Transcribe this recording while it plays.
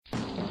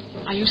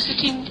Are you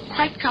sitting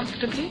quite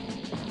comfortably?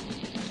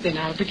 Then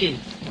I'll begin.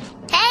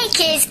 Hey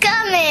Kids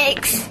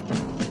Comics!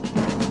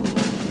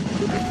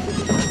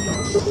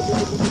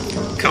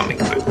 Comic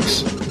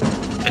books.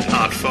 An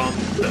art form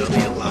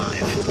early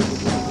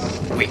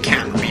alive. We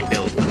can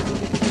rebuild them.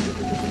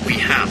 We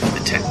have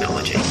the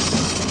technology.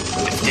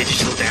 With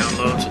digital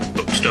downloads and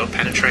bookstore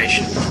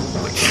penetration,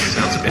 which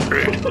sounds a bit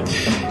rude,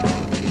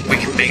 we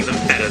can make them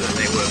better than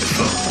they were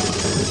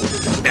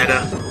before. Better,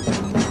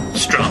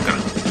 stronger,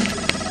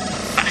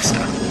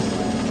 faster.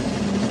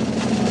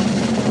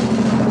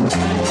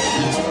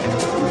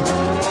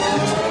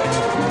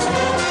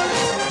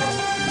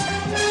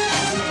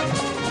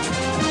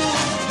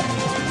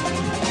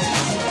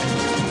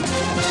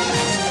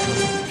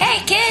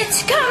 Hey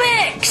Kids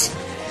Comics!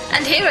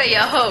 And here are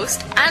your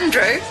hosts,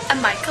 Andrew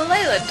and Michael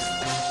Leyland.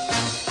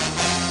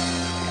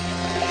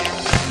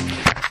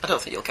 I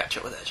don't think you'll catch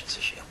up with Agents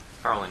of S.H.I.E.L.D.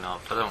 Probably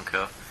not, but I don't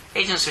care.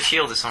 Agents of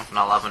S.H.I.E.L.D. is something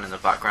I'll have on in the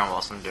background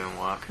whilst I'm doing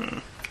work.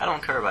 I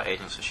don't care about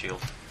Agents of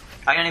S.H.I.E.L.D.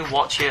 I only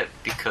watch it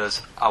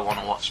because I want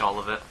to watch all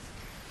of it.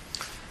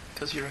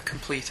 Because you're a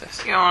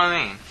completist. You know what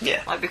I mean?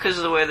 Yeah. Like, because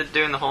of the way they're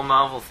doing the whole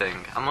Marvel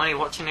thing. I'm only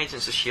watching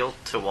Agents of S.H.I.E.L.D.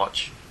 to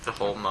watch the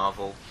whole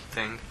Marvel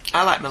thing.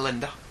 I like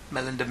Melinda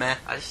May.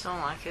 I just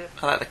don't like it.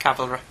 I like the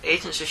Cavalry.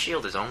 Agents of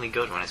S.H.I.E.L.D. is only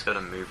good when it's got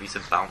a movie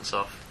to bounce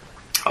off.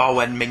 Or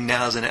when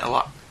Ming-Na's in it a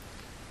lot.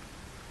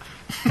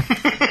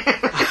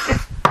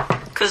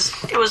 Because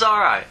it was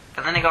alright,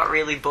 and then it got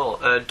really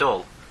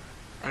dull.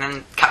 And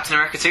then Captain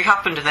America 2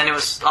 happened, and then it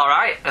was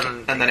alright,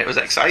 and then it was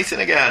exciting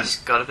again. it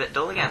just got a bit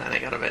dull again. And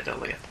then it got a bit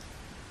dull again.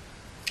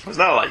 There's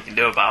not a lot you can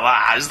do about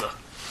that, is there?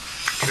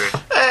 True.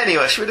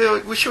 Anyway, should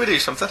we do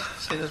something?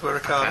 Seeing as we're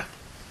recording. Okay.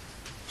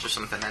 Just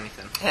something,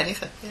 anything.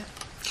 Anything, yeah.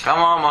 Come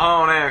on, my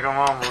honey, come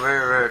on,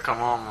 my baby,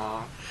 come on,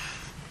 ma.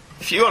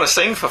 If you want to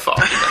sing for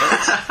 40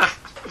 minutes,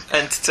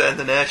 entertain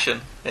the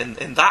nation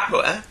in that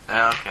way,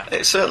 Yeah, okay.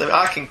 it certainly,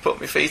 I can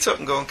put my feet up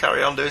and go and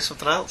carry on doing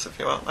something else if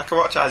you want. I can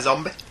watch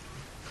iZombie.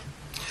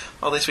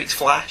 Or this week's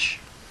Flash.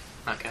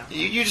 Okay.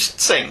 You just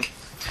sing.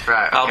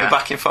 Right, okay. I'll be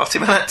back in 40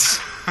 minutes.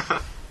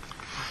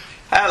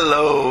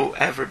 Hello,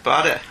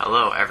 everybody.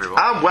 Hello, everyone.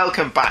 And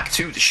welcome back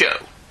to the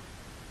show.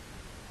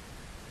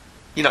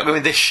 You're not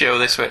going this show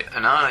this week?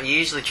 No, you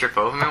usually trip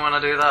over me when I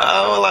do that.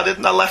 Oh, well, I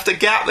didn't. I left a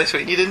gap this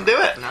week and you didn't do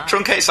it. No.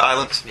 Truncate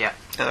silence. Yeah.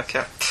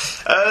 Okay.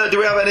 Do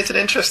we have anything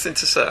interesting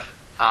to say?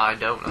 I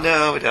don't know.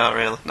 No, we don't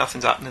really.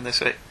 Nothing's happening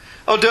this week.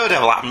 Oh,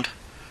 Daredevil happened.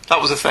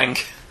 That was a thing.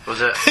 Was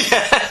it?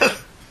 Yeah.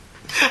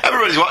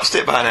 Everybody's watched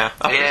it by now.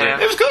 I Yeah. presume.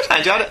 It was good. I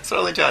enjoyed it.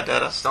 Thoroughly enjoyed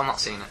Daredevil. Still not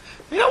seen it.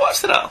 You not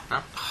watched it all?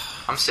 No.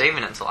 I'm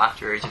saving it until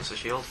after Agents of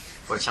S.H.I.E.L.D.,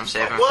 which I'm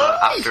saving Why?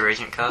 for after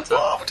Agent Carter.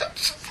 What?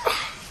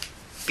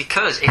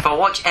 Because if I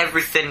watch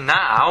everything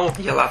now,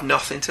 You'll have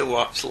nothing to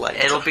watch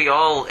later. it'll be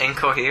all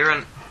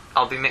incoherent.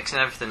 I'll be mixing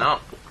everything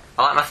up.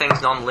 I like my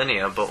things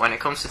non-linear, but when it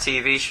comes to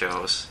TV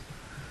shows,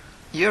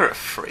 You're a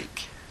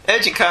freak.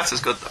 Agent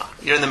Carter's good though.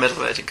 You're in the middle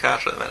of Agent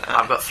Carter at the minute.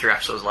 I've got 3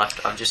 episodes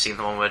left. I've just seen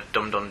the one with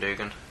Dum Dum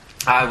Dugan.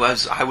 I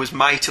was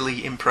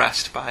mightily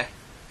impressed by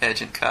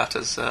Agent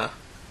Carter's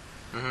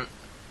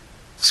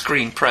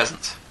screen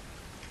presence.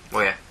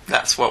 Well, yeah.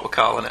 That's what we're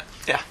calling it.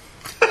 Yeah.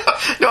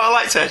 No, I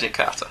liked Agent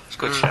Carter. It's a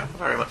good show.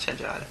 Very much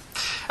enjoyed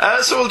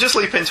it. So we'll just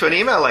leap into an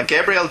email then.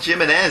 Gabriel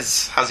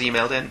Jimenez has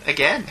emailed in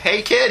again.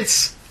 Hey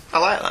kids! I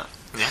like that.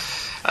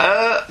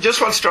 Yeah.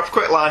 Just wanted to drop a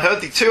quick line.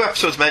 Heard the 2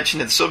 episodes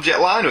mentioned in the subject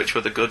line, which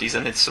were the goodies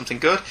and it's something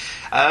good.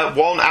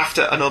 One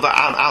after another,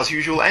 and as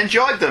usual,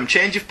 enjoyed them.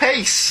 Change of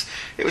pace.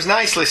 It was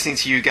nice listening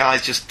to you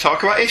guys just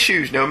talk about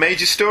issues, no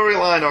major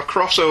storyline or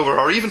crossover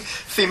or even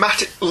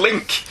thematic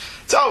link.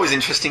 It's always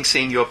interesting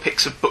seeing your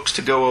picks of books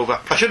to go over.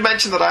 I should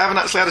mention that I haven't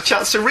actually had a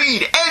chance to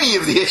read any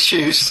of the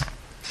issues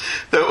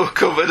that were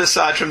covered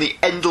aside from the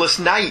Endless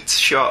Nights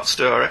short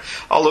story.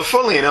 Although,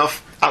 funnily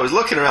enough, I was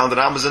looking around on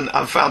Amazon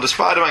and found a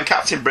Spider-Man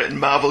Captain Britain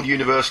Marvel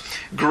Universe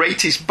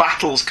Greatest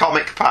Battles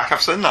comic pack.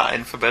 I've seen that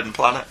in Forbidden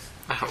Planet.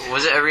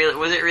 Was it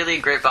really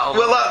a great battle?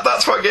 Well,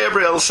 that's what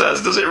Gabriel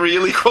says. Does it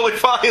really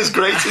qualify as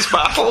Greatest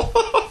Battle?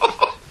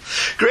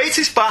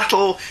 Greatest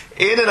Battle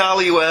in an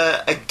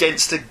alleyway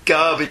against a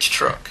garbage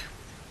truck.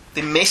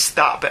 They missed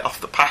that bit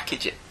off the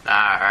packaging.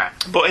 Alright.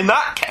 But in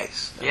that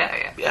case...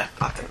 Yeah.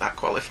 I think that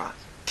qualifies.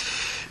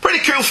 Pretty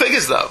cool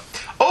figures, though.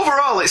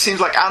 Overall, it seems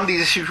like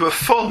Andy's issues were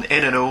fun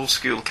in an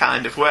old-school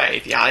kind of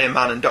way. The Iron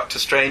Man and Doctor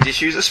Strange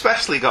issues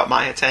especially got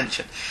my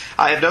attention.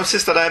 I have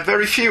noticed that I have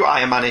very few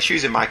Iron Man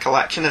issues in my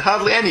collection and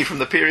hardly any from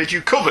the period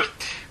you covered,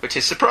 which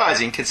is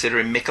surprising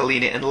considering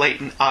Michelini and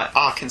Layton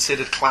are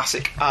considered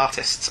classic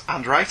artists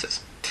and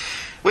writers.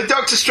 With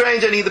Doctor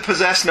Strange, I neither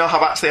possess nor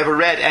have actually ever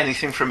read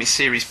anything from his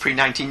series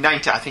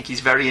pre-1990. I think he's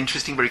a very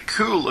interesting, very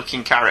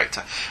cool-looking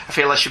character. I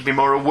feel I should be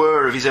more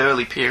aware of his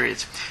early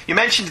periods. You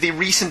mentioned the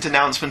recent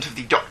announcement of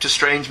the Doctor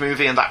Strange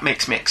movie, and that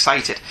makes me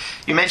excited.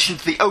 You mentioned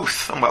The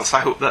Oath, and whilst I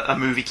hope that a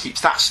movie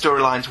keeps that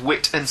storyline's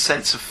wit and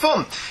sense of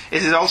fun,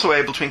 it is also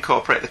able to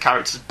incorporate the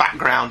character's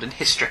background and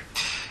history.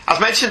 As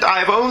mentioned, I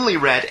have only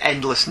read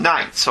Endless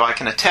Night, so I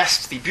can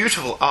attest to the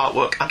beautiful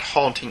artwork and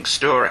haunting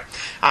story.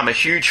 I'm a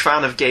huge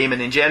fan of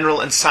Gaiman in general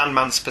and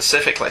Sandman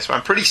specifically, so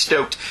I'm pretty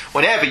stoked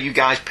whenever you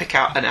guys pick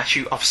out an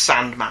issue of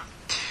Sandman.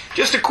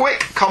 Just a quick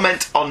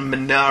comment on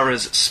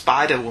Manara's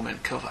Spider-Woman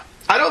cover.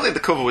 I don't think the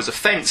cover was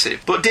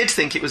offensive, but did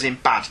think it was in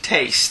bad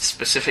taste,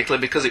 specifically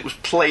because it was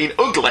plain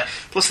ugly,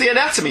 plus the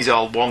anatomy's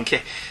all wonky.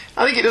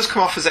 I think it does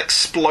come off as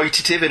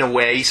exploitative in a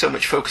way, so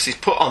much focus is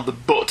put on the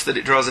butt that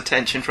it draws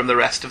attention from the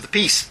rest of the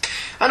piece.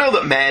 I know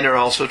that men are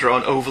also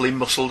drawn overly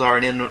muscled or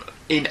in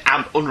an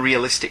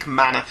unrealistic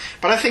manner,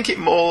 but I think it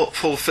more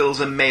fulfills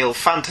a male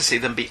fantasy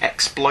than be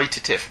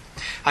exploitative.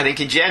 I think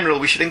in general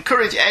we should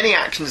encourage any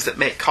actions that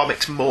make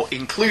comics more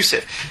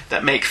inclusive,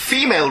 that make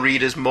female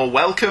readers more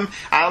welcome,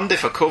 and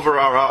if a cover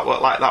or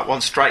artwork like that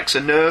one strikes a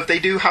nerve, they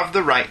do have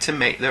the right to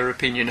make their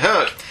opinion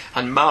heard,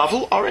 and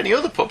Marvel or any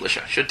other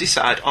publisher should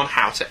decide on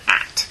how to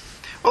act.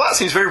 Well, that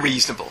seems very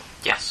reasonable.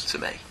 Yes. To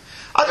me.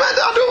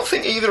 I don't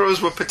think either of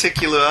us were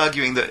particularly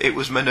arguing that it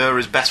was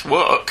Manara's best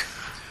work.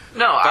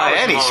 No, I was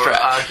any more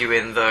stretch.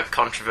 arguing the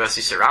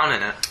controversy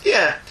surrounding it.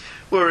 Yeah.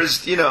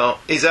 Whereas,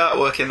 his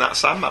artwork in that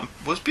Sandman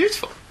was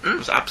beautiful. It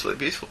was an absolutely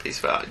beautiful piece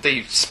of art.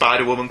 The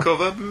Spider-Woman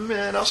cover,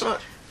 not so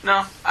much.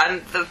 No,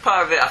 and the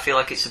part of it, I feel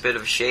like it's a bit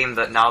of a shame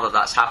that now that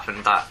that's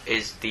happened, that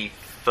is the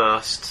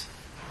first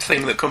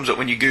thing that comes up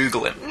when you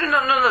Google him.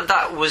 No,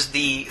 that was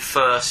the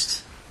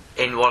first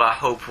in what I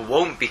hope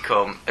won't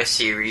become a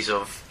series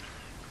of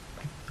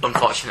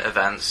unfortunate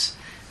events.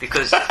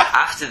 Because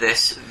after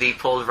this, they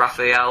pulled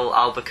Raphael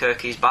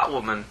Albuquerque's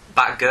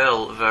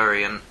Batgirl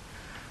variant,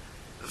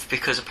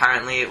 because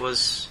apparently it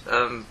was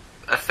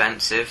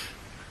offensive.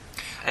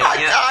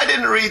 I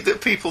didn't read that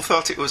people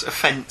thought it was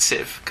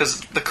offensive, because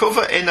the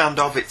cover in and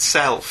of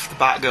itself, the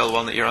Batgirl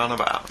one that you're on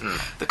about,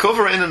 the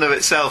cover in and of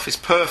itself is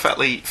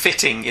perfectly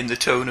fitting in the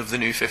tone of the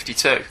New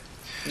 52.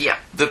 Yeah.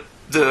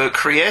 The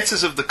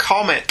creators of the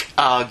comic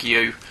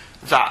argue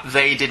that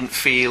they didn't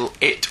feel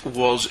it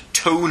was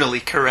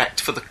tonally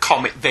correct for the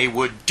comic they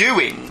were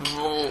doing,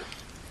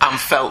 and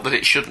felt that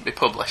it shouldn't be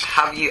published.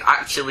 Have you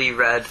actually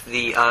read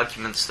the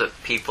arguments that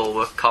people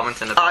were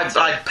commenting about?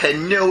 I pay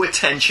no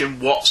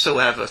attention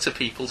whatsoever to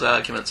people's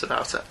arguments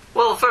about it.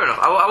 Well, fair enough.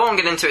 I won't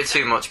get into it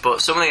too much,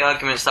 but some of the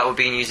arguments that were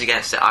being used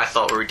against it I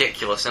thought were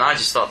ridiculous, and I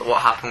just thought that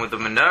what happened with the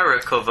Manara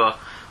cover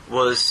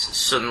was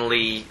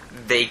suddenly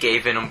they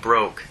gave in and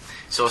broke.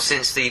 So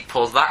since they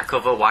pulled that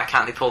cover, why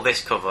can't they pull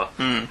this cover?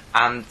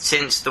 And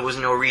since there was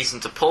no reason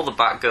to pull the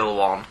Batgirl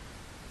one,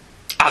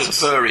 as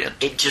a variant,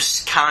 it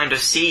just kind of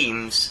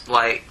seems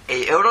like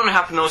it would only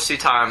happen those two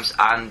times,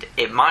 and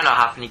it might not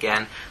happen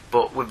again.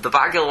 But with the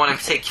Batgirl one in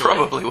particular,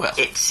 probably will.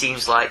 It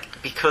seems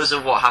like because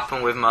of what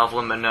happened with Marvel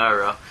and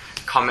Manara,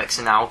 comics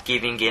are now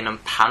giving in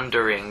and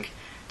pandering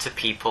to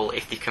people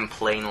if they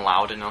complain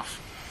loud enough.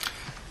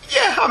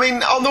 Yeah, I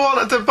mean, on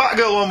the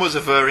Batgirl one was a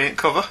variant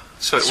cover,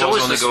 so it was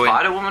only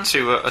going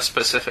to a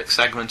specific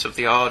segment of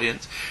the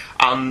audience.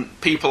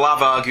 And people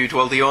have argued,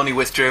 well, they only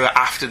withdrew it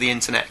after the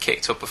internet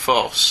kicked up a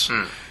fuss.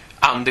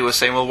 And they were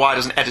saying, well, why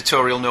doesn't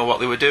editorial know what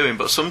they were doing?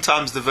 But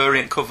sometimes the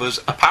variant covers,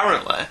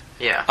 apparently,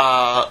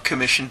 are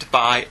commissioned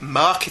by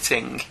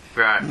marketing,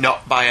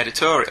 not by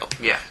editorial.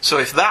 Yeah. So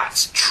if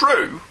that's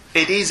true,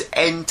 it is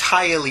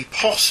entirely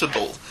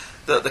possible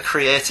that the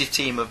creative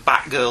team of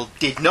Batgirl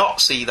did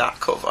not see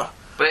that cover.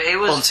 But it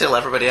was until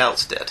everybody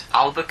else did.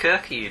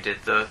 Albuquerque who did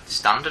the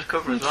standard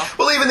cover as well.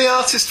 Well, even the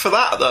artist for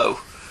that, though,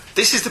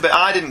 this is the bit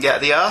I didn't get.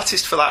 The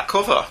artist for that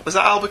cover, was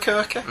that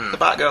Albuquerque? The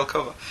Batgirl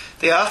cover.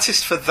 The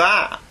artist for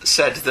that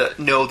said that,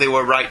 no, they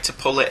were right to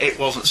pull it, it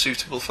wasn't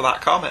suitable for that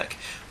comic.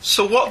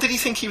 So what did he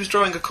think he was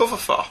drawing a cover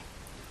for?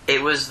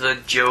 It was the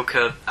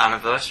Joker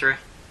anniversary.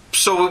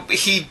 So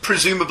he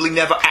presumably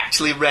never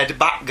actually read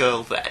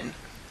Batgirl then,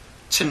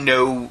 to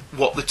know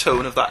what the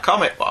tone of that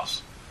comic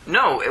was?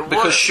 No, it was...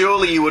 Because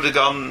surely you would have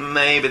gone,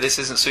 maybe this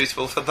isn't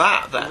suitable for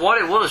that, then. What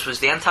it was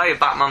the entire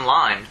Batman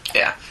line.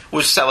 Yeah,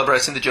 was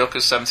celebrating the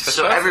Joker's 75th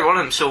So birthday. every one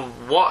of them... So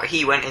what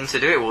he went in to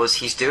do was,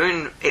 he's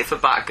doing it for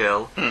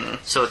Batgirl,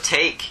 so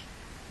take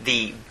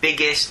the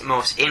biggest,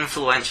 most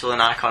influential and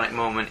iconic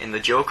moment in the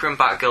Joker and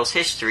Batgirl's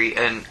history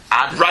and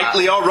add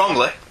rightly or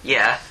wrongly.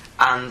 Yeah,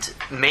 and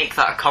make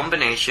that a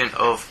combination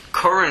of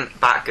current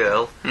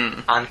Batgirl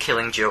and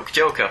Killing Joke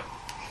Joker.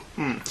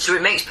 So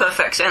it makes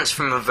perfect sense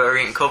from a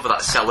variant cover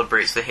that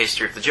celebrates the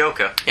history of the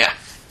Joker. Yeah.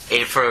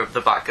 For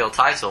the Batgirl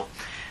title.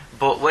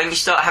 But when you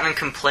start having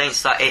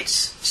complaints that it's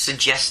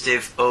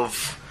suggestive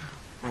of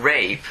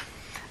rape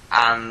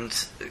and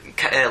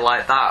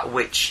like that,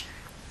 which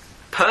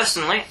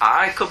personally,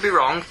 I could be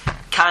wrong,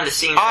 kind of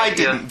seems I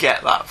didn't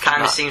get that.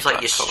 Kind of seems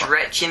like you're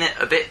stretching it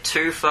a bit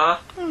too far.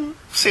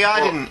 See,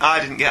 I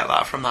didn't get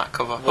that from that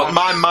cover. But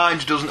my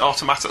mind doesn't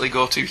automatically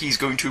go to he's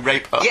going to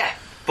rape her. Yeah,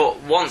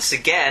 but once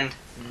again,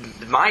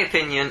 my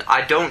opinion,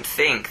 I don't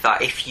think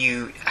that if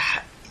you...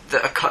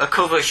 that a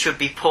cover should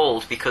be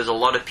pulled because a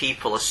lot of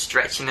people are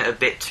stretching it a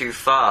bit too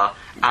far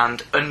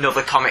and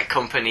another comic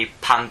company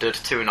pandered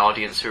to an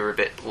audience who are a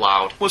bit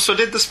loud. Well, so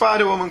did the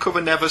Spider-Woman cover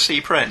never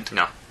see print?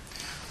 No.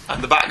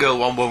 And the Batgirl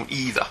one won't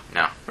either?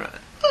 No. Right.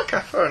 Okay,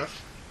 fair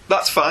enough.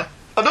 That's fine.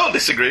 I don't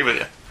disagree with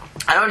you.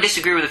 I don't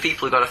disagree with the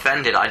people who got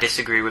offended. I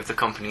disagree with the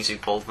companies who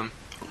pulled them.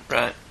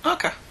 Right.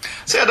 Okay.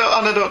 See, I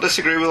don't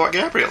disagree with what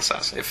Gabriel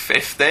says.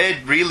 If they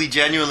really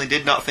genuinely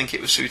did not think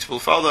it was suitable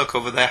for their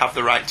cover, they have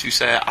the right to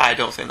say, I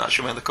don't think that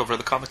should be on the cover of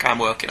the comic I'm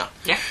working on.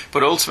 Yeah.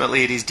 But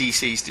ultimately, it is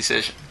DC's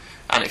decision.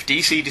 And if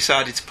DC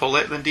decided to pull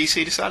it, then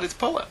DC decided to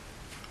pull it.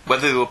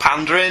 Whether they were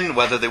pandering,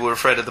 whether they were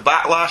afraid of the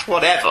backlash,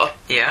 whatever.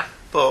 Yeah.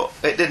 But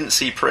it didn't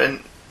see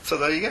print, so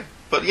there you go.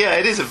 But yeah,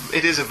 it is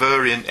a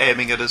variant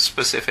aiming at a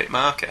specific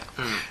market.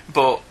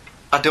 But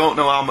I don't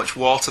know how much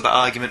water that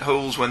argument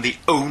holds when the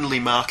only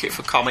market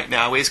for comic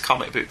now is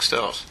comic book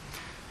stores.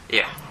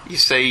 Yeah. You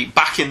see,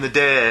 back in the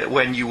day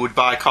when you would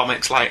buy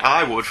comics like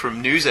I would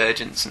from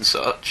newsagents and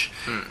such,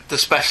 the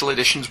special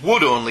editions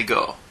would only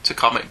go to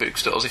comic book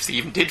stores if they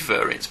even did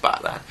variants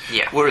back then.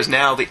 Yeah. Whereas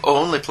now the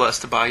only place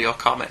to buy your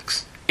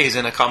comics is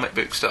in a comic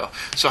book store.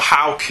 So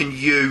how can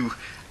you,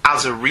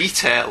 as a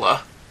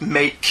retailer,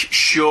 make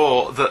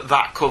sure that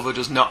that cover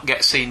does not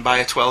get seen by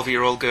a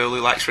 12-year-old girl who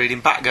likes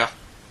reading Batgirl?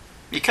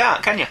 You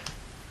can't, can you?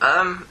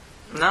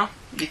 No.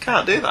 You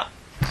can't do that.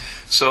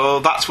 So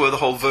that's where the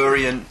whole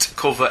variant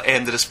cover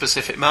aimed at a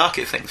specific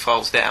market thing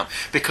falls down,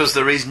 because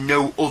there is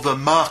no other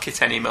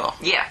market anymore.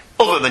 Yeah.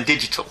 Other than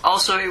digital.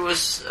 Also, it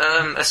was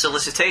a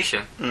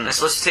solicitation. And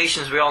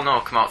solicitations, we all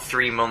know, come out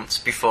 3 months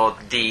before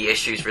the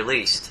issue's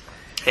released.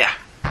 Yeah.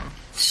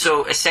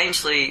 So,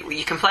 essentially,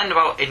 you complained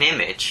about an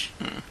image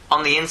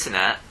on the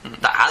internet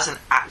that hasn't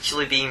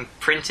actually been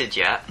printed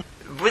yet.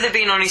 With it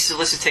being only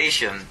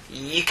solicitation,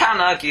 you can't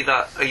argue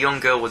that a young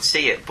girl would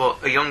see it,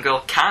 but a young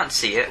girl can't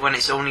see it when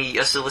it's only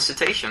a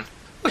solicitation.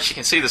 Well, you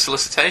can see the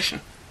solicitation,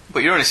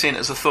 but you're only seeing it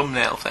as a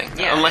thumbnail thing,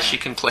 unless you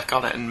can click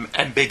on it and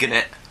embiggen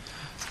it.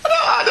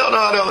 I don't know.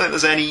 I don't think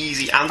there's any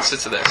easy answer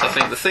to this. I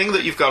think the thing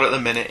that you've got at the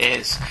minute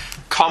is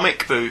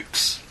comic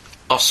books,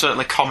 or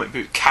certainly comic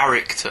book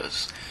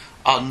characters,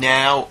 are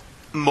now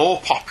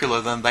more popular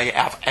than they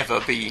have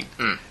ever been.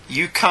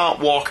 You can't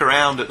walk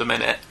around at the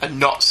minute and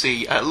not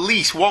see at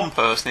least one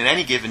person in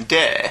any given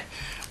day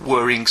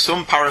wearing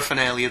some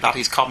paraphernalia that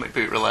is comic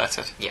book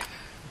related. Yeah.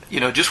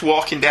 You know, just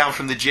walking down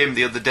from the gym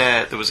the other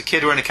day, there was a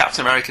kid wearing a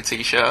Captain America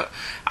t-shirt,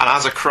 and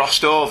as I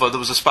crossed over, there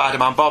was a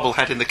Spider-Man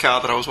bobblehead in the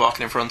car that I was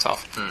walking in front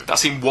of.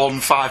 That's in 1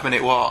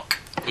 5-minute walk.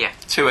 Yeah.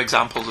 2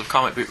 examples of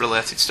comic book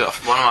related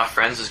stuff. One of my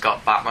friends has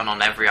got Batman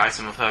on every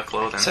item of her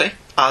clothing. See?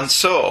 And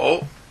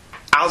so,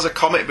 as a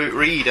comic book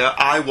reader,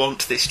 I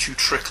want this to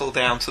trickle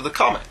down to the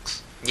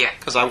comics. Yeah.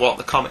 Because I want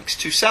the comics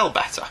to sell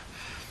better.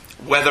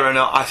 Whether or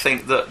not I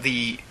think that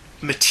the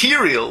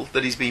material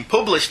that is being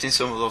published in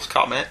some of those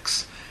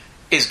comics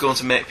is going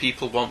to make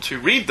people want to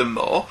read them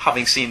more,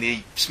 having seen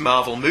the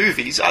Marvel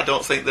movies, I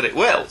don't think that it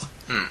will.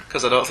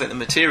 Because I don't think the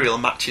material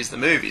matches the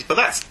movies. But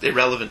that's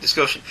irrelevant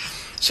discussion.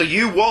 So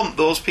you want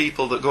those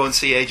people that go and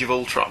see Age of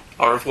Ultron,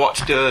 or have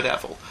watched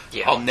Daredevil,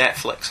 on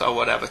Netflix or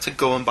whatever, to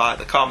go and buy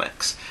the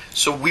comics.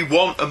 So we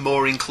want a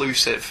more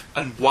inclusive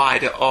and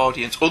wider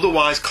audience.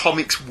 Otherwise,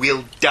 comics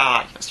will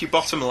die. That's your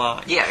bottom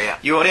line. Yeah.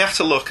 You only have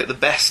to look at the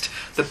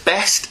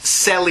best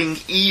selling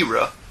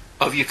era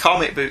of your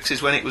comic books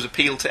is when it was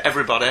appealed to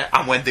everybody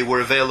and when they were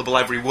available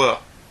everywhere.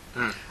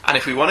 And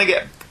if we want to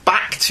get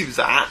back to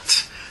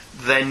that,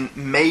 then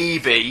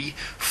maybe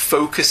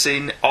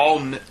focusing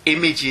on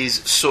images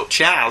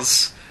such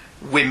as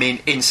women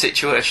in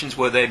situations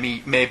where they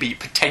may be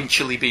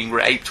potentially being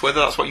raped, whether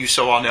that's what you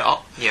saw or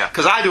not. Yeah.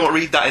 Because I don't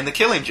read that in The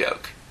Killing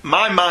Joke.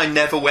 My mind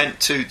never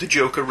went to the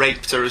Joker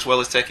raped her as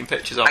well as taking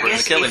pictures of her in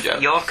The Killing Joke.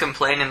 If you're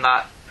complaining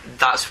that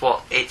that's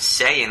what it's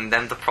saying,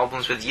 then the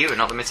problem's with you and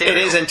not the material.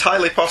 It is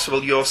entirely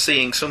possible you're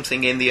seeing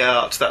something in the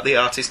art that the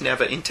artist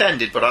never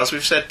intended, but as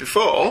we've said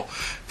before,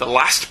 the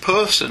last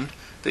person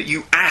that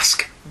you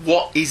ask,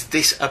 what is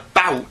this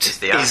about, is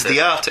the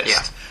artist.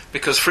 Yeah.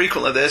 Because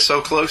frequently they're so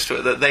close to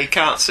it that they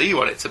can't see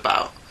what it's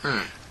about.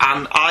 And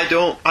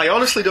I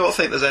honestly don't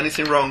think there's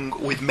anything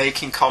wrong with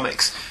making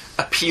comics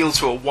appeal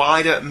to a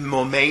wider,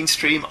 more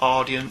mainstream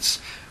audience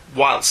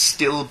while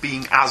still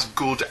being as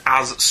good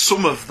as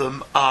some of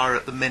them are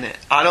at the minute.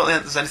 I don't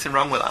think there's anything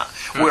wrong with that.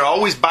 We're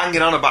always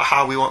banging on about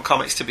how we want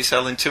comics to be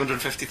selling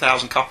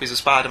 250,000 copies of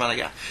Spider-Man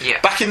again. Yeah.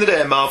 Back in the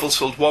day, Marvel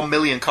sold 1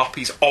 million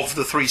copies of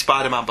the 3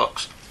 Spider-Man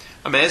books.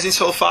 Amazing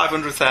sold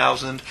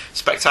 500,000,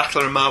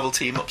 Spectacular and Marvel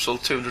Team Up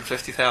sold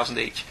 250,000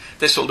 each.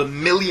 They sold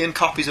 1 million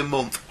copies a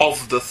month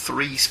of the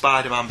 3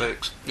 Spider-Man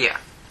books. Yeah.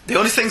 The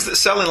only things that are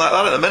selling like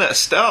that at the minute are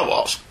Star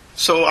Wars.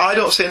 So I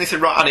don't see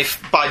anything wrong. And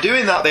if by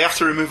doing that they have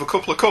to remove a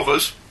couple of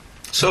covers,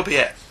 so be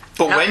it.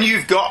 But when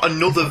you've got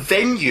another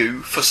venue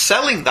for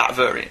selling that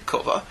variant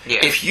cover,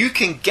 if you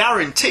can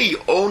guarantee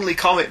only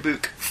comic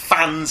book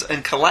fans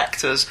and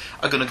collectors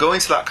are going to go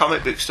into that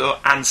comic book store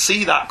and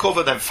see that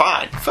cover, then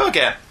fine. Fair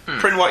game.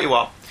 Print what you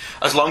want.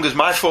 As long as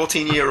my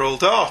 14-year-old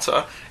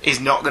daughter is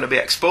not going to be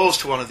exposed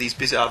to one of these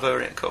bizarre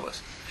variant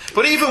covers.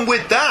 But even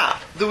with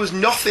that, there was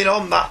nothing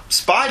on that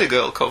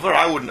Spider-Girl cover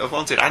I wouldn't have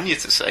wanted Anya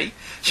to see.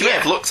 She may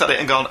have looked at it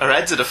and gone, her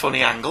head's at a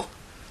funny angle.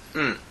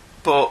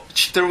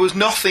 But there was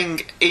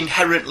nothing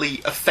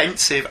inherently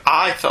offensive,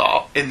 I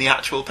thought, in the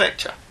actual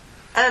picture.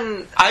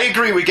 And I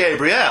agree with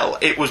Gabrielle.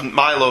 It wasn't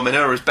Milo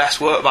Minoru's best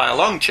work by a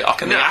long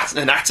chalk, and No.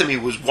 the anatomy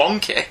was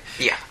wonky.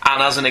 yeah,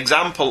 And as an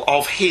example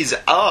of his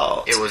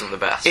art, it wasn't the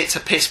best. it's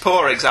a piss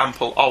poor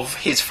example of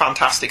his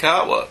fantastic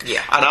artwork.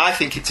 Yeah. And I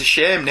think it's a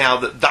shame now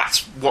that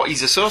that's what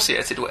he's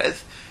associated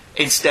with,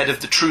 instead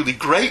of the truly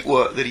great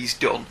work that he's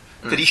done,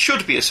 that he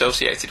should be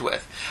associated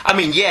with. I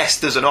mean, yes,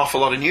 there's an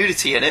awful lot of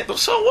nudity in it, but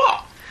so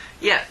what?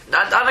 Yeah,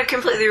 I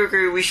completely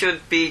agree. We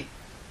should be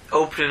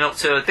opening up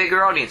to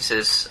bigger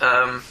audiences.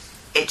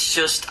 It's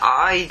just,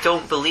 I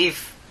don't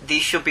believe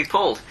these should be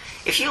pulled.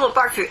 If you look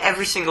back through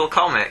every single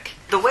comic,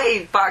 the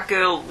way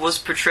Batgirl was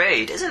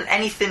portrayed isn't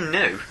anything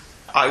new.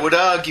 I would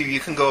argue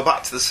you can go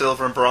back to the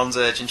Silver and Bronze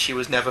Age and she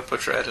was never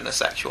portrayed in a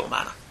sexual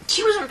manner.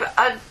 She wasn't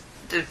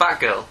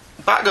Batgirl.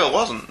 Batgirl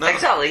wasn't, no.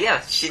 Exactly,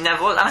 yeah. She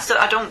never was. And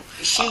I don't...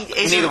 She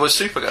isn't... Neither was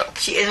Supergirl.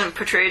 She isn't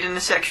portrayed in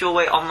a sexual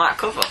way on that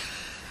cover.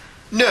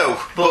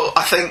 No, but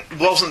I think,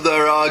 wasn't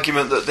there an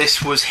argument that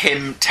this was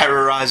him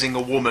terrorising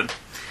a woman?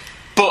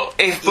 But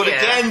Yeah.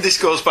 again, this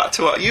goes back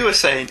to what you were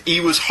saying. He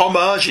was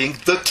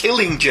homaging the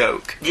Killing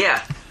Joke.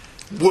 Yeah.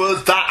 Where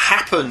that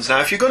happens. Now,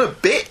 if you're going to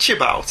bitch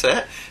about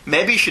it,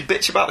 maybe you should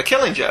bitch about the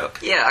Killing Joke.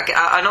 Yeah,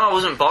 I know I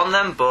wasn't born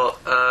then, but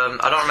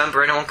I don't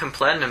remember anyone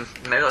complaining, and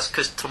maybe that's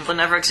because Tumblr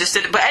never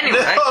existed. But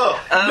anyway...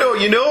 No,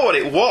 you know what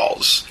it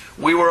was?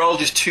 We were all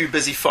just too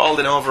busy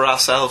falling over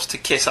ourselves to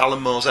kiss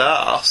Alan Moore's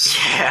arse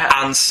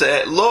and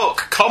say,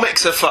 look,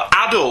 comics are for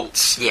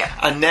adults. Yeah.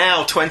 And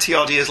now,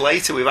 20-odd years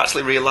later, we've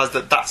actually realised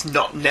that that's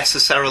not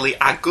necessarily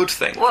a good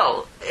thing.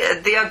 Well,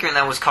 the argument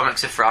then was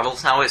comics are for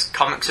adults, now it's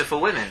comics are for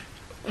women.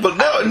 But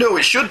no,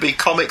 it should be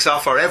comics are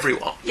for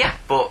everyone. Yeah,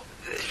 but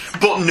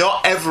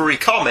not every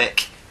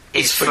comic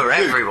is for you.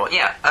 everyone.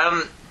 Yeah,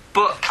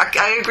 but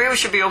I agree we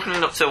should be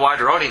opening up to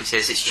wider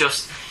audiences. It's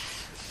just,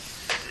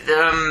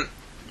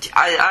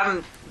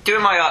 I'm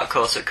doing my art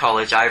course at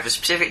college. I have a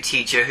specific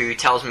teacher who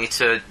tells me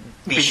to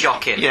be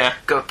shocking. Yeah.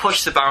 Go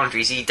push the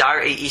boundaries. He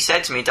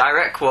said to me,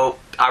 direct quote,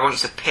 I want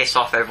you to piss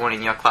off everyone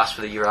in your class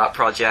for your art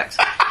project.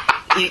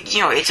 You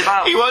know, it's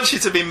about... He wants you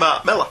to be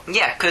Mark Miller.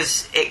 Yeah,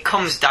 because it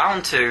comes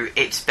down to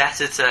it's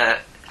better to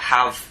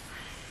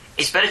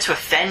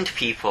offend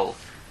people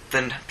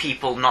than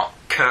people not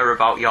care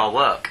about your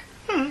work.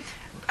 And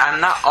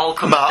that all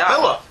comes Mark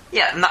down... Miller.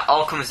 Yeah, and that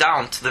all comes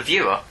down to the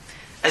viewer.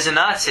 As an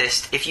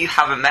artist, if you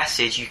have a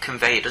message, you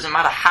convey it. Doesn't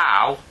matter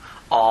how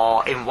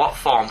or in what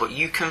form, but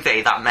you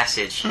convey that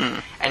message.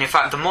 And in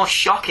fact, the more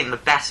shocking, the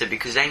better,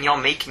 because then you're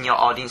making your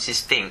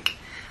audiences think,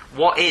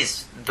 what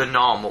is the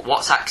norm,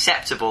 what's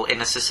acceptable in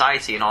a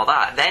society and all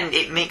that. Then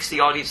it makes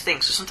the audience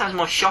think. So sometimes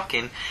more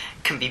shocking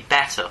can be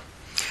better.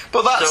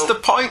 But that's the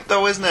point,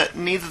 though, isn't it?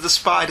 Neither the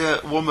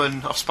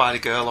Spider-Woman or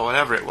Spider-Girl or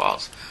whatever it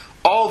was,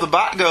 or the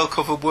Batgirl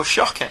cover were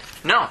shocking.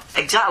 No,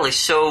 exactly.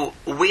 So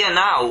we are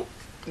now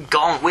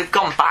we've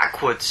gone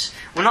backwards.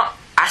 We're not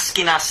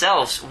asking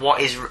ourselves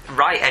what is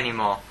right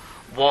anymore.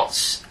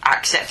 What's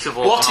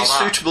acceptable. What is and all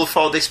that. suitable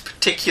for this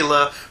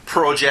particular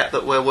project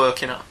that we're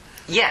working on?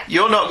 Yeah.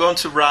 You're not going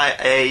to write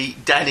a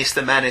Dennis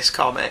the Menace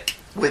comic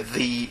with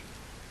the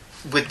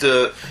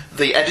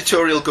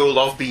editorial goal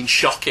of being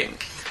shocking.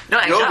 No,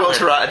 exactly. You're going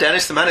to write a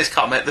Dennis the Menace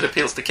comic that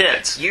appeals to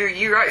kids.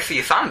 You write for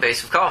your fan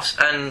base, of course,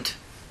 and...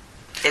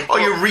 Or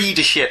your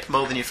readership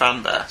more than your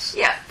fan base.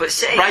 Yeah, but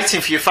say... Writing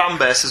for your fan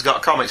base has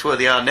got comics where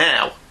they are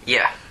now.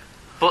 Yeah.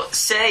 But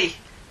say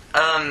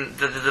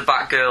the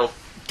Batgirl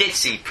did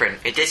see print,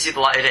 it did see the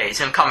light of day, it's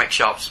in comic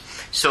shops.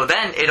 So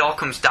then it all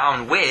comes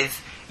down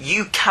with,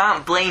 you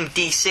can't blame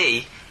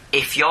DC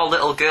if your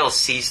little girl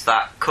sees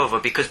that cover,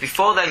 because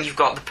before then you've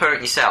got the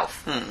parent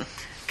yourself.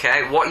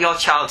 Okay, what your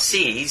child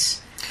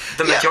sees,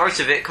 the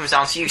majority of it comes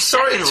down to you.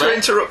 Sorry Secondly, to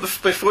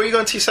interrupt, before you go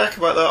into your second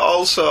about that,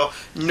 also,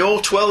 no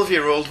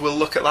 12-year-old will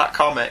look at that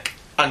comic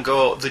and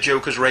go, the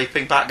Joker's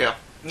raping Batgirl.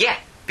 Yeah,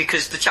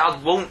 because the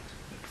child won't...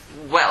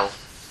 Well,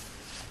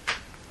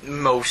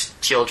 most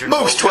children...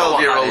 Most won't know what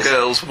 12-year-old that is.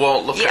 girls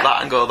won't look Yeah. at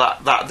that and go,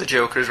 that the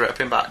Joker is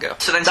raping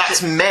Batgirl. So then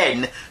that's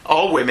men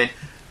or women,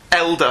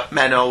 elder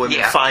men or women,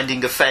 Yeah.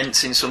 finding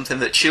offence in something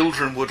that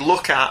children would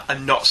look at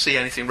and not see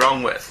anything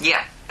wrong with.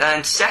 Yeah,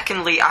 and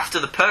secondly, after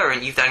the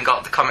parent, you've then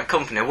got the comic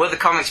company. Where the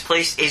comic's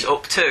placed is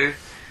up to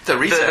The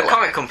retailer. the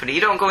comic company.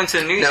 You don't go into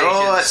a news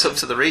No, agent. it's up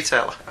to the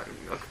retailer.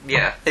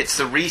 Yeah. It's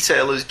the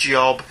retailer's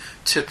job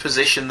to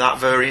position that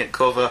variant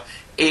cover.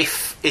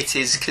 If it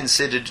is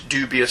considered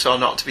dubious or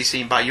not to be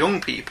seen by young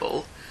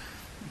people,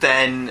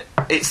 then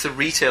it's the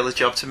retailer's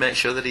job to make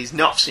sure that he's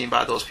not seen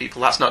by those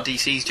people. That's not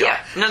DC's job.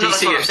 Yeah. No,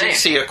 that's what I'm saying.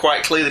 DC are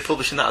quite clearly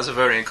publishing that as a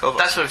variant cover.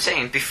 That's what I'm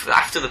saying.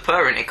 After the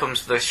parent, it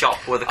comes to the shop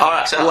where the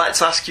Alright, comics are.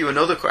 let's ask you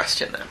another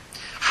question then.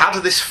 Had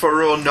this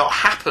furore not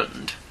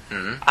happened,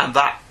 and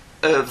that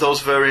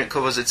those variant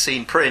covers had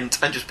seen print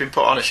and just been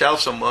put on a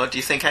shelf somewhere, do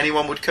you think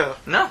anyone would care?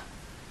 No.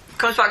 It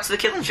comes back to the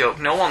Killing Joke.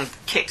 No one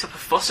kicked up a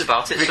fuss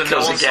about it, so no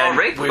Because one saw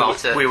rape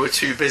about it. we were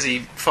too busy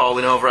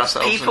falling over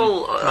ourselves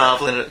People, and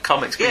marvelling at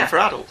comics being yeah. for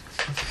adults.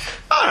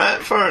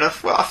 Alright, fair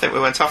enough. Well, I think we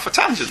went off a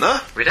tangent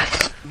there. We did.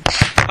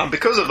 And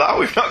because of that,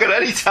 we've not got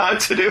any time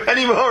to do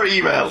any more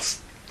emails.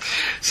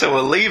 So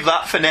we'll leave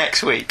that for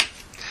next week.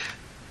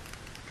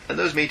 And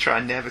those me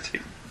trying never to be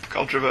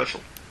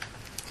controversial.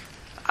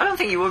 I don't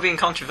think you were being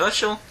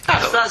controversial. I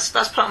don't. That's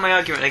part of my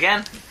argument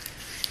again.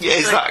 Yeah,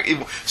 It's exactly.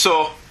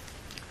 So,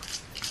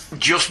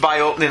 just by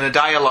opening a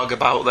dialogue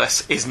about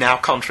this is now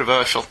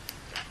controversial.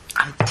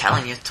 I'm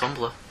telling you,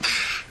 Tumblr.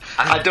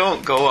 I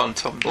don't go on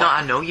Tumblr. No,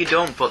 I know you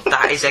don't, but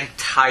that is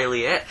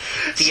entirely it.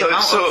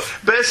 So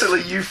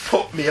basically, you've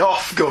put me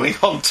off going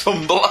on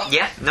Tumblr.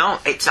 Yeah, no,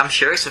 I'm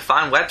sure it's a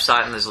fine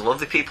website and there's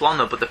lovely people on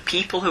there, but the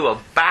people who are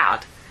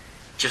bad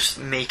just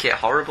make it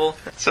horrible.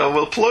 So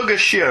we'll plug a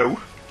show,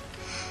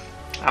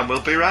 and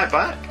we'll be right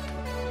back.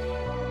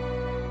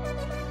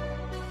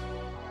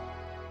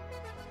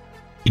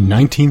 In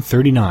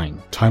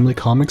 1939, Timely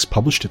Comics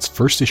published its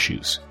first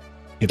issues.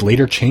 It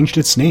later changed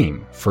its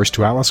name, first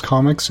to Atlas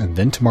Comics and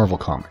then to Marvel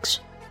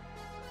Comics.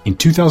 In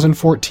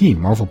 2014,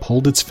 Marvel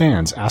polled its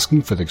fans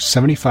asking for the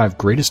 75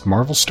 greatest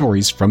Marvel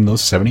stories from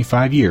those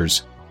 75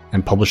 years,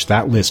 and published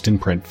that list in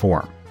print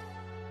form.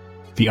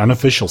 The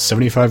unofficial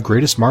 75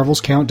 Greatest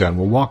Marvels Countdown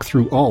will walk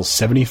through all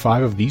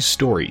 75 of these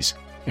stories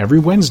every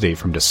Wednesday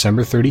from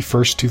December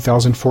 31st,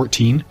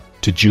 2014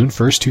 to June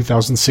 1st,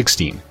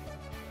 2016.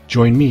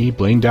 Join me,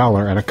 Blaine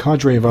Dowler, and a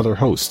cadre of other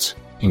hosts,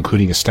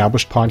 including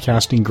established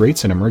podcasting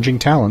greats and emerging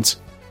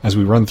talents, as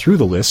we run through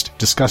the list,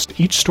 discuss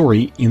each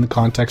story in the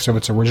context of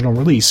its original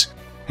release,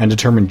 and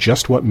determine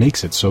just what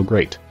makes it so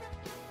great.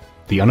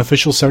 The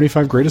unofficial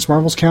 75 Greatest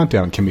Marvels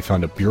Countdown can be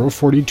found at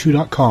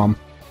Bureau42.com,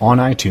 on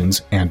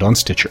iTunes, and on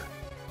Stitcher.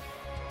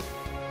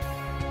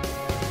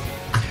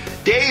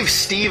 Dave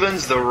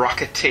Stevens, the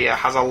Rocketeer,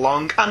 has a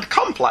long and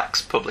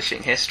complex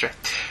publishing history.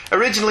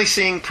 Originally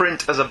seeing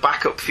print as a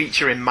backup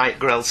feature in Mike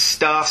Grell's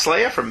Star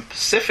Slayer from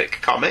Pacific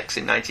Comics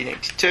in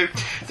 1982,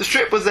 the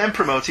strip was then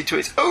promoted to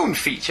its own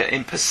feature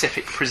in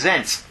Pacific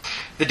Presents.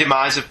 The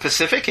demise of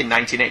Pacific in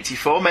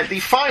 1984 meant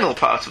the final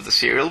part of the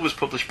serial was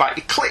published by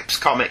Eclipse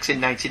Comics in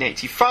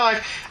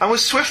 1985 and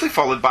was swiftly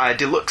followed by a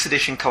deluxe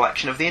edition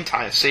collection of the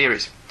entire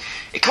series.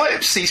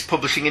 Eclipse ceased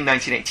publishing in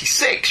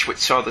 1986, which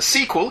saw the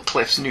sequel,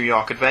 Cliff's New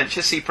York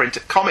Adventure, see print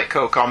at Comic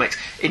Co. Comics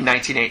in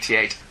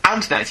 1988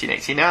 and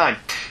 1989.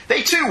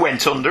 They too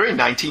went under in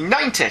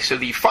 1990, so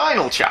the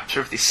final chapter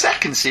of the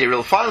second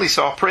serial finally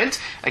saw print,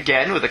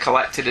 again with a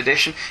collected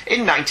edition,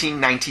 in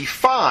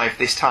 1995,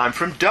 this time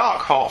from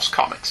Dark Horse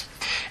Comics.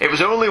 It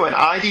was only when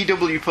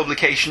IDW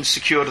Publications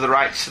secured the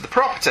rights to the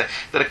property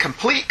that a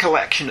complete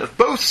collection of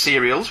both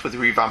serials, with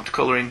revamped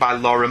colouring by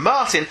Laura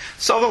Martin,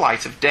 saw the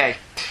light of day.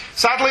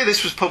 Sadly,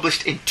 this was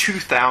published in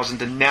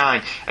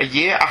 2009, a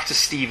year after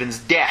Stevens'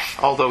 death,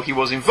 although he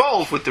was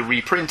involved with the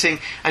reprinting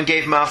and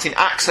gave Martin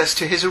access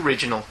to his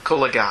original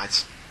colour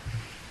guides.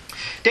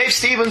 Dave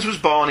Stevens was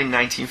born in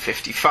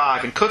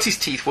 1955 and cut his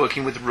teeth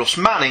working with Russ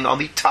Manning on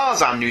the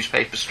Tarzan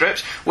newspaper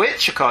strips,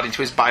 which, according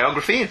to his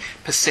biography in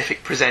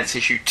Pacific Presents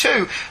issue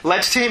 2,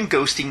 led to him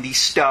ghosting the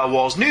Star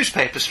Wars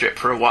newspaper strip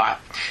for a while.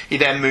 He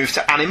then moved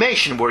to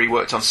animation, where he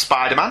worked on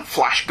Spider-Man,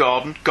 Flash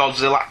Gordon,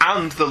 Godzilla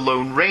and the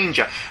Lone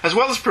Ranger, as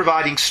well as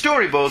providing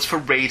storyboards for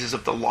Raiders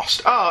of the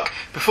Lost Ark,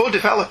 before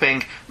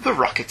developing The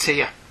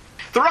Rocketeer.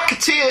 The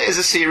Rocketeer is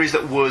a series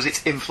that wears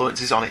its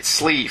influences on its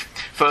sleeve.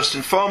 First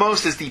and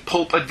foremost is the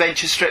pulp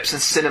adventure strips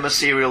and cinema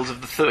serials of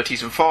the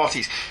 30s and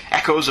 40s.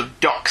 Echoes of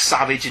Doc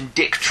Savage and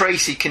Dick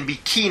Tracy can be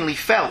keenly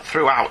felt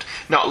throughout,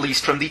 not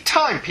least from the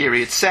time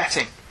period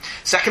setting.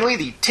 Secondly,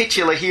 the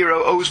titular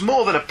hero owes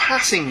more than a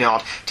passing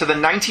nod to the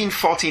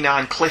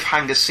 1949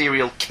 cliffhanger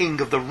serial King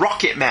of the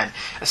Rocket Men,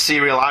 a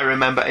serial I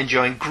remember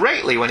enjoying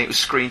greatly when it was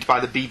screened by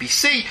the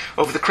BBC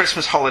over the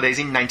Christmas holidays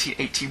in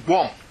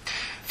 1981.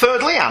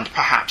 Thirdly, and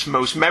perhaps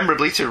most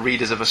memorably to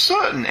readers of a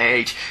certain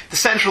age, the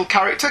central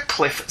character,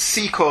 Cliff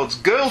Seacord's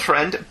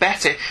girlfriend,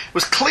 Betty,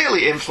 was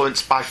clearly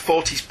influenced by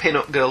 40s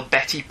pin-up girl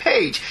Betty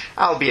Page,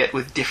 albeit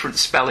with different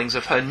spellings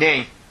of her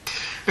name.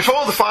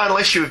 Before the final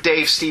issue of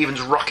Dave Stevens'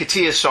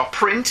 Rocketeer saw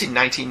print in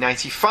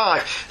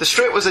 1995, the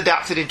strip was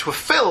adapted into a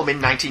film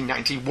in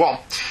 1991.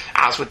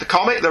 As with the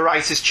comic, the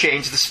writers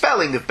changed the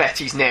spelling of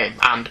Betty's name,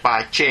 and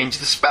by change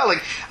the spelling,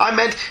 I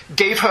meant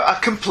gave her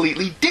a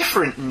completely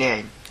different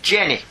name,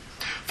 Jenny.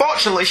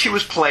 Fortunately, she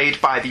was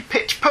played by the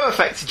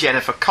pitch-perfect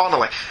Jennifer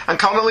Connelly, and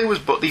Connelly was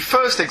but the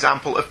first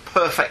example of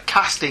perfect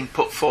casting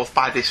put forth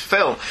by this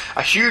film,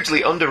 a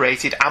hugely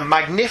underrated and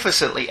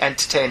magnificently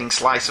entertaining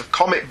slice of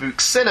comic book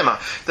cinema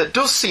that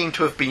does seem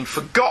to have been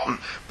forgotten,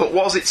 but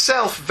was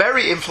itself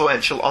very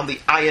influential on the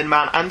Iron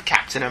Man and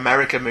Captain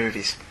America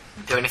movies.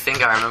 The only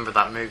thing I remember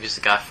that movie is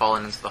the guy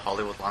falling into the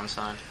Hollywood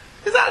landslide.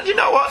 Did you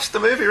not watch the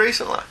movie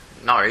recently?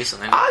 Not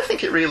recently, no. I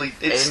think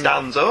it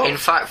stands up. In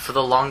fact, for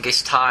the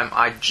longest time,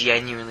 I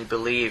genuinely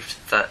believed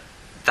that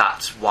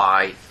that's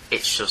why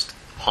it's just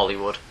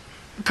Hollywood.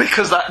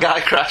 Because that guy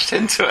crashed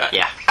into it?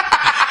 Yeah.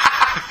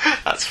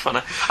 That's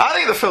funny. I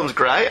think the film's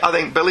great. I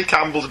think Billy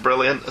Campbell's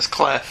brilliant as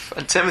Cliff,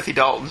 and Timothy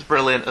Dalton's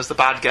brilliant as the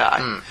bad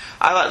guy.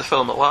 I like the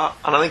film a lot,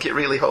 and I think it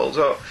really holds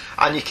up.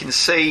 And you can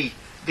see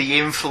the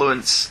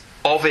influence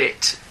of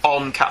it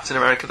on Captain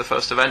America the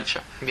First Avenger.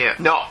 Yeah.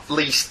 Not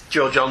least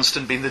Joe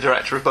Johnston being the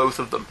director of both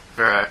of them.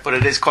 Right. But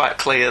it is quite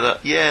clear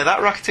that, that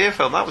Rocketeer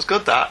film, that was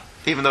good, that,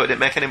 even though it didn't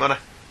make any money.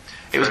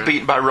 It was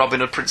beaten by Robin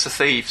Hood, Prince of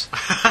Thieves.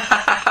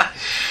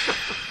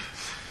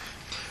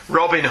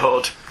 Robin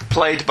Hood,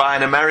 played by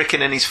an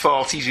American in his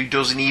 40s who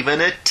doesn't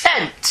even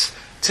attempt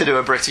to do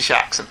a British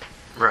accent.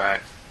 Right.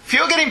 If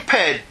you're getting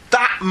paid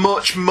that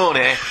much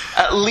money,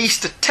 at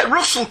least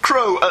Russell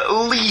Crowe at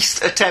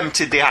least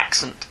attempted the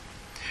accent.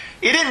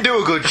 He didn't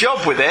do a good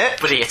job with it,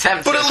 But he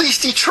attempted. but at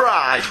least he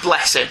tried.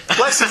 Bless him.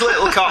 Bless his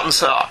little cotton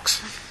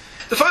socks.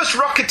 The first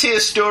Rocketeer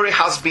story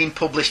has been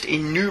published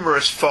in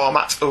numerous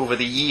formats over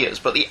the years,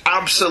 but the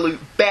absolute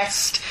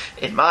best,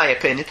 in my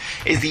opinion,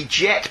 is the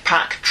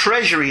Jetpack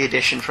Treasury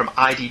edition from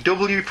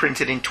IDW,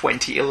 printed in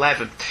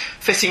 2011.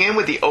 Fitting in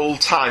with the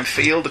old-time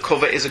feel, the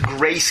cover is a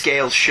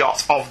grayscale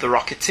shot of the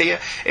Rocketeer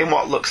in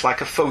what looks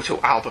like a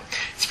photo album.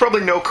 It's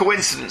probably no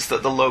coincidence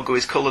that the logo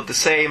is coloured the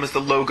same as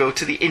the logo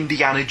to the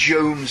Indiana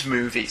Jones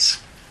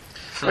movies.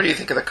 What do you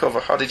think of the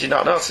cover? How did you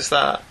not notice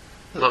that?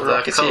 The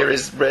Rocketeer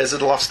is Razor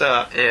the Lost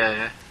Art.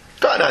 Yeah.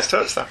 Quite a nice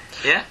touch, that.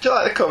 Yeah. Do you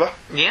like the cover?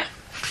 Yeah.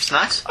 It's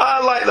nice.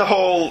 I like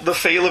the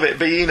feel of it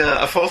being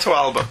a photo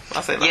album.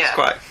 I think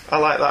that's I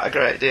like that a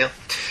great deal.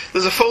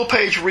 There's a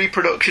full-page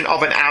reproduction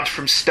of an ad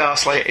from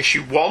Starslayer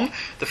issue 1,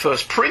 the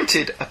first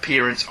printed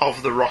appearance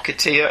of the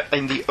Rocketeer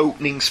in the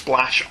opening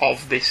splash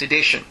of this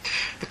edition.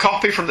 The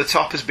copy from the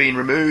top has been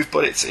removed,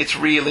 but it's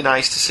really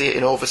nice to see it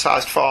in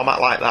oversized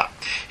format like that.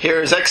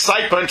 Here is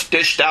excitement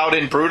dished out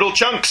in brutal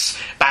chunks,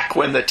 back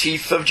when the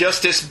teeth of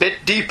justice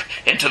bit deep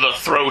into the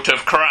throat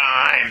of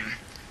crime.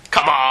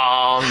 Come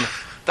on!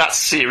 That's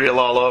cereal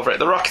all over it.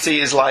 The Rocketeer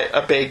is like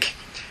a big...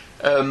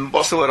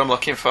 what's the word I'm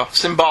looking for?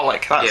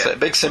 Symbolic, that's it.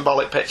 Big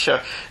symbolic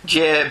picture.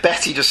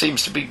 Betty just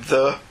seems to be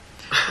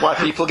why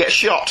people get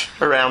shot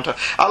around her.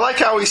 I like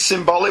how he's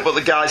symbolic, but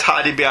the guy's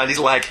hiding behind his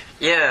leg.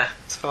 Yeah.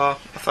 So I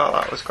thought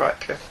that was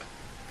quite cool.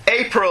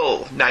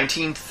 April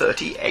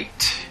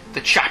 1938.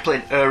 The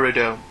Chaplin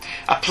Aerodome.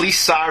 A police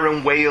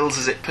siren wails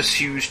as it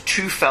pursues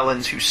two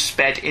felons who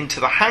sped into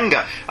the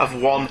hangar of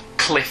one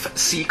Cliff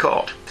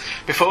Secord.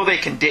 Before they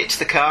can ditch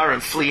the car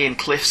and flee in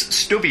Cliff's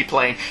stubby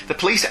plane, the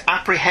police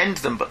apprehend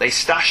them, but they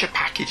stash a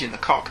package in the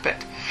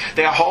cockpit.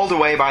 They are hauled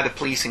away by the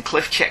police, and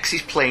Cliff checks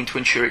his plane to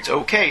ensure it's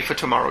okay for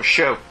tomorrow's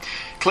show.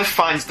 Cliff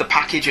finds the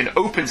package and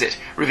opens it,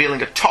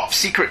 revealing a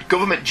top-secret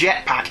government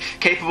jetpack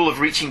capable of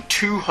reaching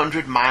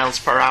 200 miles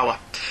per hour.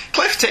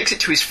 Cliff takes it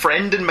to his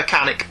friend and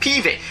mechanic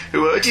Peavy,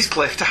 who urges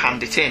Cliff to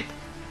hand it in.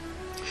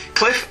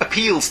 Cliff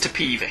appeals to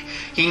Peavy.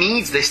 He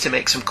needs this to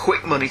make some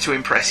quick money to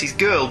impress his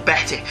girl,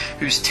 Betty,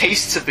 whose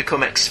tastes have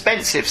become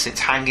expensive since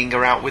hanging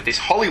her out with this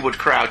Hollywood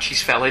crowd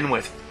she's fell in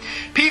with.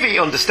 Peavy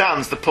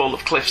understands the pull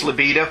of Cliff's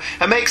libido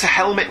and makes a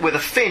helmet with a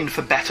fin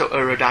for better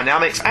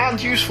aerodynamics and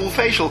useful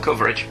facial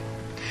coverage.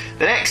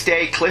 The next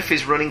day, Cliff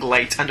is running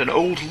late and an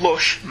old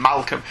lush,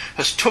 Malcolm,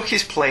 has took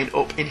his plane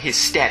up in his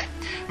stead.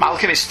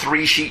 Malcolm is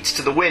 3 sheets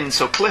to the wind,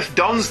 so Cliff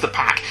dons the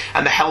pack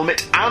and the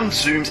helmet and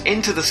zooms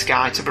into the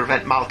sky to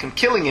prevent Malcolm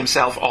killing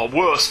himself, or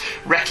worse,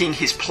 wrecking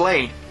his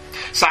plane.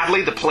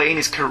 Sadly, the plane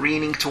is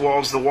careening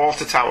towards the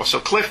water tower, so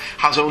Cliff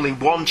has only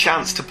one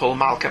chance to pull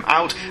Malcolm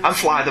out and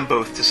fly them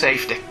both to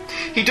safety.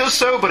 He does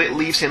so, but it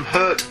leaves him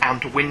hurt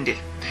and winded.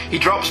 He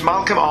drops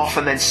Malcolm off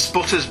and then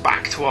sputters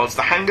back towards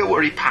the hangar,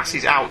 where he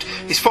passes out,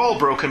 his fall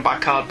broken by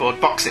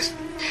cardboard boxes.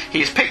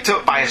 He is picked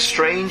up by a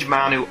strange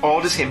man who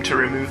orders him to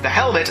remove the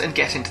helmet and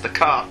get into the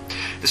car.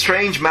 The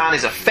strange man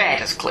is a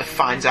Fed, as Cliff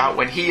finds out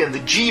when he and the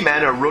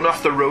G-men are run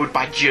off the road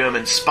by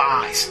German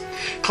spies.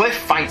 Cliff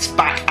fights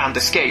back and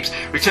escapes,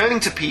 returning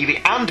to Peavy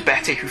and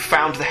Betty, who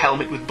found the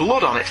helmet with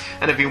blood on it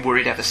and have been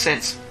worried ever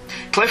since.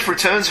 Cliff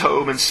returns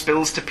home and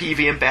spills to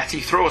Peavy and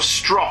Betty, throw a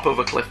strop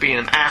over Cliff being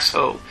an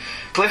asshole.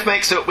 Cliff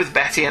makes up with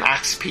Betty and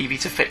asks Peavy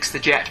to fix the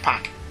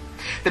jetpack.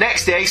 The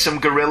next day, some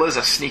guerrillas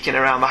are sneaking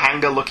around the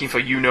hangar looking for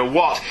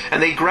you-know-what,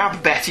 and they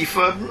grab Betty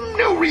for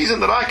no reason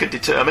that I could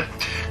determine.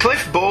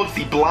 Cliff boards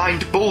the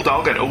Blind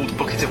Bulldog, an old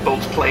bucket of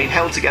bolts plane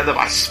held together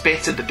by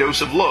spit and a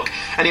dose of luck,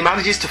 and he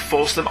manages to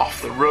force them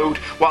off the road,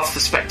 whilst the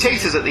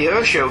spectators at the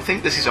airshow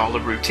think this is all a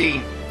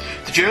routine.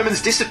 The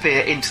Germans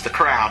disappear into the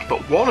crowd,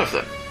 but one of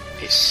them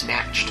is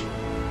snatched.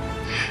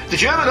 The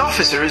German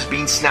officer has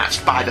been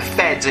snatched by the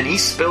Feds, and he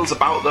spills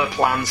about their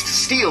plans to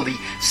steal the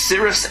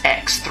Cirrus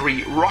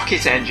X-3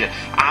 rocket engine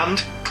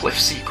and Cliff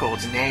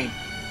Secord's name.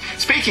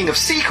 Speaking of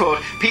Secord,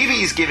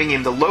 Peavy is giving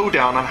him the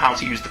lowdown on how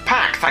to use the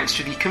pack thanks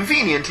to the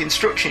convenient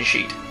instruction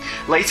sheet.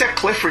 Later,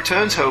 Cliff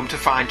returns home to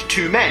find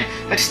 2 men,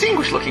 a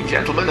distinguished-looking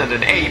gentleman and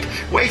an ape,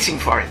 waiting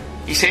for him.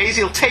 He says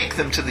he'll take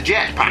them to the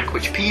jetpack,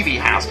 which Peavy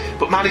has,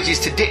 but manages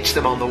to ditch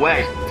them on the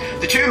way.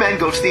 The 2 men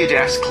go to the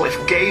address Cliff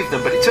gave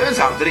them, but it turns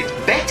out that it's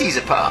Betty's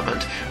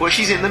apartment, where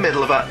she's in the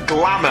middle of a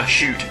glamour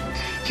shoot.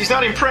 She's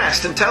not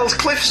impressed and tells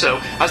Cliff so,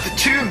 as the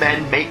 2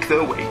 men make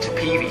their way to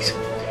Peavy's.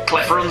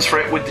 Cliff runs for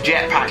it with the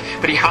jetpack,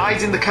 but he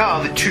hides in the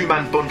car the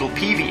 2-man bundle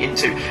Peavy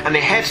into, and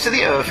they head to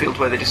the airfield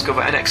where they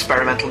discover an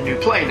experimental new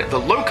plane. The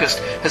Locust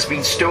has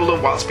been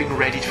stolen whilst being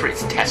readied for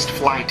its test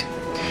flight.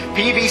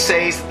 Peavy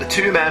says that the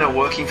 2 men are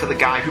working for the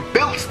guy who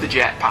built the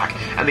jetpack,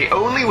 and the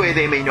only way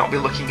they may not be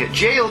looking at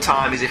jail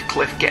time is if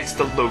Cliff gets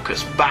the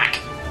Locust back.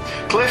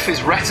 Cliff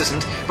is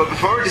reticent, but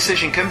before a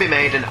decision can be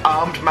made, an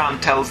armed man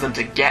tells them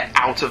to get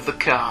out of the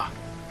car.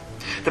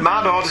 The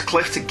man orders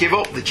Cliff to give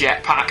up the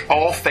jetpack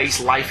or face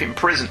life in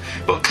prison,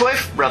 but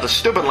Cliff, rather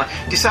stubbornly,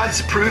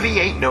 decides to prove he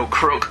ain't no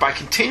crook by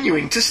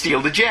continuing to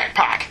steal the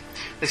jetpack.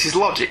 This is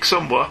logic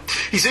somewhere.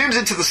 He zooms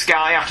into the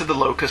sky after the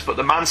locust, but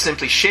the man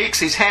simply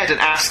shakes his head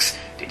and asks,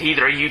 "Did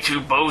either of you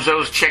two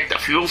bozos check the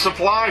fuel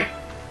supply?"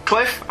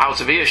 Cliff, out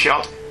of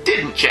earshot,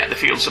 didn't check the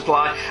fuel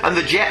supply, and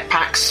the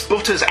jetpack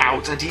sputters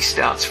out and he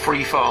starts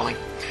free-falling.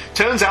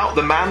 Turns out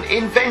the man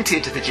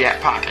invented the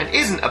jetpack and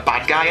isn't a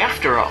bad guy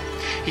after all.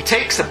 He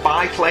takes the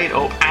biplane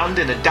up and,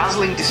 in a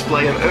dazzling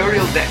display of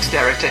aerial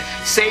dexterity,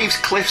 saves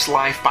Cliff's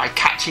life by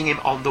catching him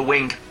on the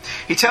wing.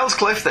 He tells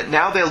Cliff that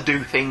now they'll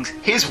do things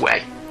his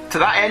way. To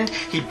that end,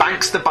 he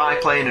banks the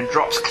biplane and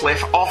drops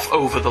Cliff off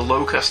over the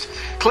locust.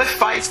 Cliff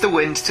fights the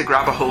wind to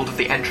grab a hold of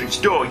the entrance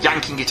door,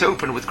 yanking it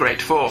open with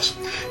great force.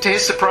 To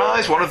his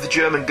surprise, one of the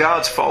German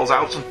guards falls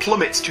out and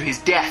plummets to his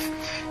death.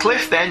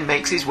 Cliff then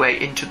makes his way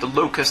into the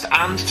locust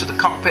and to the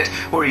cockpit,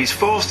 where he is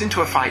forced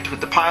into a fight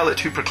with the pilot,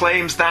 who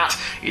proclaims that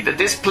either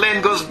this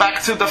plane goes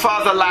back to the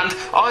fatherland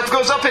or it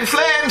goes up in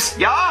flames,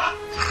 yeah?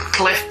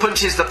 Cliff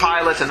punches the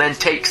pilot and then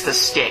takes the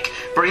stick,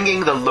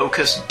 bringing the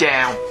locust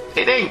down.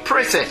 It ain't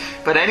pretty,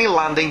 but any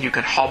landing you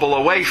can hobble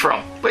away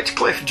from, which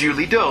Cliff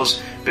duly does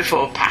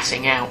before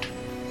passing out.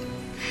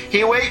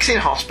 He awakes in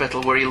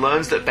hospital, where he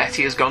learns that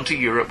Betty has gone to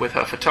Europe with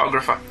her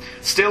photographer.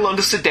 Still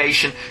under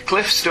sedation,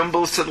 Cliff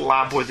stumbles to the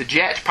lab where the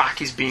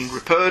jetpack is being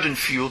repaired and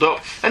fueled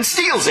up, and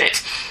steals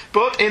it,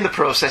 but in the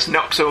process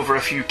knocks over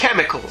a few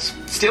chemicals.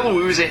 Still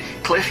woozy,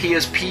 Cliff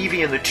hears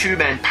Peavy and the two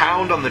men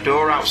pound on the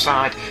door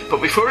outside,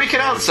 but before he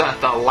can answer,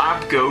 the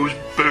lab goes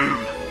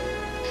boom.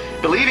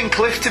 Believing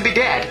Cliff to be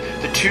dead,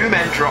 the two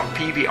men drop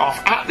Peavy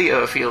off at the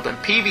airfield,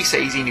 and Peavy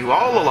says he knew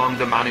all along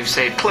the man who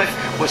saved Cliff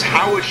was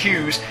Howard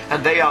Hughes,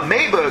 and they are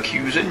Mayberg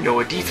Hughes and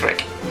Noah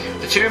Dietrich.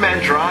 The two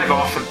men drive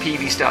off and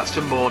Peavy starts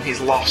to mourn his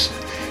loss.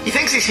 He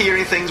thinks he's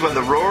hearing things when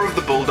the roar of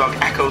the bulldog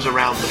echoes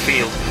around the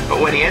field,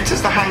 but when he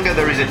enters the hangar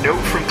there is a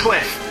note from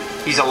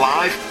Cliff. He's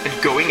alive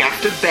and going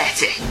after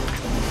Betty.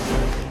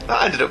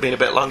 That ended up being a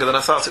bit longer than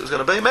I thought it was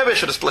going to be. Maybe I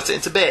should have split it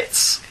into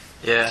bits.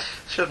 Yeah.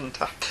 Shouldn't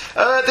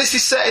I? This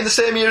is set in the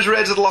same year as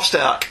Raiders of the Lost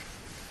Ark,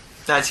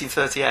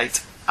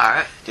 1938.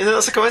 Alright. Do you think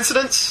that's a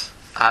coincidence?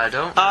 I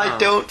don't know. I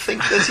don't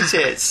think that it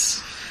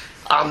is.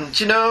 And,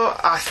 do you know,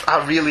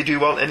 I really do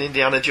want an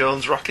Indiana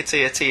Jones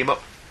Rocketeer team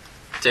up.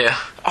 Do you?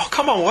 Oh,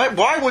 come on,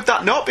 why would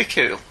that not be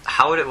cool?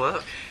 How would it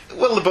work?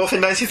 Well, they're both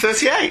in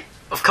 1938.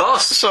 Of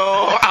course. So,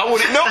 how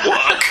would it not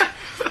work?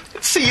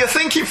 See, you're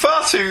thinking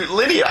far too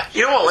linear.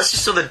 You know what, let's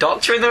just throw the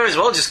Doctor in there as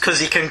well, just because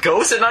he can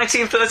go to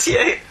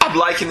 1938. I'm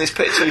liking this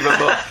pitch even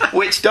more.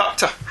 Which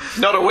Doctor?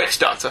 Not a witch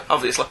Doctor,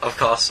 obviously. Of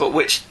course. But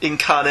which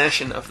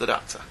incarnation of the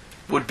Doctor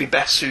would be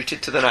best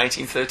suited to the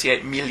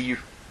 1938 milieu?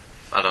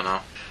 I don't know.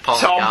 Paul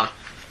Tom. McGann.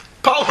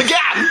 Paul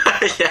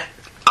McGann? Yeah.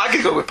 I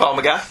could go with Paul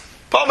McGann.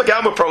 Paul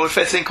McGann would probably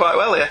fit in quite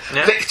well here.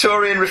 Yeah.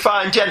 Victorian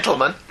refined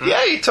gentleman.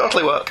 Yeah, he'd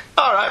totally work.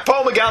 Alright,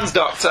 Paul McGann's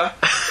Doctor,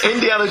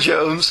 Indiana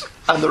Jones,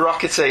 and the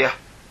Rocketeer.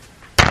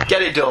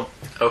 Get it done.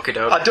 Okie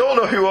doke. I don't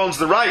know who owns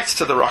the rights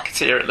to the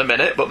Rocketeer at the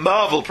minute, but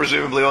Marvel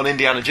presumably own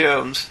Indiana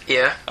Jones.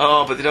 Yeah.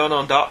 Oh, but they don't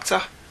own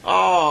Doctor.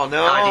 Oh,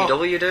 no.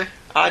 IDW do?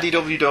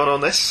 IDW don't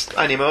own this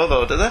anymore,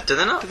 though, do they? Do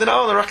they not? Do they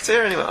not own the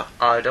Rocketeer anymore?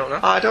 I don't know.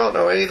 I don't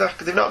know either,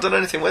 because they've not done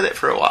anything with it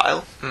for a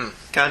while.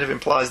 Kind of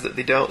implies that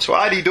they don't. So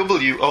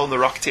IDW own the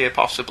Rocketeer,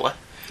 possibly.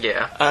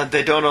 Yeah. And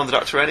they don't own the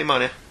Doctor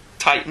anymore.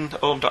 Titan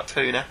own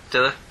Doctor Who now.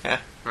 Do they? Yeah.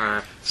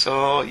 Right.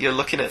 So you're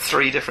looking at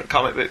 3 different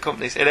comic book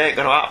companies. It ain't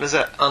going to happen, is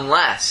it?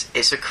 Unless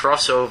it's a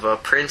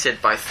crossover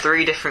printed by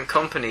 3 different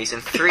companies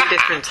in 3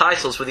 different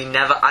titles where they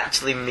never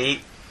actually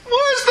meet.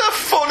 What's the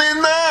fun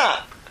in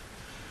that?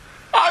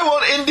 I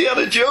want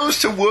Indiana Jones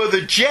to wear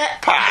the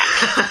jetpack.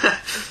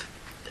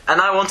 And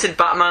I wanted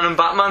Batman and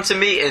Batman to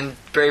meet in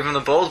Brave and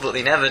the Bold, but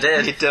they never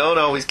did. You don't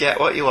always get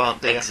what you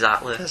want, do you?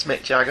 Exactly. As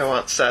Mick Jagger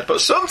once said.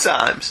 But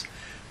sometimes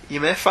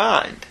you may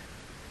find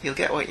you'll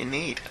get what you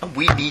need. And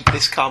we need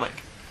this comic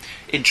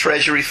in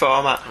Treasury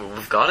format. Well,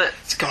 we've got it.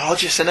 It's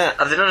gorgeous, isn't it?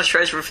 Have they done a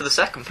Treasury for the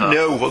second part?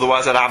 No,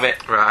 otherwise I'd have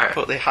it. Right.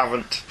 But they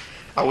haven't.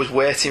 I was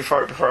waiting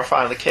for it before I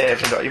finally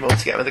caved and got your mum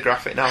to get me the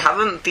graphic novel.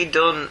 Haven't they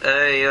done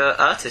a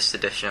artist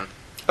edition?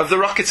 Of the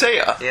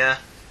Rocketeer? Yeah.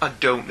 I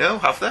don't know,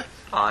 have they?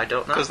 I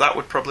don't know. Because that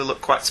would probably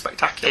look quite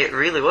spectacular. It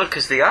really would,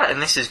 because the art in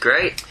this is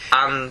great,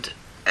 and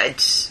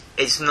it's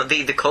not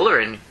the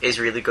colouring is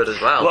really good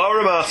as well.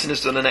 Laura Martin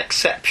has done an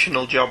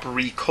exceptional job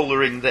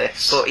recolouring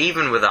this. But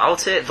even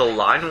without it, the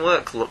line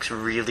work looks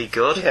really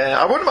good. Yeah,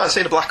 I wouldn't mind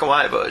seeing a black and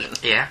white version.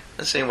 Yeah.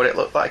 And seeing what it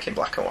looked like in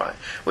black and white.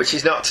 Which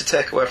is not to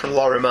take away from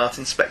Laura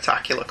Martin's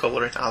spectacular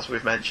colouring, as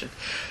we've mentioned.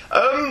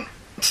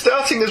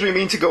 Starting as we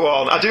mean to go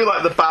on, I do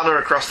like the banner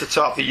across the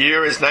top. The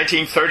year is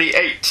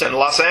 1938, and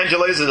Los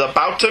Angeles is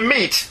about to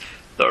meet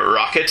the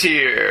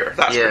Rocketeer.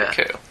 That's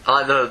pretty cool.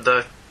 I like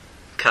the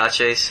car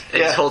chase. He's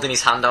Yeah. holding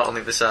his hand out on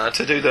the other side.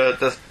 To do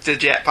the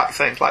jetpack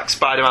thing, like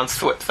Spider-Man's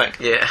thwip thing.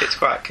 Yeah. It's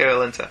quite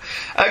cool, isn't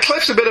it?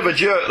 Cliff's a bit of a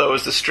jerk, though,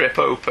 as the strip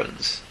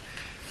opens.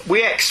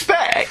 we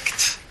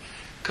expect,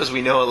 because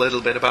we know a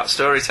little bit about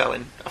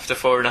storytelling after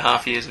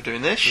 4.5 years of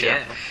doing this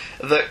show,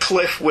 that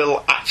Cliff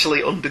will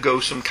actually undergo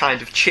some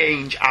kind of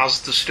change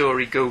as the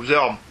story goes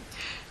on.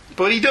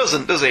 But he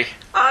doesn't, does he?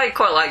 I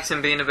quite liked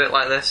him being a bit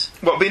like this.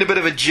 What, being a bit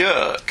of a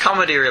jerk?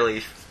 Comedy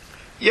relief.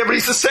 Yeah, but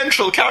he's the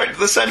central character.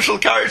 The central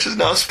character's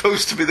now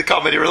supposed to be the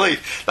comedy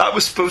relief. That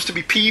was supposed to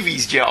be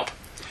Peavy's job.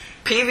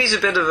 Peavy's a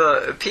bit of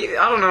a...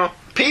 I don't know.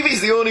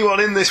 Peavy's the only one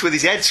in this with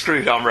his head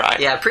screwed on right.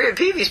 Yeah,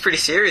 Peavy's pretty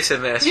serious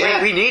in this.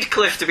 Yeah. We need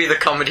Cliff to be the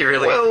comedy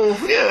relief.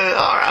 Well, yeah,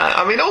 alright.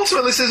 I mean,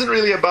 ultimately this isn't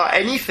really about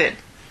anything.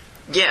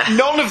 Yeah.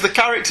 None of the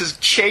characters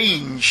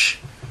change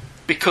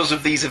because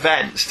of these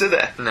events, do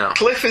they? No.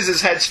 Cliff is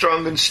as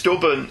headstrong and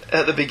stubborn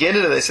at the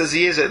beginning of this as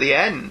he is at the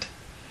end.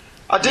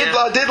 I did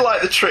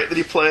like the trick that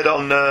he played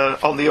on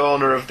the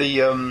owner of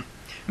the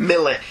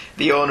Millie,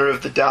 the owner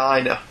of the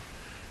diner,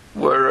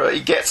 where he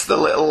gets the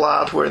little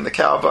lad wearing the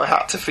cowboy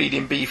hat to feed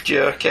him beef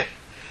jerky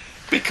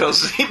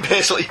because he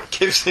basically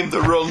gives him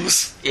the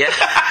runs. Yeah.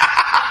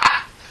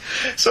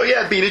 So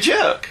yeah, being a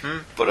jerk,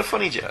 but a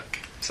funny jerk.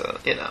 So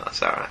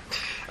that's all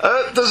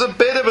right. There's a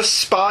bit of a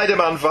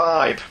Spider-Man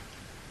vibe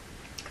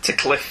to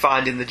Cliff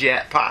finding the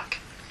jetpack,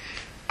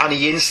 and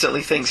he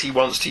instantly thinks he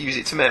wants to use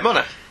it to make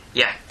money.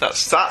 Yeah.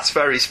 That's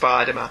very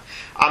Spider-Man.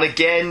 And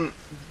again,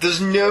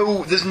 there's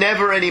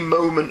never any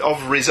moment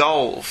of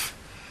resolve.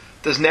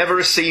 There's never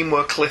a scene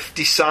where Cliff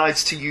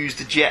decides to use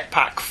the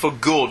jetpack for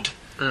good,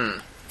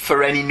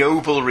 for any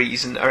noble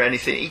reason or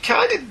anything. He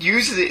kind of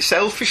uses it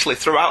selfishly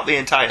throughout the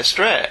entire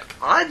strip.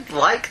 I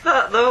like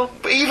that, though.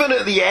 But even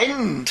at the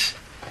end,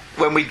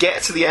 when we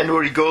get to the end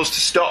where he goes to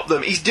stop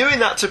them, he's doing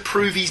that to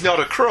prove he's not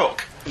a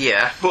crook.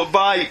 Yeah. But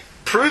by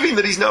proving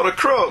that he's not a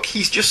crook,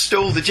 he's just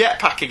stole the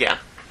jetpack again.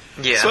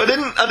 Yeah. So I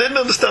didn't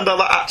understand how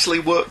that actually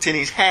worked in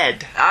his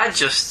head.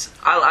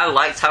 I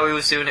liked how he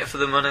was doing it for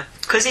the money.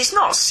 Because it's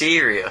not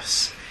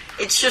serious.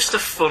 It's just a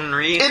fun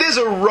read. It is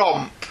a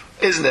romp,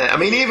 isn't it? I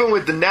mean, even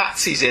with the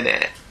Nazis in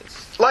it,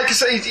 like I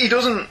say, he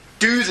doesn't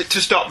do it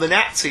to stop the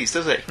Nazis,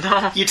 does he?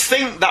 No. You'd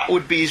think that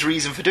would be his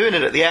reason for doing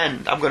it at the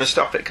end. I'm going to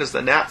stop it because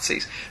the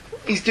Nazis.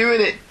 He's doing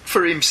it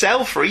for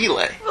himself,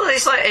 really. Well,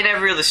 it's like in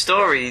every other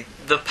story,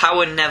 the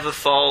power never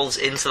falls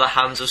into the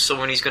hands of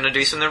someone who's going to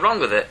do something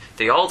wrong with it.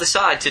 They all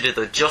decide to do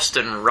the just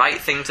and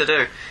right thing to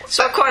do.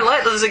 So I quite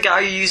like that there's a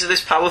guy who uses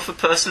this power for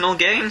personal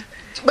gain.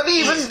 But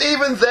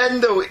even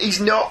then, though, he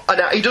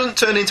doesn't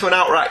turn into an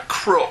outright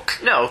crook.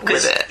 No,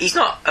 because he's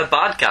not a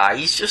bad guy,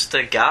 he's just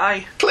a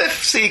guy.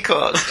 Cliff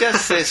Seacoast,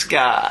 just this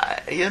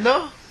guy, you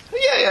know?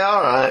 Yeah,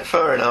 alright,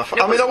 fair enough.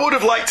 I mean, I would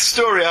have liked a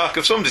story arc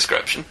of some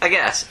description. I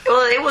guess.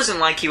 Well, it wasn't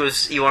like he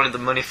wanted the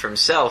money for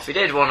himself. He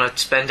did want to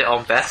spend it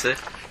on better.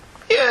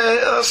 Yeah,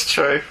 that's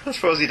true. I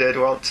suppose he did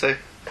want to.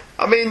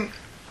 I mean,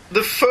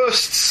 the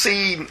first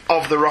scene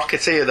of The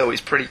Rocketeer, though,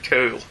 is pretty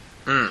cool.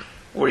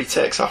 Where he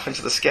takes off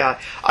into the sky.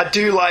 I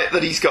do like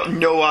that he's got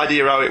no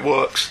idea how it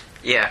works.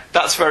 Yeah.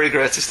 That's very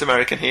Greatest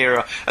American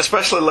Hero.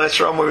 Especially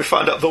later on when we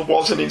find out there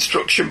was an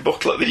instruction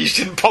booklet that he just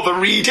didn't bother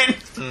reading.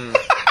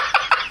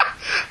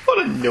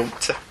 What a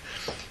numpty.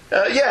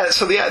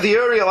 So the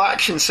aerial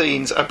action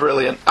scenes are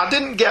brilliant. I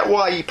didn't get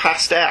why he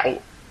passed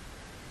out.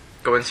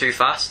 Going too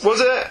fast? Was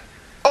it?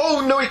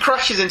 Oh, no, he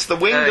crashes into the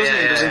wing, doesn't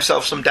he? He does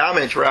himself some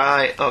damage.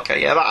 Right,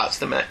 okay, yeah, that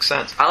actually makes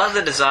sense. I like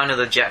the design of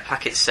the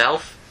jetpack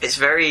itself. It's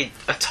very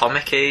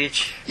Atomic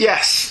Age.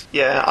 Yes,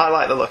 yeah, I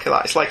like the look of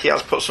that. It's like he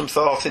has put some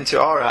thought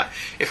into, alright,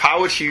 if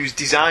Howard Hughes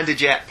designed a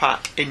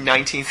jetpack in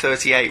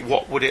 1938,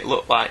 what would it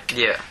look like?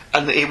 Yeah.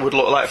 And it would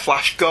look like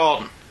Flash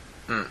Gordon.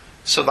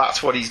 So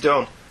that's what he's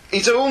done.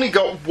 He's only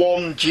got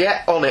one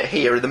jet on it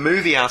here. The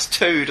movie has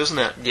two, doesn't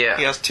it? Yeah.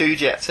 He has two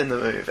jets in the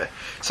movie.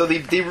 So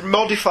they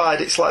modified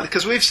it slightly,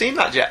 because we've seen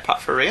that jetpack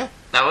for real.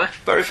 Have we?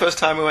 Very first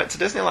time we went to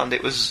Disneyland,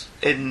 it was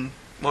in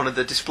one of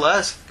the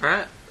displays.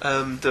 Right.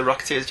 The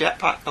Rocketeer's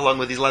jetpack, along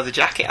with his leather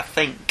jacket, I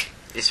think.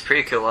 It's a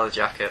pretty cool leather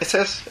jacket.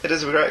 It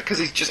is great, because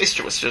it's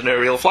just an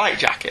aerial flight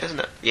jacket, isn't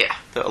it? Yeah.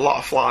 That a lot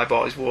of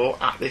flyboys wore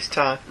at this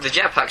time. The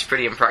jetpack's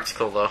pretty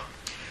impractical, though.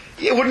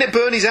 Yeah, wouldn't it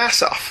burn his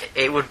ass off?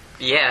 It would,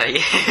 yeah.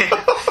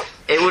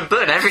 It would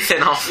burn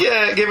everything off.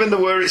 Yeah, given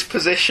where it's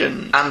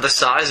positioned. And the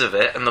size of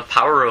it, and the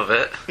power of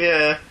it.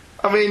 Yeah.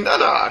 I mean,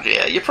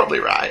 yeah, you're probably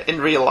right.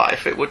 In real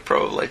life, it would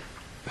probably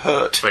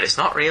hurt. But it's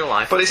not real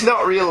life. But it's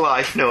not real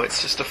life, no,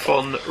 it's just a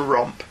fun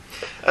romp.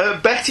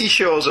 Betty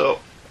shows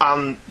up,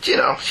 and,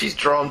 she's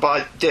drawn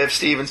by Dave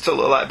Stevens to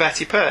look like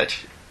Betty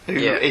Page, who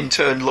in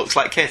turn looks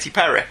like Katy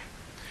Perry.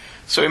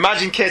 So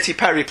imagine Katy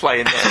Perry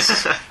playing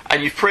this,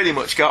 and you've pretty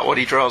much got what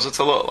he draws her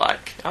to look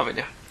like, haven't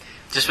you?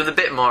 Just with a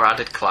bit more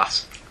added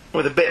class.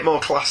 With a bit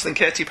more class than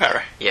Katy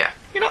Perry. Yeah.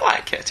 You're not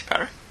like Katy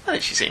Perry. I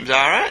think she seems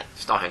alright.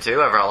 It's nothing to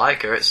whether I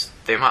like her, it's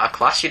the amount of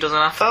class she doesn't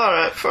have.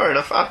 Alright, fair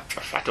enough. I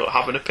don't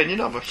have an opinion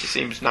of her. She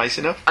seems nice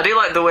enough. I do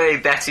like the way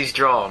Betty's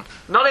drawn.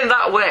 Not in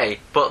that way,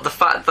 but the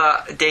fact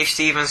that Dave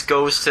Stevens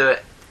goes to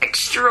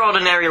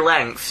extraordinary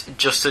lengths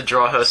just to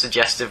draw her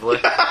suggestively.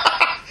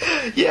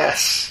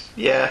 Yes,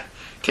 yeah.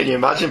 Can you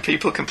imagine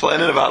people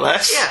complaining about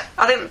this? Yeah,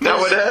 I think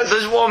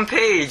there's one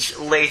page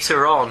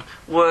later on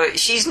where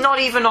she's not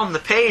even on the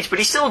page, but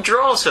he still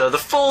draws her the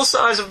full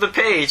size of the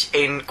page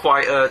in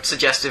quite a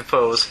suggestive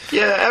pose.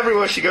 Yeah,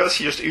 everywhere she goes,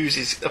 she just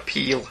oozes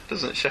appeal,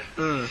 doesn't she?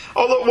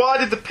 Although, why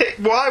would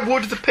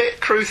the pit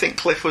crew think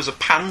Cliff was a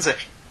pansy?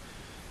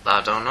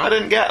 I don't know. I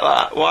didn't get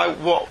that. Why?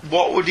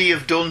 What would he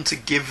have done to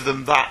give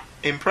them that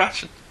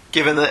impression?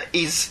 Given that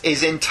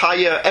his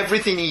entire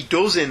everything he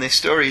does in this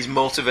story is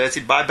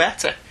motivated by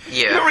Betty.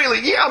 Yeah. Not really.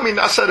 Yeah, I mean,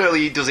 I said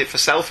earlier he does it for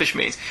selfish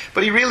means,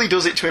 but he really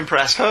does it to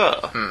impress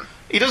her.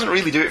 He doesn't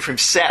really do it for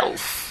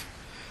himself.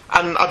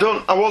 And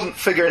I wasn't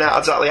figuring out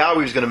exactly how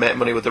he was going to make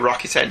money with the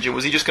rocket engine.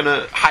 Was he just going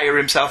to hire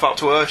himself out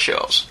to her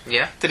shows?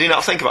 Yeah. Did he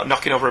not think about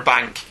knocking over a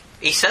bank?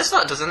 He says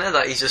that, doesn't he?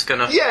 That he's just going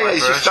to. Yeah,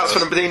 he's just, that's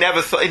what. But he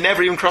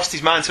never even crossed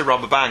his mind to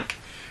rob a bank.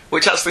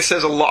 Which actually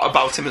says a lot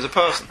about him as a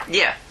person.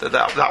 Yeah.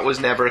 That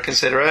was never a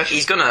consideration.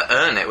 He's going to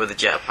earn it with a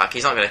jetpack.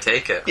 He's not going to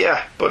take it.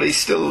 Yeah, but he's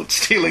still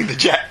stealing the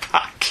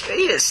jetpack.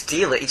 He didn't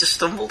steal it. He just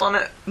stumbled on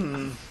it.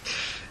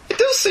 It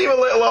does seem a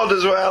little odd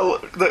as well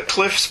that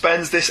Cliff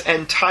spends this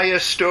entire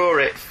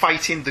story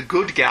fighting the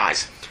good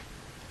guys.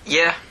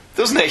 Yeah.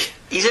 Doesn't he?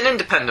 He's an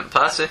independent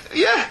person.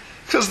 Yeah,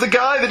 because the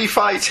guy that he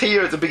fights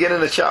here at the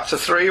beginning of chapter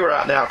 3 we're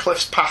at now,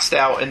 Cliff's passed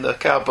out in the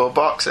cardboard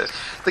boxes.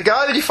 The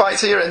guy that he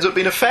fights here ends up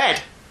being a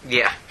Fed.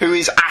 Yeah. Who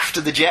is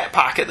after the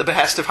jetpack at the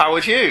behest of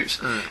Howard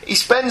Hughes. He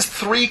spends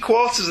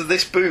 3/4 of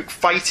this book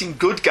fighting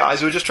good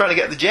guys who are just trying to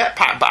get the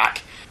jetpack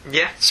back.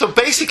 Yeah. So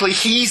basically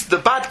he's the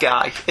bad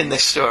guy in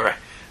this story.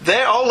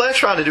 All they're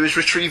trying to do is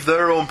retrieve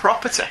their own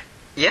property.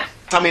 Yeah.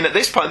 I mean, at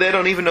this point they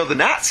don't even know the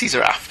Nazis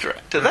are after it,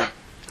 do they?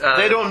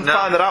 They don't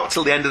find that out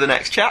till the end of the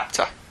next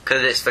chapter.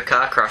 Because it's the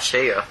car crash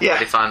here where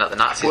they find out the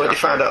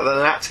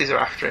Nazis are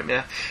after him,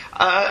 yeah.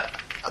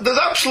 There's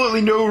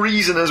absolutely no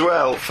reason as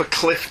well for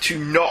Cliff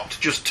to not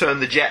just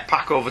turn the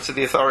jetpack over to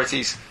the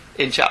authorities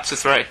in chapter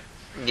 3.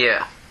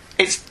 Yeah.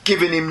 It's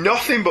giving him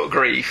nothing but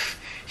grief.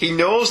 He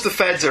knows the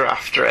feds are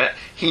after it.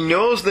 He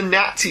knows the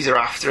Nazis are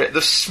after it.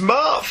 The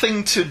smart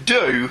thing to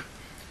do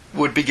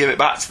would be give it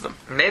back to them.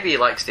 Maybe he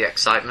likes the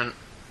excitement.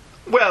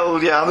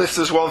 Well, yeah, if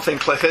there's one thing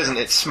Cliff isn't,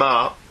 it's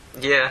smart.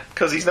 Yeah.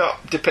 Because he's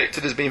not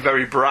depicted as being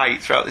very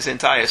bright throughout this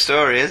entire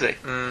story, is he?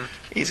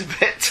 He's a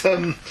bit,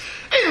 in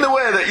the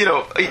way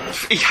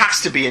that, he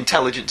has to be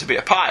intelligent to be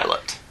a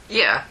pilot.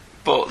 Yeah.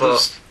 But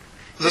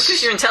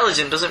because you're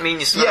intelligent doesn't mean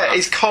you're smart. Yeah,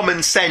 his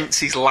common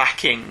sense is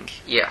lacking.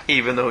 Yeah.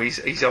 Even though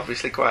he's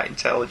obviously quite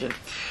intelligent.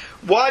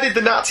 Why did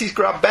the Nazis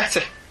grab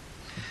Betty?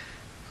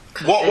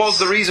 What was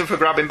the reason for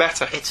grabbing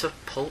Betty? It's a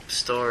pulp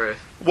story.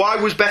 Why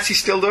was Betty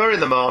still there in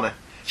the morning?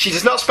 She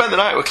does not spend the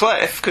night with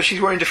Cliff because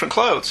she's wearing different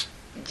clothes.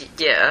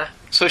 Yeah.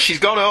 So she's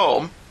gone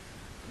home,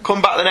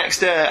 come back the next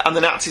day, and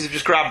the Nazis have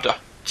just grabbed her.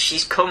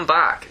 She's come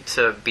back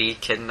to be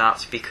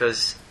kidnapped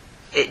because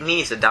it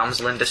needs a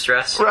damsel in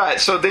distress. Right,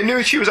 so they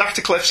knew she was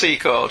after Cliff's sea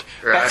code.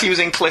 Right. Betty was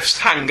in Cliff's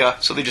hangar,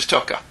 so they just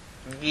took her.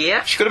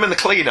 Yeah. She could have been the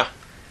cleaner.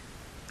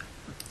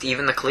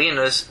 Even the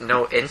cleaners,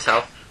 no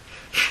intel.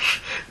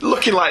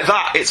 Looking like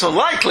that, it's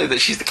unlikely that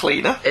she's the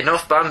cleaner.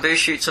 Enough bamboo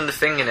shoots under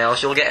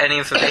fingernails, you'll get any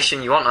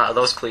information you want out of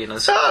those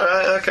cleaners.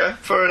 Alright, okay,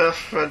 fair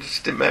enough. It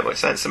just didn't make much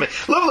sense to me.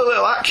 Lovely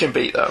little action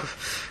beat, though.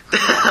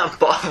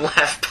 Bottom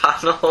left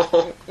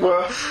panel.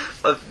 What?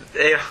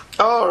 Yeah.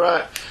 Oh,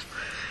 right.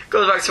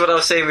 Goes back to what I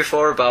was saying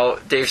before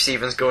about Dave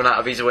Stevens going out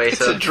of his way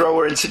to draw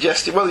her in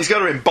suggesting. Well, he's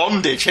got her in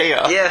bondage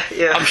here.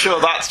 Yeah. I'm sure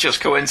that's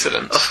just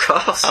coincidence. Of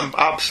course. I'm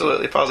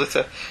absolutely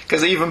positive.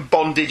 Because even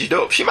bondaged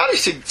up, she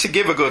managed to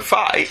give a good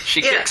fight.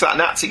 She kicks that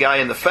Nazi guy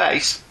in the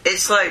face.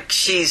 It's like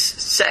she's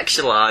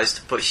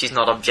sexualised, but she's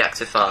not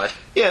objectified.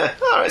 Yeah,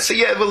 alright, so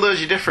yeah, well, there's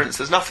your difference.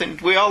 There's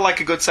nothing. We all like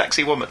a good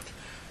sexy woman.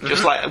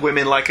 Just like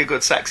women like a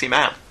good sexy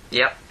man.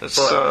 Yep.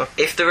 But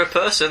if they're a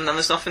person, then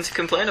there's nothing to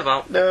complain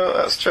about. No,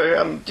 that's true.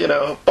 And,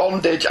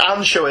 bondage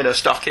and showing her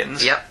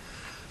stockings. Yep.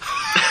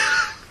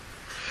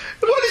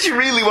 What did you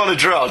really want to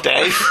draw,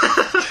 Dave?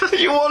 Did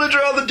you want to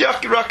draw the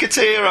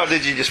Rocketeer, or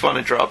did you just want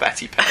to draw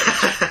Betty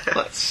Page?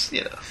 Let's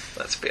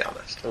be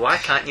honest. Why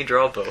can't you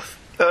draw both?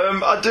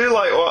 I do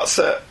like what's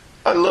it.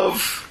 I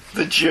love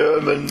the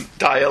German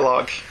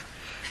dialogue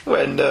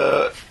when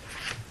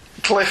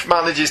Cliff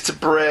manages to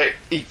break.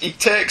 He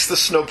takes the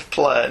snub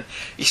plane,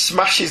 he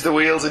smashes the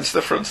wheels into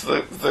the front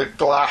of the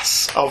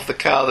glass of the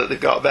car that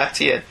they've got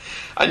Betty in,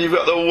 and you've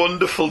got the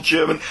wonderful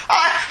German,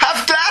 I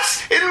have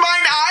glass in mine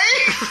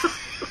eye!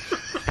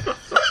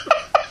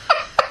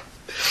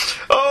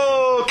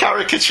 Oh,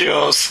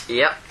 caricatures.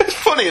 Yep. It's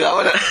funny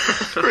though, isn't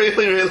it?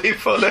 Really, really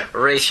funny.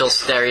 Racial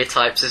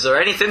stereotypes, is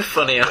there anything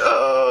funnier?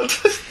 Oh,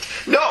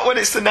 not when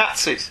it's the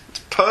Nazis.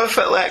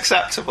 Perfectly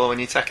acceptable when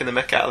you're taking the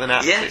mick out of the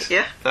Nazis.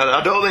 Yeah.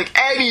 I don't think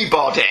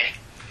anybody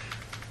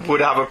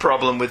would have a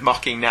problem with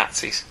mocking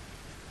Nazis.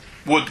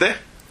 Would they?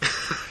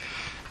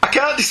 I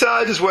can't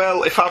decide as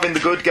well if having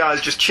the good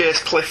guys just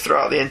chase Cliff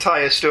throughout the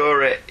entire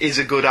story is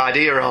a good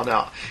idea or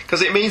not.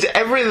 Because it means that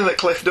everything that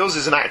Cliff does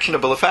is an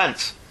actionable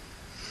offence.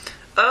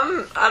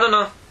 I don't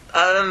know.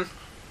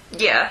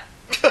 Yeah.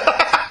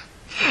 Yeah,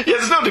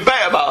 there's no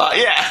debate about that,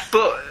 yeah.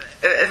 But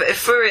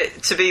For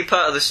it to be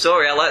part of the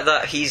story, I like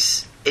that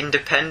he's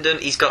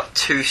independent. He's got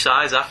two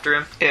sides after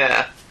him.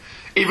 Yeah.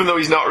 Even though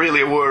he's not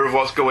really aware of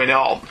what's going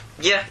on.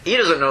 Yeah, he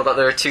doesn't know that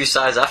there are two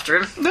sides after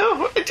him.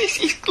 No,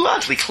 he's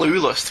largely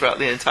clueless throughout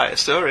the entire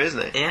story,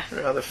 isn't he? Yeah.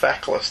 Rather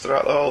feckless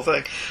throughout the whole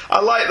thing.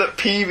 I like that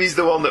Peavy's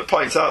the one that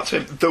points out to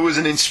him, there was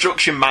an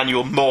instruction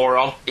manual,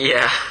 moron.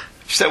 Yeah.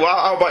 She said, well,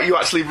 how about you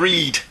actually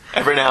read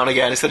every now and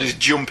again instead of just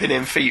jumping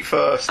in feet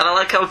first? And I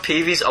like how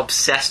Peavy's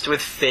obsessed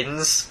with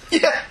fins.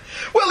 Yeah.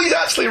 Well, he's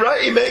actually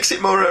right. He makes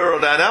it more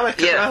aerodynamic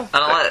as Yeah, well.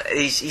 and I like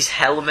his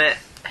helmet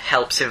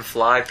helps him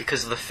fly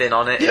because of the fin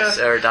on it. Yeah. It's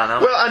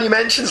aerodynamic. Well, and he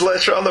mentions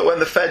later on that when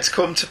the feds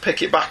come to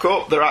pick it back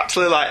up, they're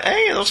actually like,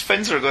 hey, those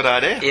fins are a good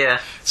idea. Yeah.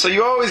 So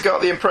you always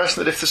got the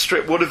impression that if the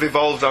strip would have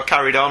evolved or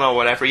carried on or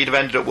whatever, he'd have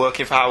ended up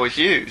working for Howard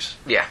Hughes.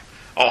 Yeah.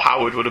 Or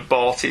Howard would have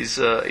bought his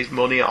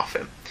money off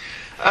him.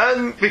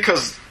 And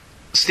because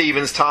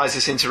Stevens ties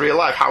this into real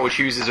life, Howard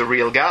Hughes is a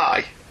real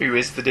guy who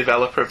is the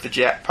developer of the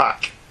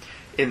jetpack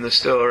in the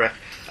story.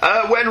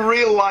 When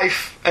real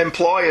life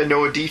employer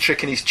Noah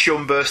Dietrich and his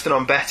chum bursting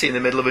on Betty in the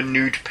middle of a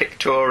nude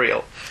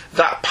pictorial,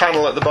 that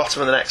panel at the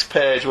bottom of the next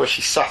page where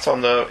she sat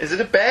on is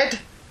it a bed?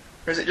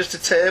 Or is it just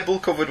a table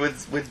covered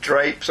with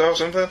drapes or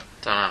something?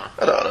 Don't know.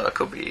 I don't know, it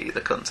could be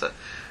either, couldn't it?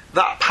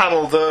 That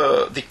panel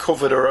there, they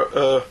covered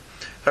her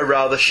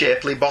rather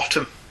shapely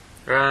bottom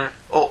Right.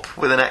 up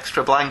with an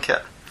extra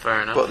blanket.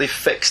 Fair enough. But they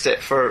fixed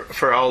it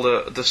for all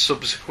the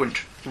subsequent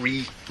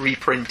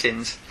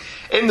reprintings.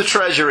 In the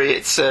Treasury,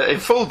 it's in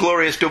full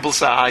glorious double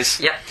size.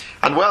 Yep.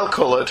 And well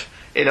coloured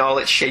in all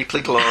its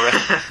shapely glory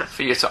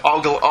for you to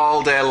ogle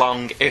all day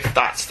long if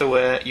that's the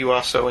way you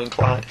are so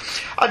inclined.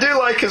 I do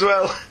like as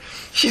well,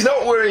 she's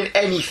not wearing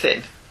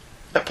anything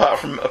apart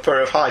from a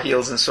pair of high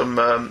heels and some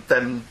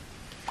them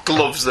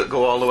gloves that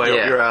go all the way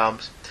up your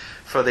arms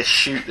for this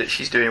shoot that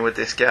she's doing with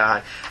this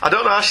guy. I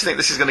don't know how she thinks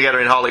this is going to get her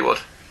in Hollywood,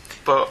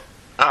 but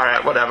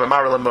alright, whatever.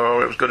 Marilyn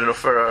Monroe, it was good enough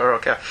for her,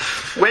 okay.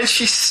 When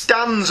she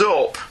stands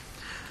up,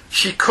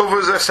 she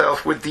covers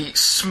herself with the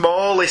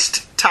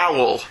smallest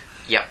towel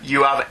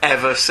you have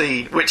ever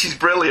seen, which is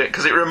brilliant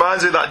because it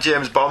reminds me of that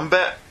James Bond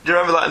bit. Do you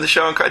remember that in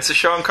it's a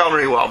Sean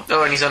Connery one?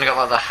 Oh, and he's only got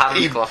like the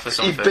hand cloth or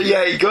something.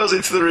 He goes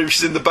into the room,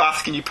 she's in the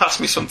bath, can you pass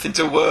me something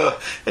to wear?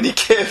 And he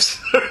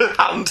gives her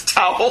a hand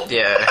towel.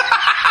 Yeah.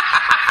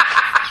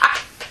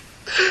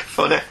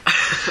 Funny.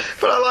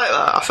 But I like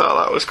that. I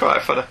thought that was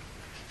quite funny.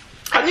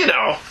 And you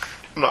know,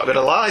 I'm not going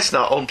to lie, it's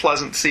not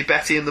unpleasant to see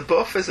Betty in the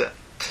buff, is it?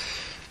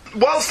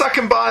 Whilst I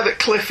can buy that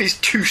Cliff is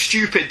too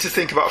stupid to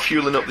think about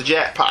fueling up the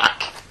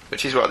jetpack,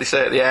 which is what they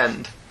say at the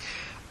end,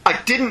 I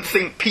didn't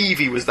think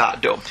Peavy was that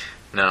dumb.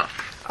 No.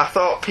 I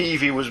thought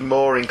Peavy was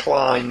more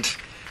inclined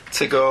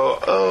to go,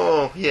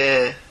 oh,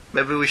 yeah,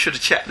 maybe we should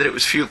have checked that it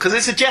was fuel. Because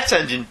it's a jet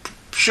engine.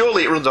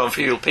 Surely it runs on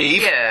fuel,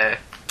 Peavy. Yeah.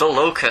 The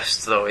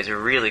Locust, though, is a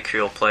really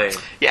cool plane.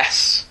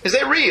 Yes. Is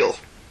it real?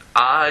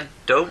 I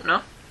don't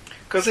know.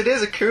 Because it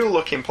is a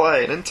cool-looking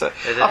plane, isn't it?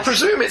 It is. I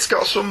presume it's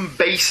got some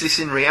basis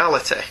in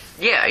reality.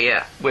 Yeah,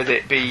 yeah. With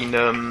it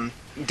being...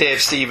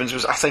 Dave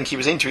Stevens I think he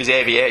was into his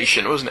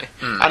aviation, wasn't he?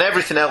 Mm. And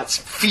everything else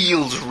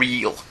feels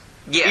real.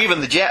 Yeah.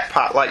 Even the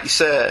jetpack, like you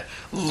say,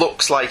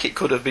 looks like it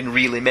could have been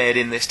really made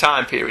in this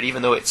time period,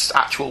 even though its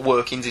actual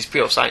workings is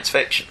pure science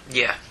fiction.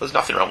 Yeah. There's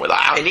nothing wrong with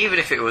that. And even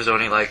if it was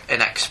only like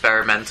an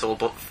experimental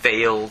but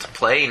failed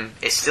plane,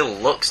 it still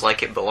looks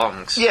like it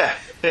belongs. Yeah,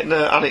 and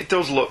it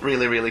does look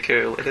really, really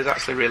cool. It is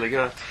actually really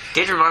good.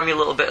 Did remind me a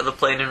little bit of the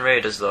plane in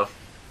Raiders, though.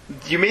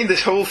 You mean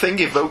this whole thing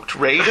evoked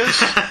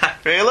Raiders?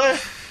 Really?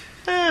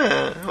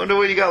 I wonder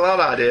where you got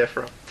that idea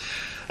from.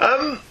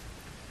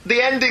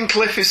 The ending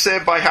Cliff is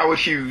saved by Howard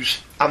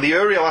Hughes, and the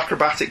aerial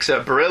acrobatics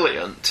are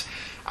brilliant.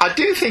 I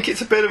do think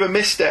it's a bit of a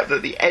misstep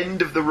that the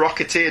end of the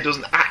Rocketeer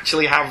doesn't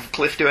actually have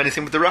Cliff do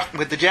anything with the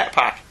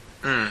jetpack.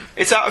 Mm.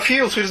 It's out of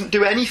fuel, so he doesn't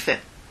do anything.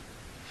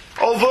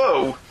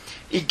 Although,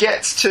 he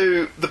gets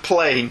to the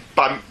plane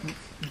by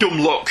dumb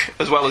luck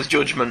as well as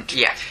judgment.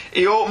 Yeah.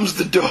 He opens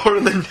the door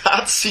and the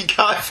Nazi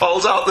guy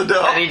falls out the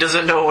door. And he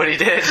doesn't know what he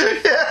did.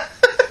 Yeah.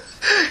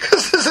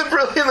 Because there's a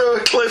brilliant though,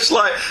 Cliff's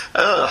like,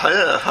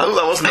 I hope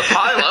that wasn't a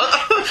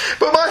pilot.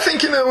 But my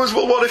thinking there was,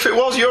 well, what if it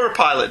was? You're a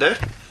pilot, dude.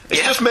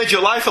 It's just made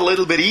your life a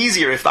little bit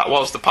easier if that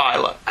was the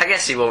pilot. I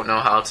guess he won't know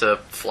how to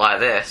fly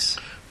this.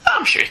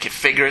 I'm sure he could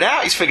figure it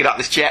out. He's figured out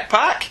this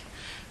jetpack.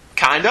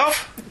 Kind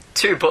of.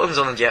 2 buttons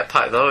on the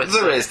jetpack, though.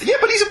 There is. Yeah,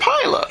 but he's a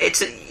pilot.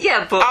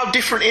 But... How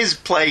different is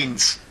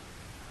planes?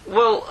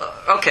 Well,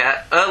 okay,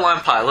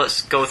 airline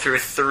pilots go through a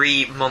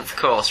 3-month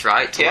course,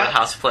 right, to learn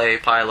how to play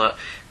pilot.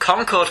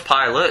 Concorde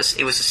pilots,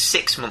 it was a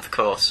 6-month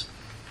course.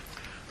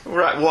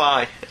 Right,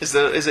 why? Is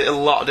it a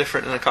lot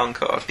different than a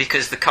Concorde?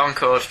 Because the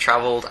Concorde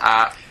travelled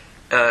at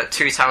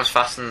 2 times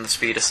faster than the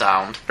speed of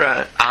sound.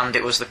 Right. And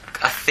it was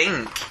I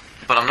think,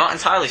 but I'm not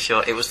entirely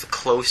sure, it was the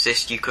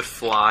closest you could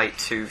fly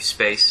to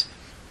space.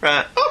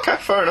 Right, okay,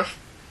 fair enough.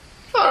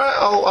 Alright,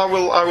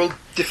 I will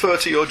defer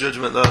to your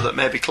judgment, though, that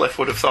maybe Cliff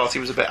would have thought he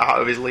was a bit out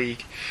of his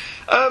league.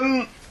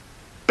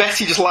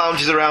 Betty just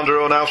lounges around her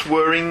own house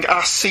wearing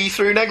a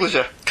see-through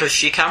negligee. Because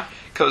she can?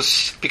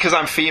 Because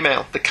I'm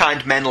female, the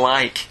kind men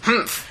like.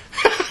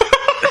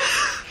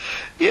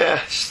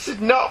 Yeah, she's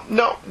not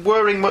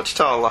wearing much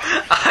taller.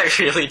 I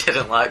really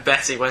didn't like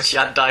Betty when she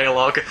had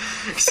dialogue.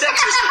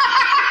 Sexist.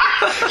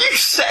 You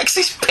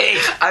sexist pig!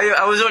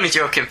 I was only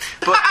joking,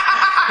 but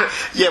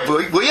Yeah,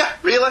 were you?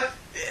 Really?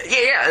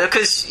 yeah,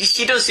 because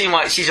she does seem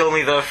like she's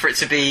only there for it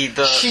to be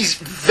the. She's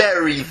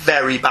very,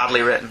 very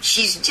badly written.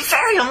 She's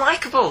very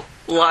unlikable,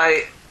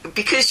 like,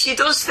 because she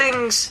does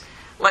things.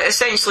 Like,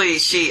 essentially,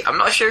 I'm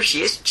not sure if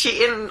she is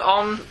cheating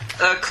on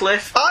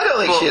Cliff. I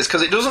don't think she is,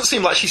 because it doesn't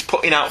seem like she's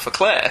putting out for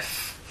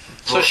Cliff.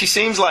 So But- she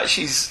seems like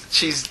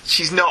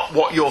she's not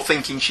what you're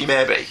thinking she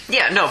may be.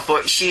 Yeah, no,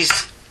 but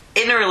she's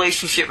in a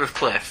relationship with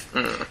Cliff.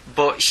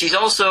 But she's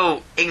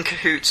also in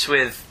cahoots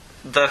with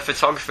the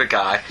photographer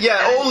guy.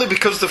 Yeah, only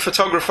because the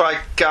photographer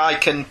guy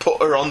can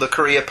put her on the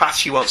career path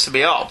she wants to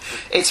be on.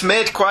 It's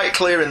made quite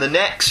clear in the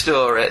next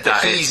story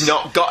that he's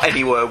not got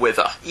anywhere with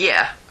her.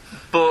 Yeah,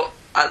 but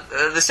at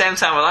the same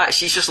time with that,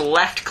 she's just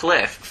left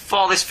Cliff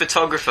for this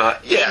photographer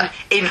Yeah.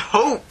 in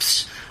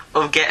hopes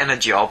of getting a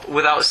job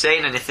without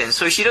saying anything.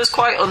 So she does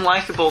quite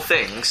unlikable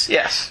things.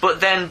 Yes. But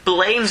then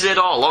blames it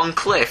all on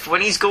Cliff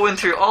when he's going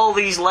through all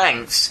these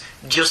lengths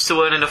just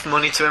to earn enough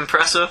money to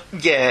impress her.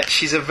 Yeah,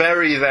 she's a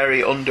very,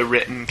 very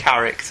underwritten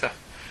character.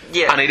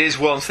 Yeah. And it is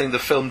one thing the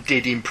film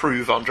did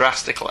improve on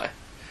drastically.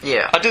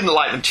 Yeah. I didn't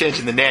like them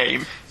changing the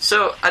name.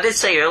 So I did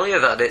say earlier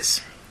that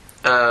it's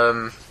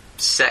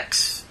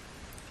sex.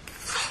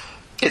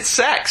 It's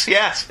sex,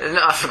 yes. No,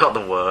 I forgot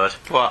the word.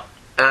 What?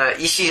 I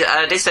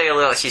did say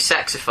earlier that she's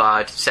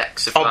sexified.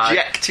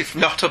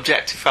 Not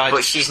objectified.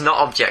 But she's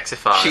not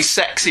objectified. She's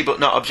sexy but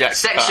not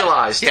objectified.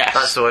 Sexualised, Yes,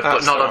 that's the word, but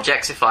that's not the one.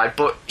 objectified.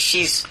 But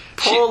she's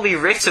poorly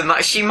written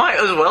that she might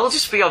as well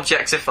just be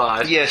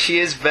objectified. Yeah, she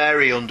is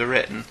very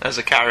underwritten as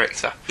a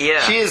character.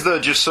 Yeah. She is, though,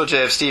 just so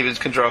Dave Stevens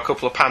can draw a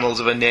couple of panels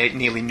of a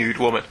nearly nude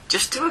woman.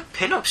 Just do a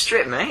pin-up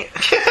strip, mate.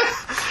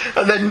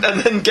 and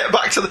then get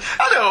back to the...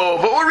 I know,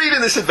 but we're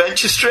reading this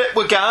adventure strip.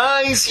 We're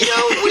guys, you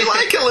know, we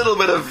like a little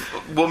bit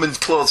of woman's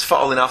clothes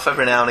falling off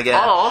every now and again.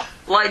 Or,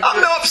 like,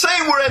 I'm not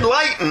saying we're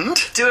enlightened.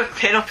 do a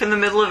pin-up in the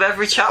middle of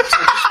every chapter.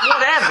 Just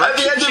whatever. At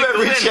the end keeps of you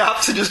every going.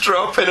 chapter, just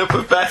draw a pin-up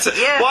of Betty.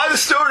 Yeah. While the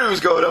story was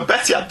going on,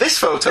 Betty had this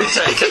photo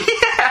taken.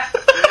 Yeah.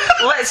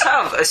 Let's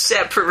have a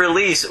separate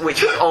release,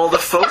 which was all the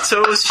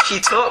photos she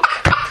took.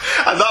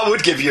 And that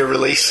would give you a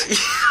release.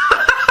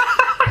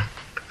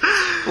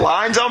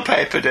 Lines on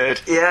paper, dude.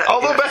 Yeah,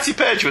 Although yeah. Betty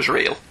Page was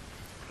real,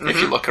 if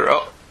you look her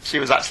up. She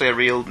was actually a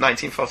real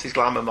 1940s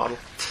glamour model.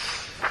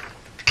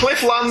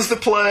 Cliff lands the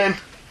plane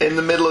in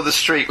the middle of the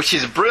street, which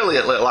is a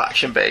brilliant little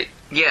action beat.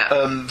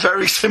 Yeah.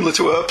 Very similar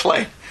to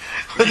Airplane,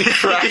 when he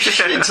crashed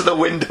into the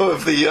window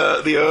of the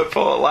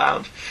airport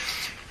lounge.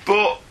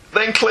 But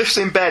then Cliff's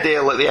in bed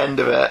ill at the end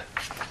of it,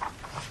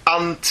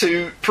 and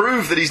to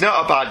prove that he's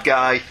not a bad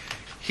guy,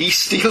 he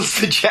steals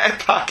the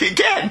jetpack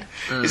again.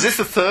 Is this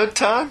the third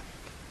time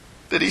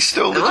that he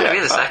stole the jetpack? It might be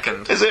the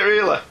second. Is it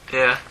really?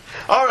 Yeah.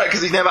 Alright,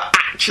 because he's never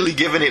actually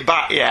given it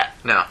back yet.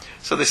 No.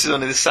 So this is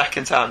only the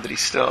second time that he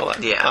stole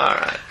it. Yeah.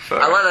 Alright.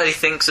 I like that he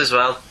thinks as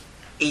well.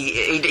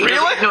 He Really?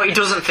 doesn't, no, he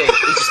doesn't think.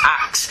 He just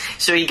acts.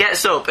 So he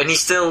gets up and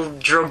he's still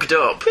drugged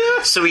up.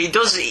 Yeah. So he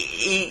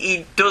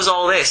does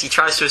all this. He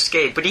tries to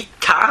escape, but he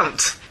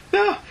can't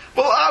No.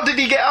 Well, how did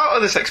he get out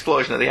of this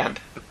explosion at the end?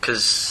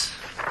 because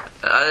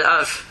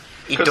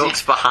he 'Cause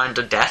ducks behind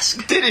a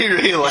desk. Did he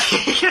really?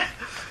 Yeah.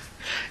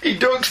 He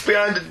ducks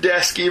behind a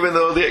desk even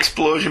though the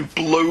explosion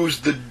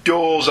blows the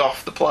doors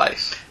off the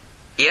place.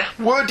 Yeah.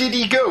 Where did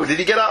he go? Did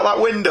he get out that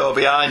window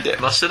behind him?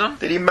 Must have done.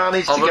 Did he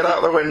manage to Although get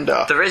out the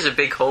window? There is a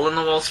big hole in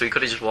the wall, so he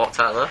could have just walked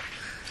out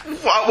there.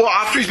 What,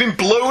 after he's been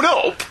blown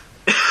up?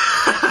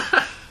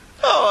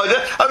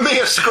 Oh, a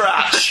mere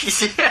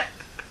scratch. Yeah.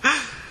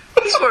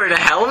 He's wearing a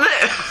helmet.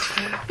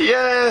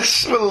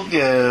 Yes, well,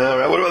 yeah,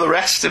 alright. What about the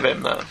rest of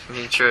him, though?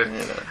 True.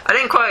 I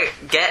didn't quite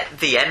get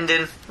the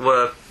ending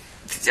where...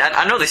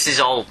 I know this is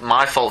all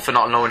my fault for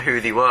not knowing who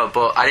they were,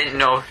 but I didn't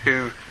know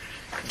who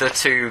the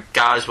two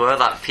guys were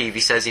that Peavy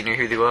says he knew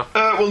who they were.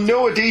 Well,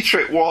 Noah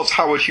Dietrich was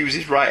Howard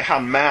Hughes'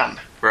 right-hand man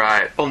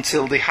Right.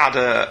 until they had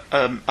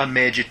a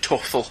major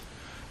tussle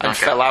and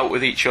Okay. fell out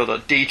with each other.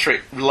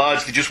 Dietrich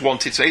largely just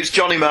wanted to... It was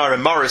Johnny Marr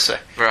and Morrissey.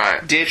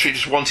 Right. Dietrich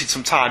just wanted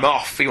some time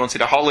off. He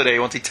wanted a holiday. He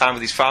wanted time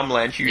with his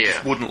family, and Hughes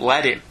just wouldn't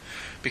let him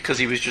because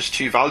he was just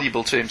too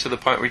valuable to him, to the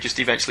point where he just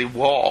eventually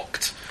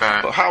walked.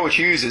 Right. But Howard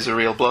Hughes is a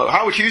real bloke.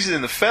 Howard Hughes is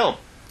in the film.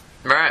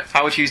 Right.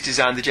 Howard Hughes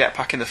designed the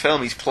jetpack in the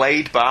film. He's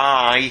played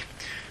by...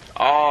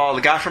 the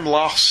guy from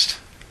Lost.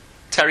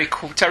 Terry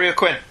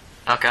O'Quinn.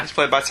 Okay. He's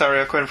played by Terry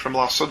O'Quinn from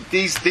Lost. So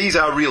these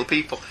are real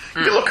people.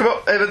 If you look them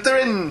up, they're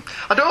in...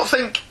 I don't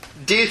think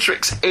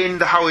Dietrich's in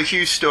the Howard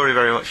Hughes story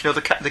very much. You know,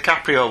 the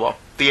DiCaprio one?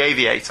 The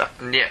Aviator.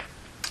 Yeah.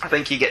 I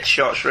think he gets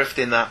short shrift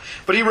in that.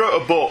 But he wrote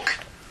a book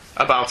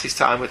about his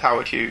time with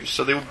Howard Hughes.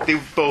 So they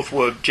both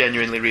were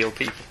genuinely real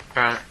people.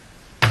 Right.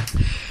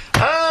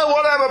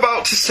 What I'm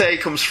about to say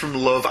comes from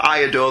love. I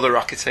adore The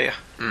Rocketeer.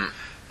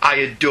 I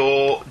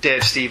adore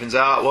Dave Stevens'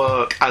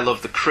 artwork. I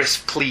love the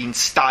crisp, clean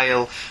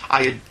style.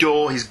 I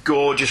adore his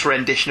gorgeous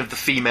rendition of the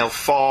female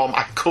form.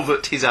 I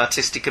covet his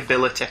artistic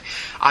ability.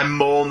 I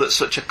mourn that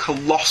such a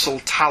colossal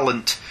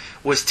talent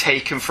was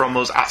taken from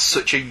us at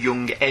such a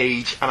young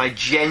age, and I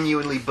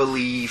genuinely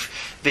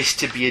believe this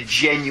to be a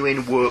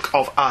genuine work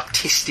of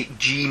artistic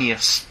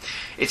genius.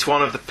 It's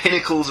one of the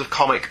pinnacles of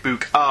comic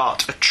book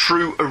art, a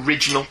true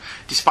original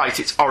despite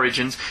its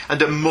origins,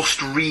 and a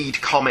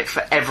must-read comic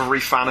for every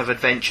fan of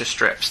adventure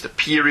strips. The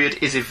period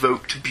is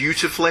evoked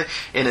beautifully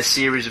in a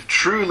series of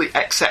truly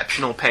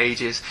exceptional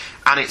pages,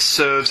 and it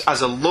serves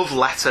as a love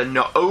letter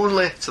not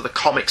only to the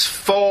comic's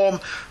form,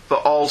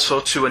 but also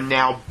to a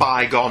now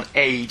bygone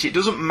age. It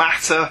doesn't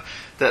matter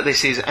that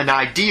this is an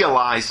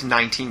idealised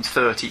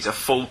 1930s, a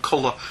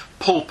full-colour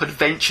pulp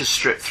adventure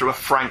strip through a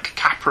Frank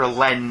Capra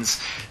lens.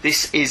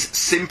 This is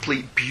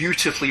simply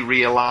beautifully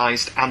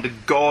realised and a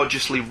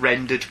gorgeously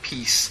rendered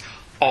piece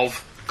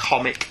of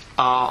comic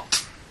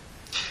art.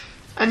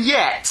 And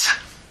yet,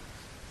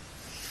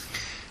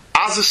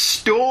 as a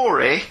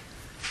story,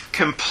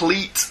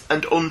 complete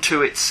and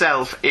unto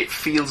itself, it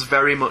feels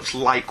very much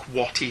like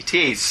what it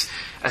is.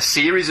 A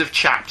series of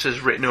chapters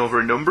written over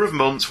a number of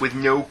months with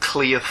no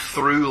clear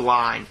through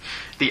line.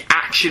 The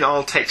action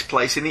all takes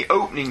place in the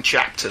opening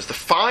chapters. The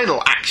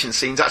final action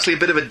scene's actually a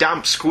bit of a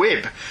damp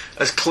squib,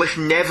 as Cliff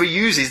never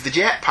uses the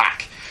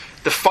jetpack.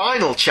 The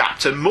final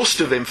chapter must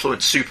have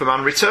influenced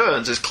Superman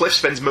Returns, as Cliff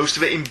spends most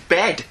of it in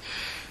bed.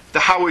 The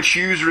Howard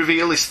Hughes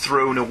reveal is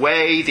thrown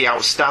away, the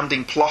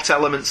outstanding plot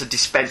elements are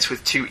dispensed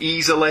with too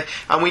easily,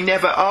 and we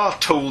never are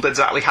told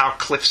exactly how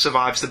Cliff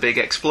survives the big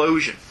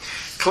explosion.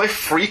 Cliff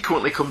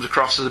frequently comes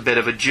across as a bit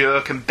of a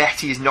jerk, and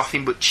Betty is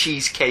nothing but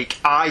cheesecake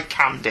eye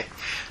candy.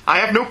 I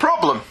have no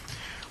problem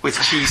with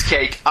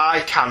cheesecake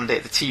eye candy.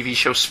 The TV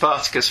show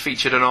Spartacus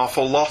featured an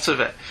awful lot of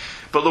it.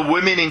 But the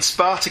women in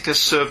Spartacus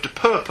served a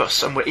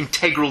purpose and were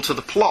integral to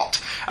the plot,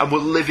 and were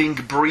living,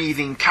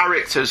 breathing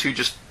characters who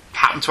just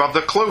happened to have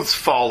their clothes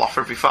fall off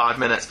every 5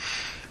 minutes.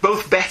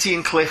 Both Betty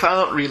and Cliff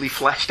aren't really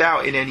fleshed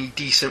out in any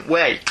decent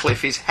way.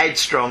 Cliff is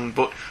headstrong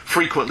but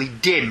frequently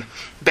dim.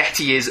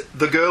 Betty is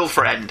the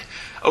girlfriend.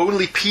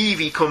 Only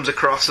Peavy comes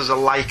across as a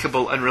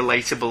likeable and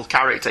relatable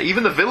character.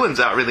 Even the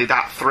villains aren't really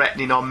that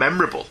threatening or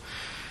memorable.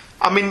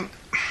 I mean,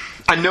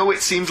 I know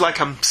it seems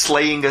like I'm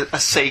slaying a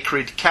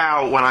sacred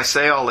cow when I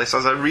say all this,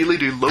 as I really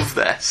do love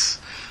this.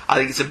 I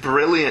think it's a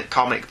brilliant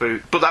comic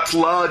book, but that's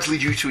largely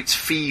due to its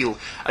feel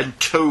and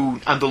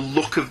tone and the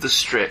look of the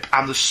strip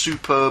and the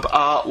superb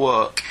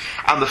artwork,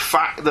 and the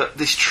fact that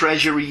this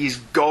treasury is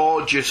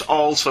gorgeous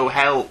also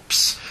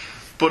helps.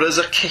 But as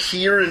a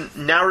coherent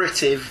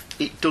narrative,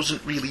 it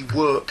doesn't really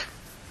work.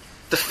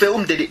 The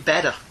film did it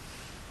better.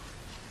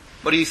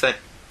 What do you think?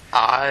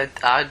 I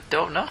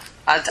don't know.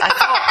 I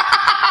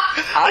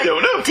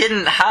don't know.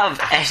 Didn't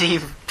have any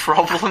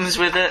problems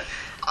with it.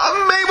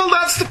 Mabel,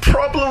 that's the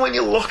problem when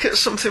you look at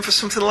something for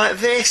something like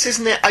this,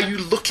 isn't it? Are you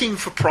looking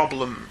for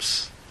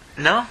problems?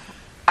 No,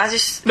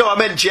 No, I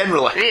meant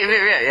generally.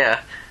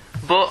 Yeah.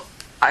 But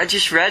I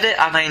just read it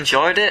and I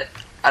enjoyed it.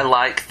 I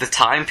like the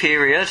time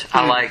period.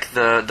 I like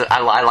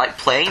I like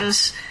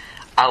planes.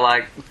 I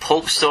like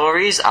pulp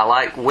stories. I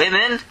like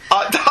women.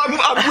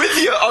 I'm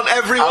with you on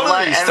every one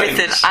of these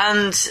everything. things.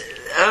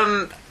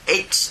 And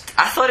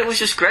I thought it was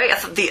just great. I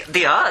thought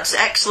the art's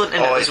excellent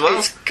in it as well.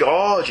 It's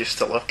gorgeous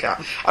to look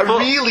at. I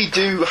really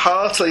do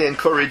heartily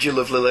encourage you,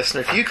 lovely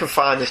listener, if you can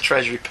find this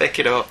treasury, pick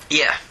it up.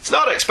 Yeah. It's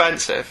not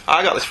expensive.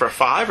 I got this for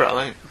 $5,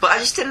 I think. But I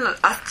just didn't...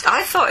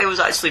 I thought it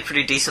was actually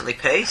pretty decently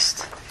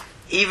paced.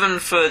 Even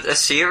for a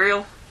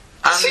serial.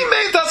 See,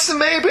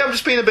 maybe I'm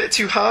just being a bit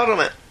too hard on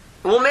it.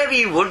 Well, maybe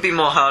you would be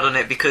more hard on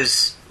it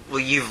because, well,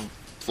 you've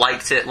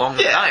liked it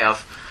longer than I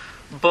have.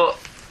 But,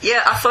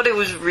 yeah, I thought it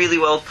was really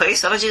well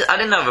paced, and I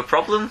didn't have a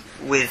problem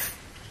with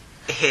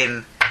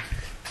him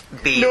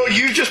being... No,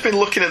 you've just been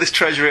looking at this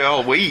treasury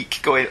all week,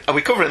 going, are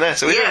we covering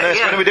this? Are we doing this?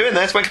 When are we doing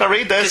this? When can I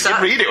read this? You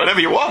can read it whenever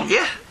you want.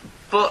 Yeah,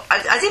 but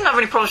I didn't have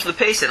any problems with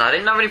the pacing. I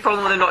didn't have any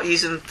problem with him not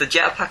using the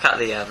jetpack at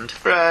the end.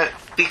 Right.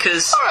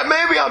 Because... Alright,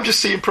 maybe I'm just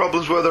seeing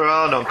problems where there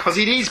are none, because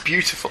it is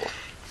beautiful.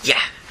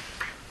 Yeah.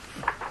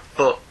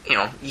 But, you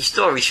know, your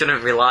story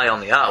shouldn't rely on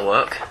the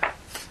artwork.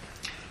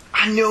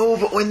 I know,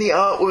 but when the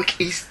artwork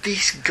is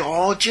this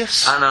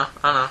gorgeous... I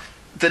know.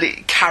 That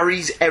it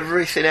carries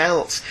everything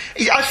else.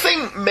 I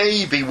think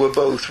maybe we're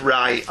both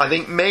right. I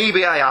think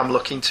maybe I am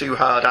looking too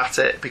hard at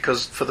it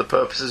because for the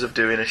purposes of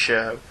doing a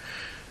show.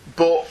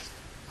 But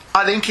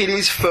I think it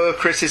is fair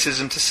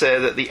criticism to say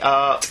that the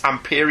art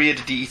and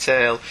period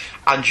detail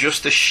and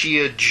just the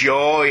sheer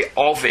joy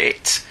of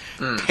it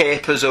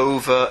papers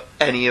over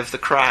any of the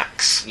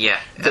cracks. Yeah.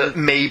 That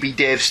maybe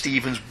Dave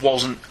Stevens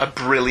wasn't a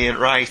brilliant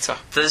writer.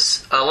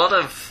 There's a lot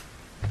of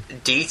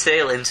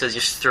detail into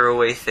just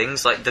throwaway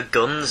things like the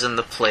guns and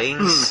the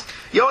planes.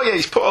 Oh yeah,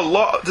 he's put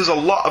there's a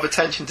lot of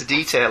attention to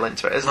detail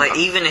into it, isn't there? Like,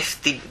 even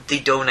if they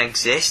don't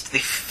exist, they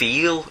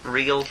feel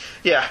real.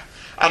 Yeah.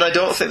 And I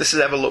don't think this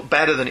has ever looked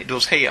better than it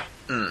does here.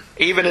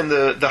 Even in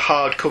the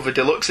hardcover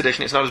deluxe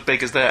edition, it's not as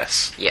big as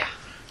this. Yeah.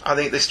 I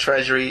think this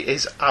treasury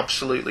is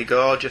absolutely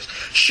gorgeous.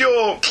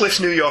 Sure, Cliff's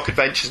New York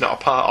Adventure's not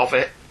a part of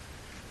it,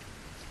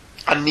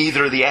 and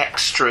neither are the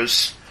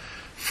extras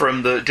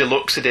from the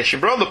deluxe edition.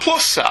 But on the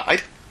plus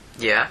side,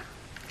 Yeah.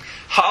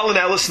 Harlan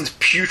Ellison's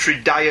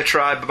putrid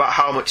diatribe about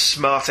how much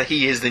smarter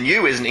he is than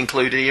you isn't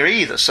included here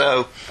either.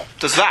 So,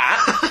 there's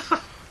that.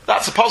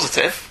 That's a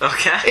positive.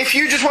 Okay. If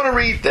you just want to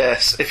read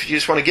this, if you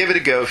just want to give it a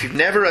go, if you've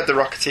never read The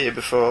Rocketeer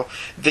before,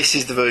 this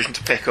is the version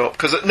to pick up.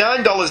 Because at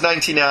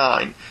 $9.99,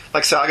 like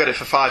I said, I got it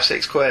for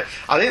 £5-6.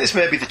 I think this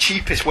may be the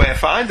cheapest way of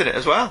finding it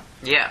as well.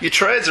 Yeah. Your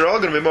trades are all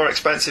going to be more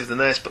expensive than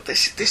this, but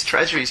this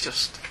treasury is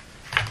just...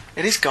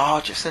 It is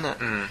gorgeous, isn't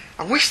it?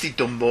 I wish they'd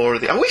done more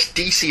of it. I wish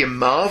DC and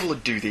Marvel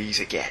would do these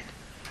again.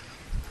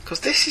 Because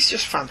this is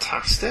just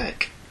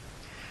fantastic.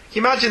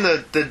 Can you imagine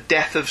the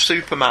death of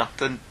Superman,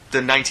 the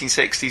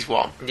 1960s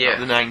one, Yeah. not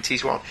the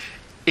 90s one,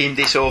 in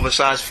this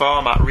oversized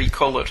format,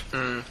 recoloured,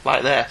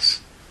 like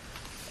this?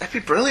 That'd be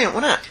brilliant,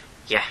 wouldn't it?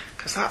 Yeah.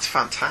 Because that's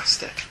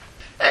fantastic.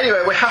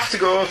 Anyway, we have to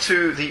go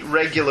to the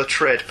regular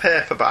trade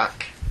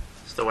paperback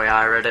That's the way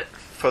I read it.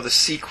 for the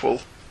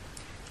sequel,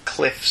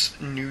 Cliff's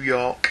New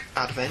York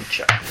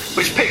Adventure,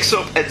 which picks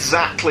up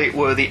exactly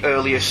where the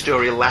earlier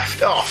story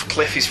left off.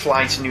 Cliff is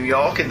flying to New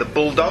York in the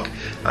Bulldog,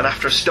 and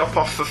after a stop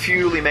off for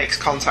fuel, he makes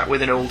contact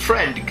with an old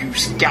friend,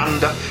 Goose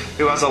Gander,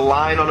 who has a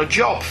line on a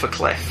job for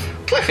Cliff.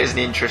 Cliff isn't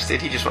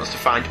interested, he just wants to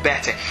find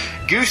Betty.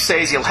 Goose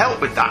says he'll help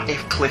with that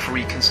if Cliff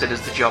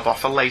reconsiders the job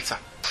offer later.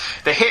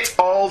 They hit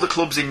all the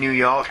clubs in New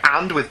York,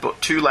 and with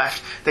but 2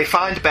 left, they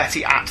find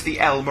Betty at the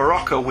El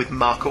Morocco with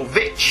Marco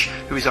Vitch,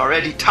 who is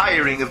already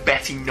tiring of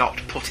Betty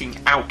not putting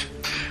out.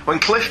 When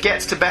Cliff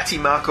gets to Betty,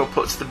 Marco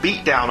puts the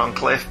beat down on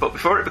Cliff, but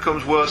before it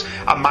becomes worse,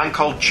 a man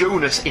called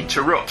Jonas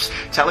interrupts,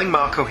 telling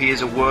Marco he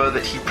is aware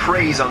that he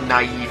preys on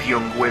naive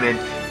young women,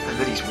 and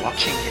that he's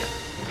watching him.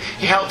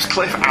 He helps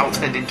Cliff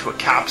out and into a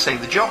cab,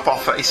 saying the job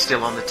offer is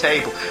still on the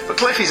table, but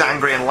Cliff is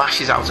angry and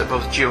lashes out at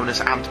both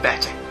Jonas and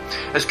Betty.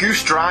 As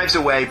Goose drives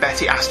away,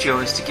 Betty asks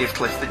Jonas to give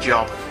Cliff the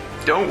job.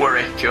 "Don't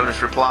worry," Jonas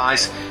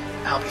replies,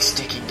 "I'll be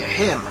sticking to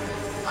him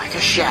like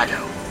a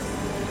shadow."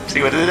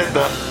 See what I did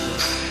there?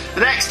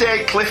 The next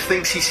day, Cliff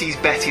thinks he sees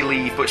Betty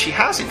leave, but she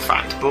has in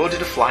fact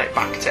boarded a flight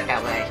back to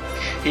LA.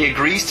 He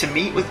agrees to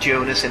meet with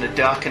Jonas in a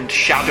darkened,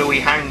 shadowy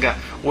hangar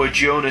where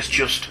Jonas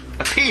just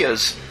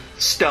appears,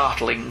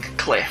 startling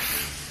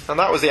Cliff. And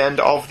that was the end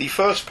of the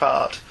first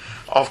part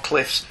of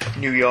Cliff's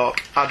New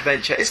York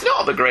Adventure. It's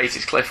not the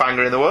greatest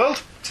cliffhanger in the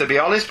world, to be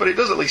honest, but it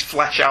does at least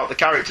flesh out the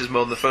characters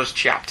more than the first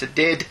chapter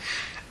did.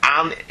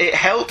 And it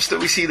helps that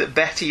we see that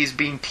Betty is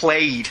being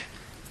played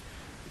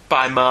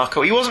by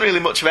Marco. He wasn't really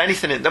much of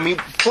anything. I mean,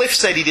 Cliff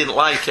said he didn't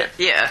like him,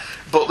 Yeah.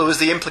 but there was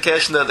the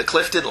implication there that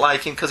Cliff didn't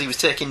like him because he was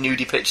taking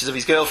nudie pictures of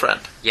his girlfriend.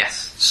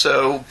 Yes.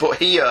 So, but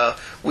here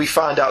we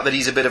find out that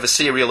he's a bit of a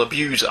serial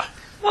abuser.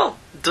 Well,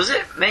 does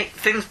it make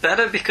things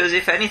better? Because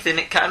if anything,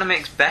 it kind of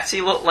makes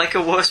Betty look like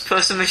a worse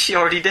person than she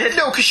already did.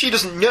 No, because she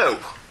doesn't know.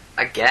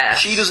 I guess.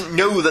 She doesn't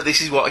know that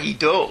this is what he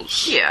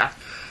does. Yeah.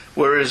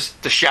 Whereas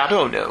the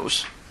Shadow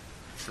knows.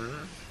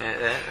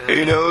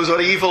 Who knows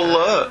what evil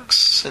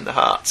lurks in the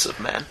hearts of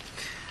men?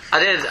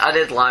 I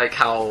did like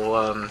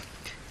how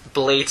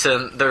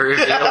blatant the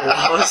reveal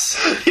was.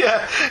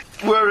 Yeah.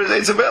 Whereas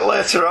it's a bit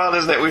later on,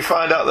 isn't it? We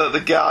find out that the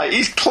guy,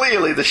 he's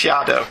clearly the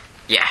Shadow,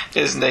 Yeah.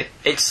 isn't he?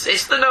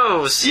 It's the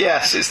nose.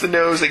 Yes, it's the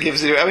nose that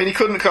gives you... I mean, he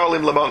couldn't call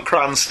him Lamont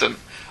Cranston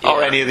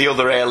or Yeah. any of the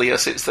other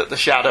aliases that the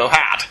Shadow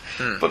had.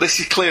 But this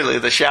is clearly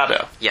the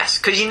Shadow. Yes,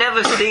 because you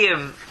never see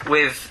him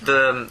with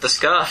the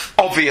scarf.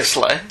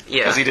 Obviously, Yeah.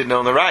 because he didn't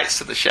own the rights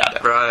to the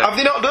Shadow. Right. Have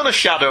they not done a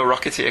Shadow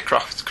Rocketeer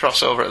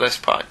crossover at this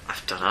point? I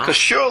don't know. Because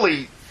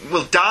surely,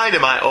 well,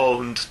 Dynamite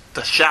owned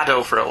the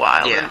Shadow for a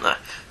while, Yeah. didn't they?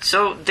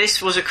 So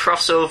this was a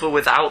crossover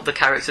without the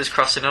characters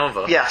crossing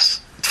over.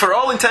 Yes. For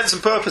all intents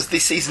and purposes,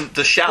 this isn't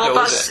the Shadow,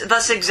 Well, is it?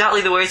 that's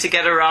exactly the way to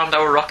get around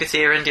our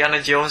Rocketeer Indiana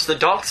Jones. The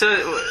Doctor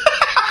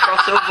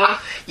crossover.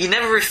 You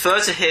never refer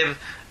to him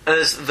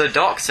as the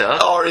Doctor,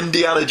 Or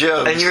Indiana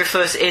Jones. and you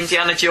refer to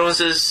Indiana Jones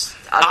as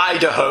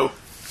Idaho.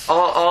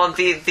 or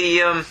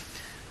the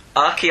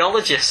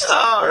archaeologist.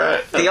 All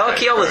right. The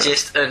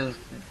archaeologist and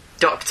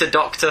Doctor.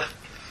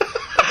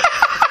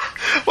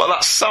 Well,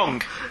 that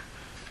song.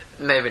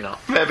 Maybe not.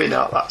 Maybe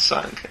not that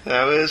song.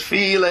 I was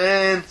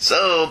feeling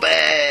so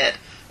bad.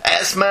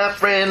 Asked my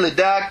friendly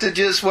doctor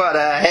just what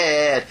I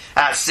had.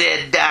 I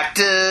said,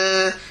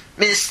 "Doctor,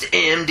 Mr.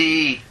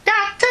 MD,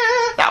 Doctor."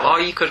 That Or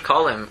one. you could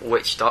call him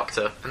Witch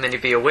Doctor, and then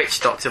he'd be a Witch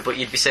Doctor, but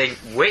you'd be saying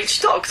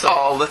Witch Doctor.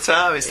 All the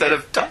time instead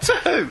of Doctor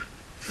Who.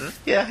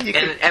 Yeah, you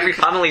And could. every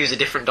panel he was a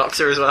different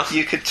Doctor as well.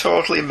 You could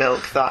totally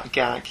milk that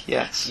gag.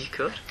 Yes. You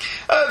could.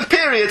 The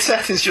period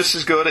setting's just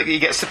as good. He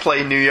gets to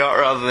play in New York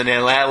rather than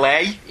in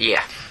LA.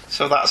 Yeah.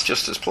 So that's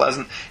just as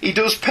pleasant. He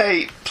does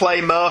play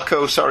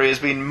Marco, as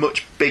being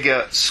much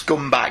bigger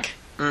scumbag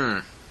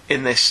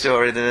in this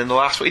story than in the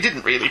last one. He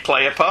didn't really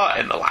play a part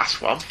in the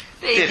last one,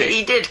 did he?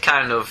 He did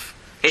kind of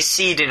his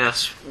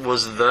seediness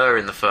was there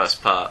in the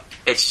first part.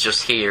 It's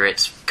just here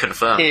it's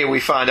confirmed. Here we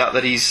find out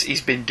that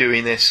he's been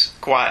doing this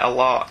quite a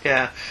lot,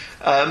 yeah.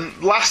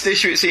 Last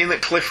issue it seemed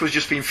that Cliff was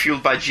just being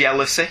fueled by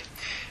jealousy,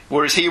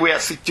 whereas here we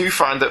actually do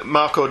find that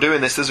Marco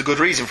doing this, there's a good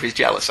reason for his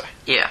jealousy.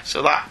 Yeah.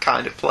 So that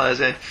kind of plays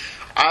in.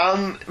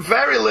 And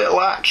very little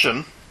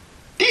action.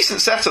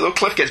 Decent setup though,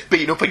 Cliff gets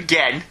beaten up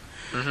again.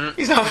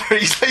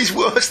 Mm-hmm. He's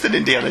worse than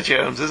Indiana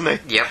Jones, isn't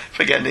he? Yep.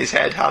 For getting his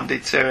head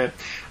handed to him.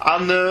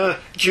 And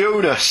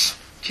Jonas...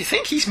 Do you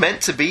think he's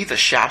meant to be the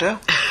Shadow?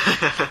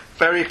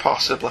 Very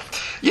possibly.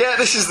 Yeah,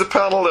 this is the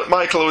panel that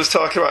Michael was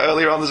talking about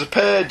earlier on. There's a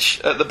page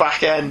at the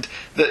back end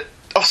that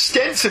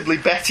ostensibly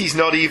Betty's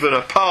not even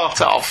a part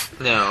of.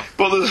 No.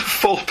 But there's a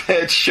full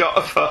page shot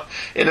of her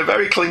in a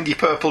very clingy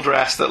purple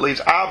dress that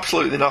leaves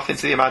absolutely nothing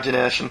to the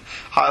imagination,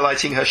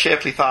 highlighting her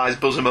shapely thighs,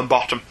 bosom and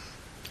bottom.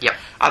 Yep.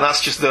 And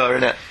that's just there,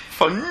 innit?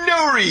 For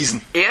no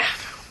reason. Yeah.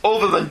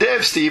 Other than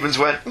Dave Stevens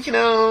went,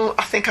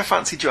 I think I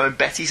fancy drawing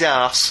Betty's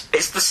arse.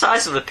 It's the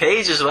size of the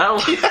page as well.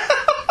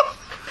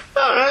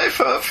 Alright,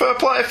 fair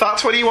play if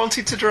that's what he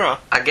wanted to draw.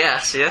 I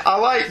guess, yeah. I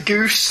like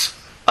Goose.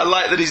 I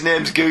like that his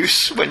name's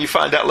Goose, when you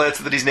find out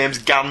later that his name's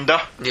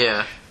Gander.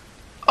 Yeah.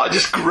 I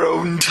just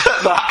groaned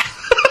at that.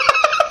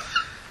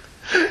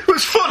 It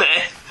was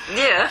funny.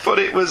 Yeah. But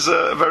it was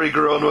very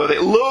groan-worthy.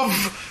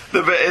 Love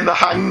the bit in the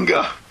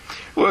hangar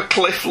where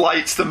Cliff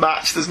lights the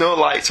match. There's no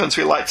lights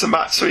until he lights a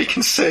match so he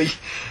can see.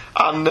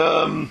 And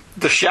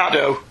the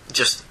Shadow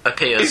just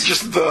appears. is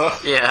just there.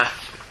 Yeah.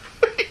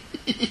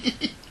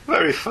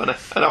 Very funny.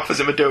 And offers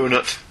him a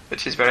donut,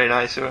 which is very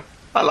nice of him.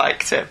 I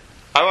liked him.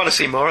 I want to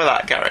see more of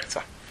that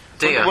character.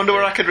 Do you? Wonder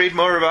where I could read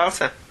more about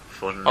him.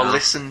 Fun, Or no.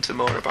 listen to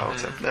more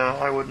about him. No,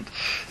 I wouldn't.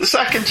 The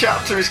second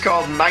chapter is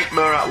called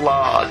Nightmare at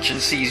Large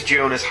and sees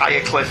Jonas hire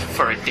Cliff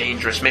for a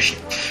dangerous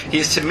mission. He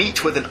is to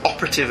meet with an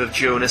operative of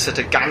Jonas at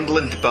a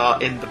gangland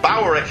bar in the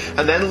Bowery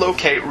and then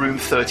locate room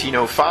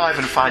 1305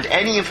 and find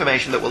any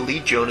information that will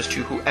lead Jonas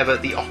to whoever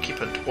the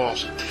occupant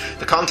was.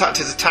 The contact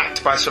is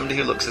attacked by somebody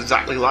who looks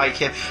exactly like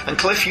him, and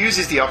Cliff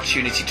uses the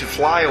opportunity to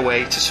fly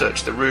away to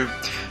search the room.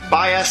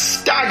 By a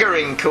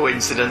staggering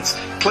coincidence,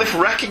 Cliff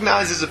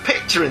recognises a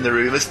picture in the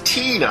room as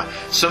Tina,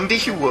 somebody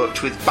he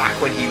worked with back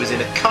when he was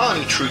in a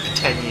Carney troupe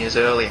 10 years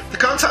earlier. The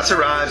contact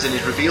arrives and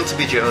is revealed to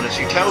be Jonas,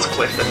 who tells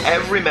Cliff that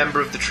every member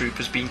of the troupe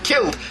has been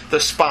killed, their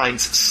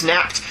spines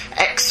snapped,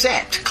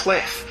 except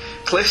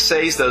Cliff. Cliff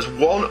says there's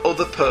one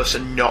other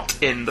person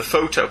not in the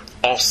photo,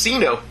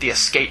 Orsino, the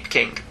Escape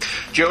King.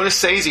 Jonas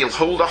says he'll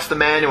hold off the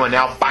men who are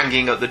now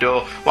banging at the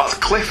door, whilst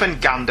Cliff and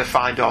Gander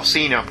find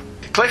Orsino.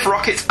 Cliff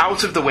rockets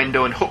out of the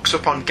window and hooks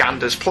up on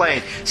Gander's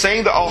plane,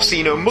 saying that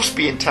Orsino must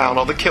be in town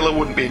or the killer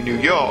wouldn't be in New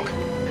York.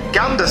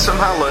 Gander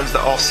somehow learns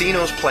that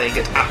Orsino's playing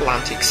at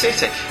Atlantic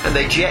City, and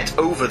they jet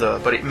over there,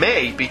 but it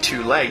may be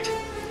too late.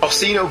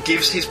 Orsino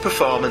gives his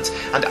performance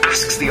and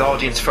asks the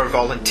audience for a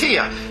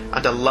volunteer,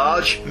 and a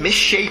large,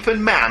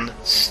 misshapen man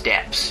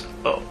steps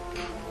up.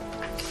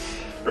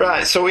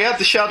 Right, so we had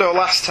the Shadow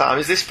last time.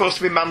 Is this supposed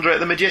to be Mandrake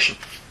the Magician?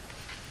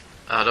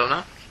 I don't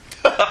know.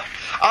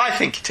 I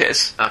think it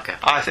is. Okay.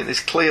 I think this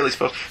clearly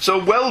supposed.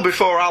 So well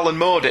before Alan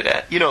Moore did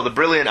it, the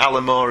brilliant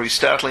Alan Moore who's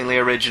startlingly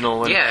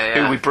original and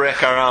Yeah. who we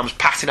break our arms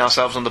patting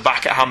ourselves on the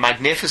back at how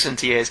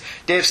magnificent he is.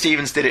 Dave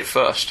Stevens did it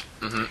first.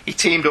 Mm-hmm. He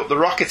teamed up the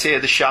Rocketeer,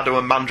 the Shadow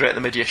and Mandrake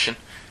the Magician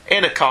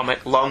in a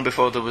comic long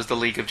before there was the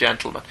League of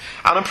Gentlemen.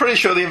 And I'm pretty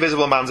sure the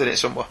Invisible Man's in it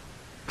somewhere.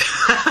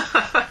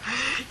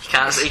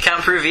 You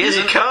can't prove he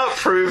isn't. You can't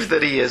prove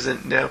that he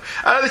isn't, no.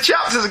 The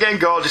chapter's again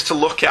gorgeous to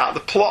look at. The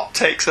plot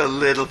takes a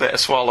little bit of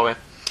swallowing.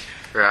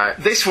 Right.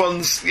 This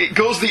it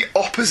goes the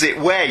opposite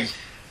way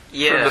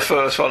from the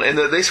first one, in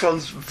that this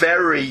one's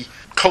very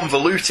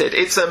convoluted.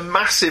 It's a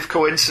massive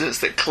coincidence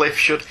that Cliff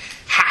should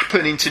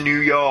happen into New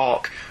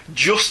York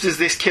just as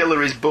this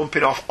killer is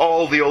bumping off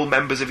all the old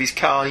members of his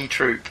Carney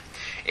troupe.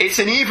 It's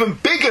an even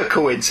bigger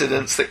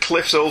coincidence that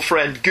Cliff's old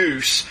friend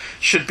Goose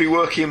should be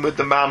working with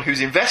the man who's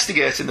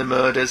investigating the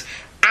murders,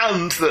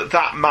 and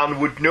that man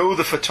would know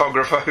the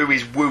photographer who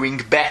is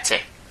wooing Betty.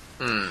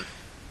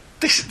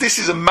 This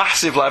is a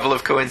massive level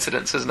of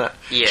coincidence, isn't it?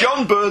 Yeah.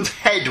 John Burns'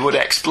 head would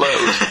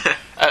explode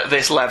at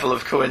this level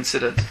of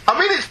coincidence. I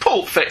mean, it's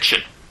Pulp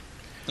Fiction.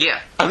 Yeah.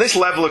 And this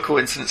level of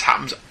coincidence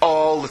happens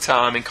all the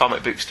time in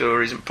comic book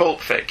stories and Pulp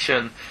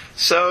Fiction.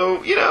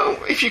 So,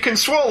 if you can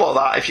swallow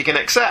that, if you can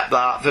accept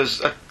that,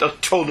 there's a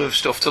ton of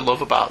stuff to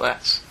love about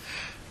this.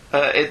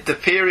 The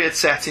period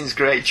setting's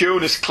great.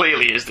 Jonas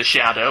clearly is the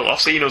Shadow.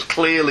 Orsino's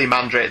clearly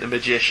Mandrake the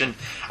Magician.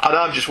 And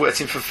I'm just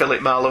waiting for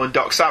Philip Marlowe and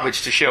Doc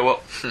Savage to show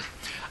up.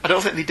 I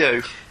don't think they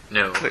do.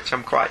 No. Which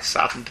I'm quite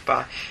saddened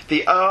by.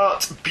 The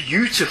art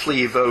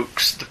beautifully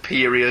evokes the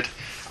period,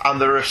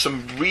 and there are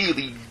some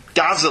really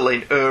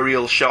dazzling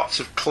aerial shots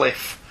of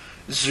Cliff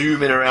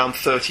zooming around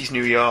 30s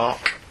New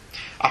York.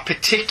 I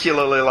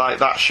particularly like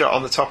that shot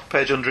on the top of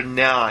page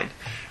 109,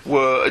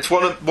 where it's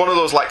one of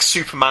those like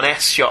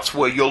Superman-esque shots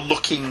where you're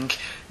looking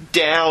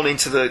down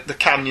into the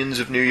canyons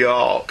of New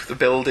York, the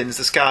buildings,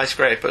 the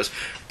skyscrapers,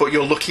 but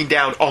you're looking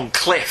down on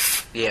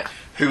Cliff. Yeah.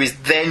 Who is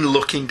then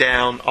looking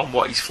down on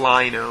what he's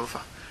flying over.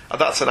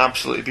 That's an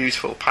absolutely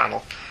beautiful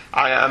panel.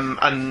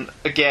 And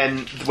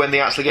again, when they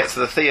actually get to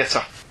the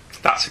theatre,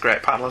 that's a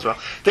great panel as well.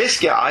 This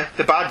guy,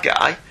 the bad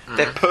guy,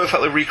 they've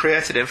perfectly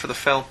recreated him for the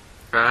film.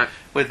 Right.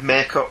 With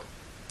makeup.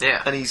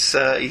 Yeah. And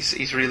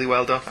he's really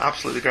well done.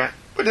 Absolutely great.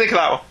 What do you think of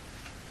that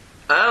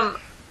one?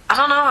 I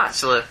don't know,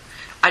 actually.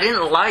 I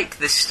didn't like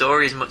this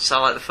story as much as I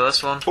liked the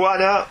first one. Why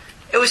not?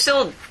 It was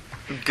still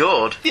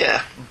good.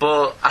 Yeah.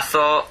 But I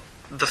thought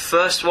the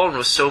first one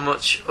was so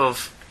much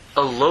of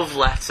a love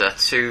letter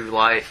to,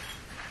 like,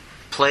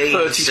 planes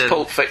 30s and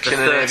Pulp Fiction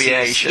the and 30s.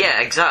 aviation.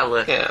 Yeah,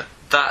 exactly. Yeah.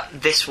 That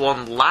this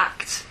one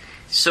lacked.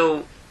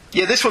 So...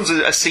 Yeah, this one's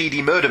a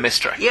seedy murder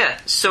mystery. Yeah,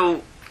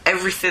 so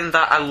everything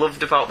that I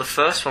loved about the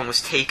first one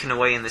was taken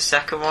away in the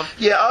second one.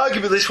 Yeah,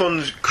 arguably this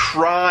one's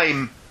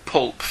crime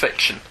Pulp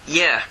Fiction.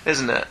 Yeah.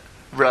 Isn't it?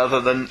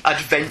 Rather than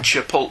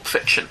adventure Pulp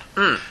Fiction.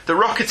 The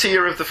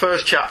Rocketeer of the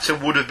first chapter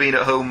would have been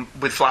at home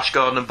with Flash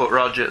Gordon and Buck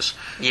Rogers.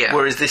 Yeah.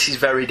 Whereas this is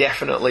very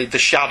definitely The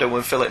Shadow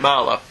and Philip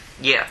Marlowe.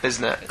 Yeah.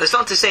 Isn't it? That's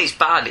not to say it's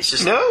bad, it's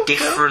just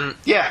different.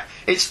 No. Yeah,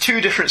 it's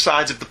two different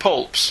sides of the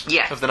pulps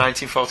of the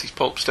 1940s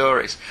pulp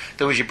stories.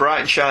 There was your bright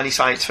and shiny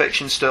science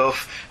fiction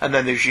stuff, and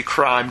then there's your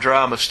crime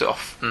drama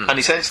stuff. And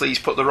essentially he's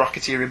put the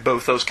Rocketeer in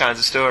both those kinds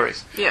of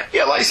stories. Yeah.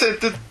 Yeah, like I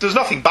said, there's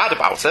nothing bad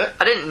about it.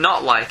 I didn't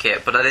not like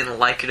it, but I didn't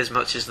like it as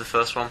much as the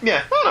first one.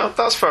 Yeah, no,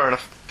 that's fair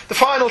enough. The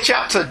final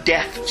chapter,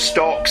 Death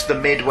Stalks the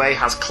Midway,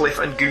 has Cliff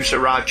and Goose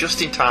arrive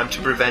just in time to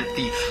prevent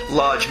the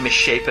large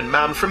misshapen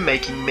man from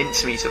making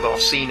mincemeat of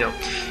Orsino.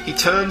 He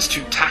turns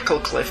to tackle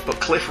Cliff, but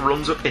Cliff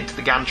runs up into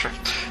the gantry.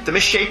 The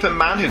misshapen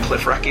man, who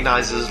Cliff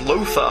recognises as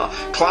Lothar,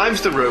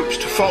 climbs the ropes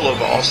to follow,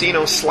 but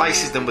Orsino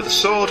slices them with a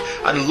sword,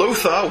 and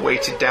Lothar,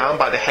 weighted down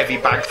by the heavy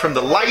bag from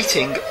the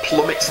lighting,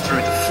 plummets through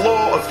the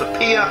floor of the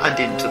pier and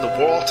into the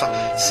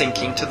water,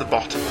 sinking to the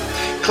bottom.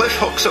 Cliff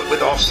hooks up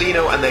with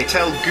Orsino and they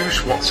tell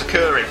Goose what's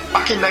occurring.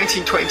 Back in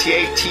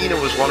 1928, Tina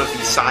was one of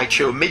these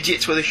sideshow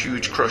midgets with a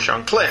huge crush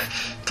on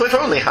Cliff. Cliff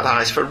only had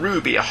eyes for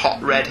Ruby, a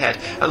hot redhead,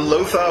 and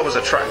Lothar was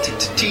attracted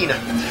to Tina.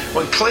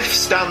 When Cliff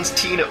stands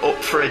Tina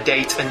up for a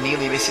date and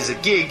nearly misses a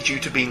gig due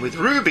to being with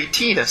Ruby,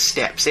 Tina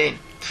steps in.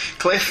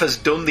 Cliff has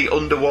done the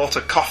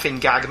underwater coffin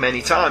gag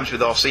many times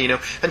with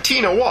Orsino, and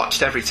Tina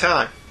watched every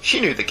time.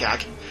 She knew the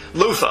gag.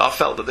 Lothar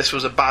felt that this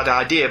was a bad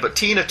idea, but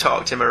Tina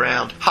talked him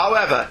around.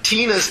 However,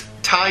 Tina's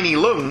tiny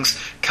lungs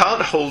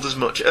can't hold as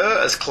much air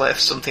as Cliff,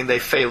 something they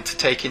failed to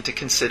take into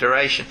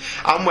consideration,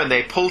 and when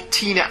they pull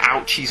Tina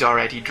out, she's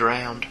already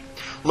drowned.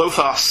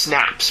 Lothar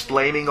snaps,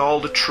 blaming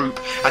all the troop,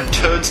 and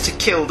turns to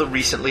kill the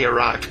recently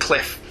arrived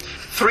Cliff.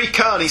 3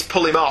 carnies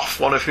pull him off,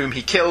 one of whom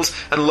he kills,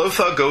 and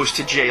Lothar goes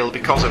to jail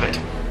because of it.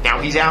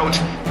 Now he's out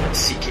and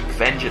seeking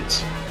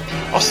vengeance.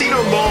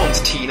 Orsino mourns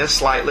Tina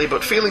slightly,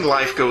 but feeling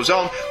life goes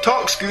on,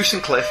 talks Goose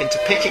and Cliff into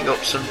picking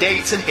up some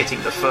dates and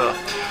hitting the fur.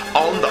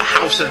 On the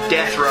House of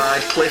Death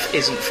ride, Cliff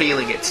isn't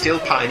feeling it, still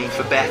pining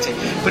for Betty,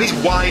 but his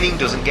whining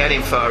doesn't get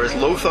him far as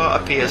Lothar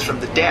appears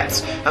from the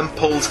depths and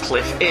pulls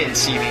Cliff in,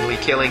 seemingly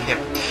killing him.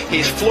 He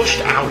is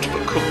flushed out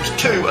but comes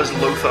to as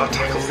Lothar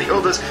tackles the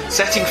others,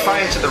 setting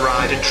fire to the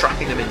ride and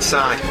trapping them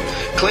inside.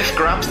 Cliff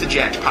grabs the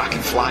jetpack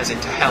and flies in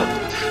to help.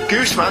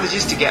 Goose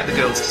manages to get the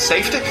girls to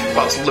safety,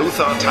 whilst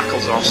Lothar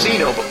tackles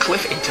Orsino, but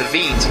Cliff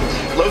intervenes.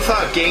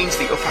 Lothar gains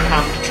the upper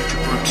hand due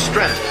to brute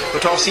strength,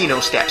 but Orsino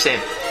steps in.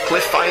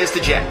 Cliff fires the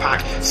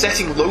jetpack,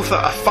 setting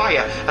Lothar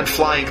afire and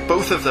flying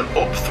both of them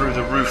up through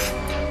the roof.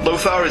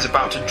 Lothar is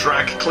about to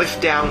drag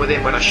Cliff down with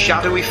him when a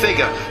shadowy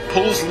figure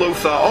pulls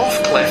Lothar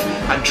off Cliff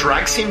and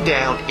drags him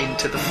down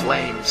into the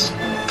flames.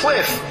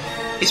 Cliff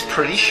is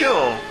pretty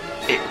sure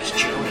it was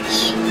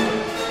Jonas.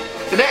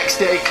 The next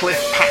day,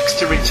 Cliff packs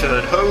to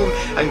return home,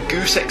 and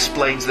Goose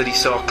explains that he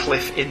saw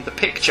Cliff in the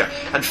picture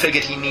and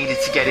figured he needed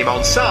to get him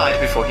on side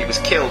before he was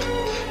killed.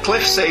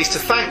 Cliff says to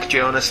thank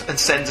Jonas and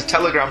sends a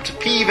telegram to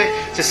Peavy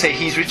to say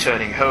he's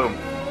returning home.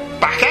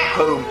 Back at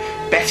home,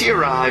 Betty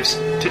arrives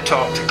to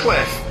talk to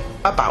Cliff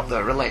about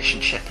their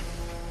relationship.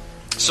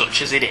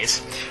 Such as it is,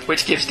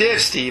 which gives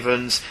Dave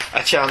Stevens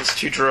a chance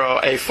to draw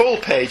a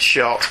full-page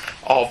shot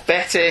of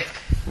Betty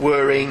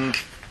wearing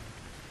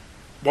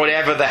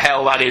whatever the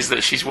hell that is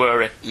that she's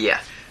wearing. Yeah.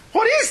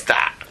 What is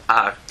that?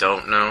 I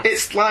don't know.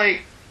 It's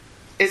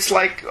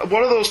like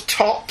one of those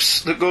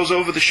tops that goes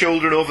over the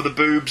shoulder and over the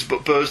boobs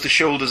but burrs the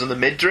shoulders and the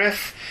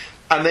midriff.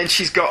 And then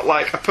she's got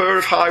like a pair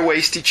of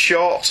high-waisted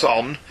shorts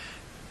on,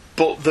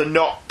 but they're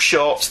not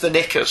shorts, they're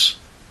knickers.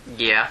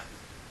 Yeah.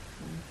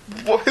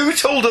 Who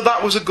told her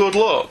that was a good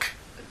look?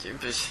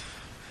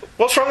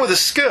 What's wrong with a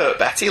skirt,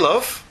 Betty,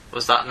 love?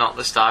 Was that not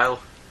the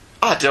style?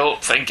 I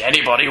don't think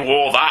anybody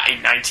wore that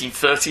in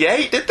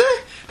 1938, did they?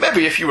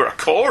 Maybe if you were a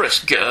chorus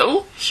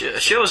girl.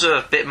 Shows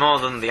a bit more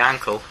than the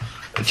ankle.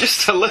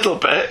 Just a little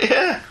bit,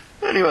 yeah.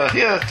 Anyway,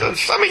 yeah.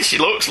 I mean, she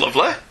looks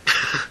lovely,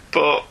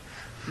 but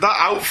that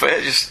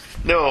outfit, just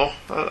no.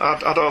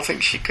 I don't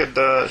think she could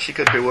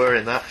be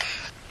wearing that.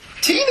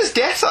 Tina's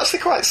death's actually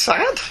quite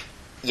sad.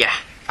 Yeah.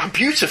 And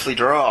beautifully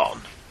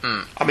drawn.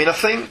 I mean, I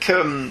think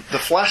the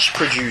Flash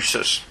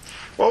producers,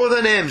 what were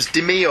their names?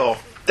 DeMeo,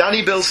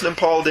 Danny Bilson and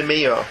Paul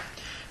DeMeo.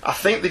 I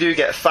think they do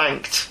get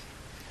thanked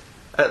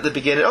at the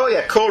beginning. Oh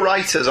yeah,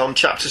 co-writers on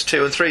chapters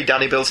 2 and 3,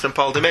 Danny Bilson and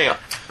Paul DeMeo,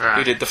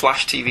 who did the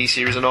Flash TV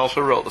series and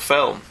also wrote the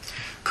film,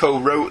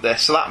 co-wrote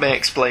this, so that may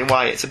explain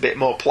why it's a bit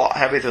more plot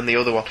heavy than the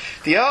other one.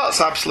 The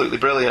art's absolutely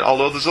brilliant,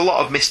 although there's a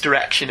lot of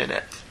misdirection in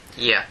it.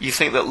 Yeah. You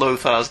think that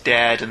Lothar's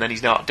dead, and then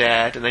he's not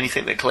dead, and then you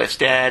think that Cliff's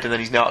dead, and then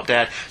he's not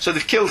dead. So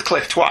they've killed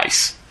Cliff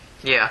twice,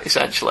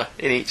 essentially,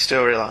 in each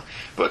storyline.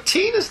 But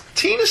Tina's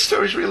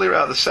story's really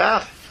rather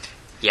sad.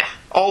 Yeah.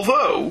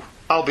 Although,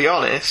 I'll be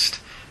honest,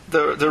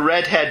 the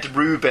redhead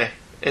Ruby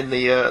in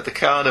the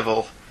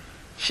carnival,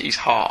 she's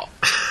hot.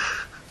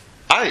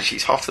 I think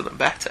she's hotter than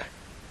Betty.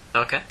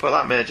 Okay. But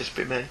that may just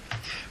be me.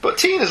 But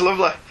Tina's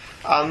lovely.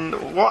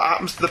 And what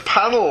happens to the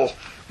panel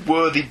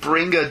where they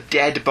bring a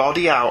dead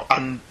body out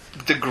and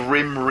the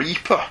Grim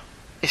Reaper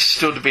is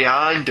stood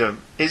behind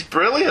him is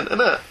brilliant,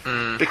 isn't it?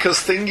 Mm. Because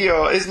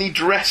Thingio, isn't he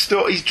dressed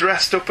up? He's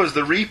dressed up as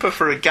the Reaper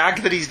for a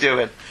gag that he's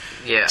doing.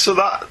 Yeah. So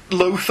that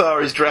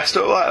Lothar is dressed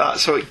up like that,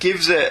 so it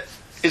gives it...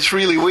 It's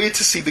really weird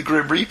to see the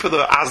Grim Reaper,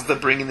 though, as they're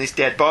bringing this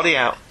dead body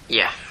out.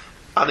 Yeah.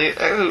 And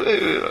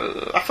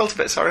I felt a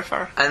bit sorry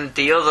for her. And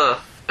the other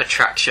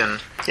attraction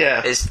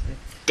is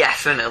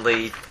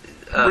definitely...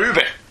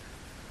 Ruby.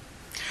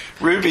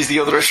 Ruby's the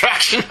other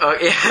attraction. Oh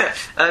yeah.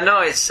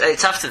 No, it's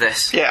after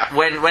this. Yeah.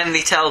 When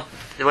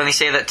they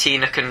say that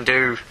Tina can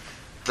do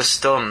the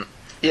stunt.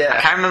 Yeah.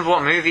 I can't remember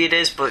what movie it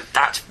is, but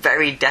that's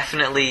very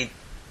definitely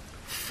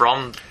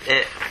from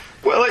it.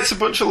 Well, it's a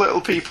bunch of little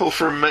people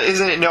from...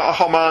 Isn't it not a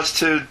homage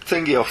to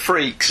Thingy or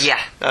Freaks? Yeah,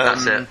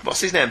 that's it.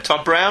 What's his name?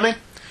 Todd Browning?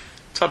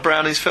 Todd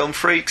Browning's film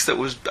Freaks that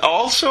was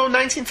also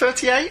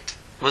 1938?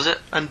 Was it?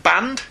 And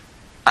banned?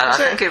 I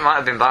think it might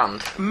have been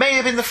banned. May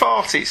have been the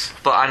 40s.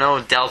 But I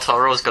know Del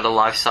Toro's got a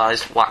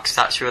life-size wax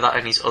statue of that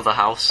in his other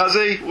house. Has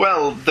he?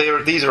 Well,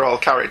 these are all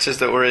characters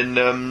that were in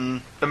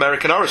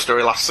American Horror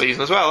Story last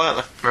season as well,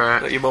 aren't they?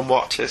 Right. That your mum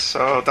watches.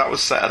 So that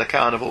was set at a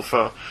carnival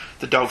for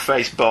the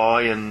dog-faced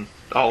boy and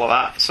all of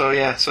that. So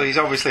yeah, so he's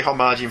obviously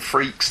homaging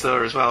Freaks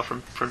there as well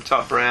from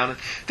Todd Brown.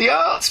 The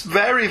art's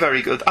very,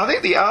 very good. I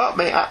think the art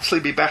may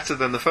actually be better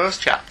than the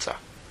first chapter.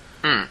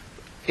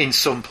 In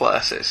some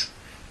places.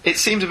 It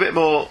seems a bit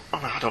more...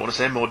 I don't want to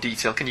say more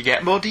detail. Can you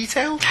get more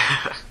detail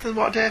than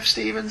what Dave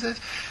Stevens is?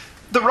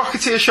 The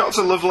Rocketeer shots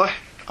are lovely.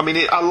 I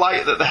mean, I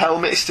like that the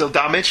helmet is still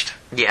damaged.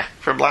 Yeah.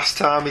 From last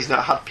time. He's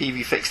not had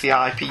PV fix the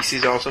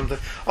eyepieces or something.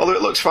 Although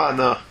it looks fine,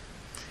 though.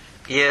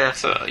 Yeah.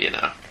 So, you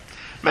know.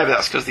 Maybe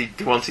that's because they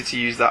wanted to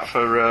use that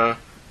for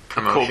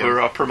cover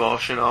or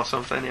promotion or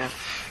something, yeah.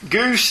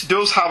 Goose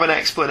does have an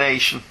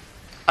explanation.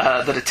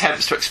 That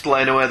attempts to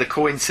explain away the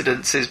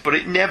coincidences, but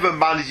it never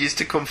manages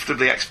to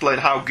comfortably explain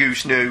how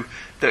Goose knew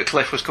that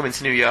Cliff was coming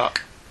to New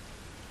York.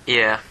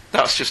 Yeah.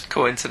 That's just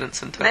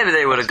coincidence. Maybe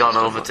they would have gone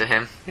over to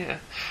him. Yeah.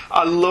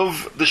 I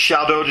love the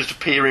Shadow just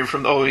appearing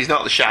from... Oh, he's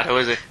not the Shadow,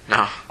 is he?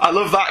 No. I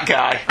love that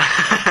guy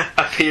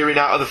appearing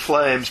out of the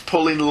flames,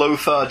 pulling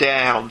Lothar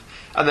down,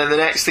 and then the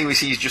next thing we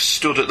see is just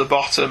stood at the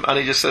bottom, and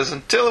he just says,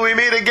 "Until we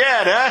meet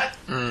again, eh?"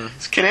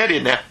 It's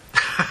Canadian now,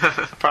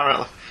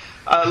 apparently.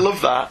 I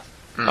love that.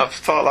 I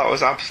thought that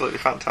was absolutely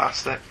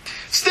fantastic.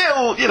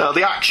 Still, you know,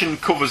 the action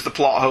covers the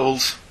plot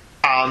holes,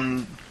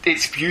 and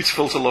it's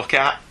beautiful to look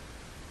at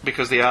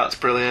because the art's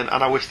brilliant,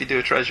 and I wish they'd do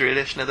a Treasury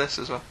edition of this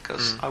as well,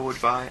 because I would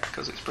buy it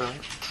because it's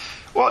brilliant.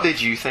 What did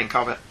you think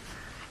of it?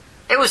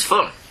 It was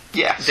fun.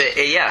 Yes.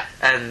 Yeah,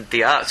 and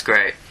the art's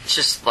great. It's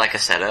just like I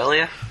said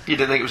earlier. You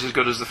didn't think it was as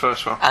good as the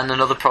first one? And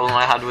another problem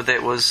I had with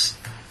it was,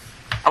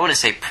 I wouldn't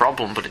say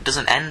problem, but it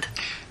doesn't end.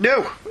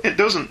 No, it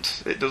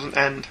doesn't. It doesn't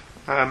end.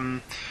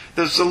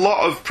 There's a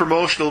lot of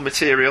promotional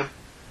material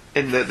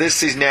in that.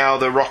 This is now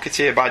the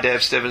Rocketeer by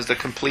Dave Stevens, the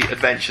Complete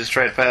Adventures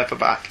trade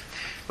paperback,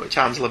 which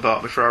Angela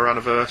bought me for our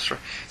anniversary.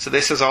 So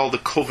this has all the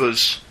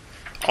covers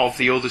of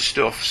the other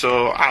stuff.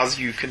 So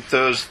as you can,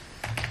 there's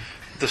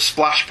the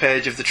splash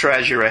page of the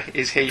Treasury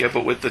is here,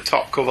 but with the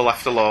top cover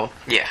left alone.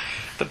 Yeah.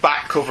 The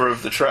back cover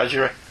of the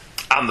Treasury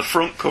and the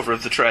front cover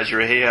of the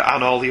Treasury here,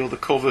 and all the other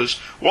covers.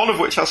 One of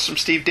which has some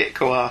Steve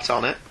Ditko art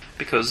on it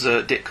because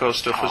Ditko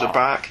stuff was a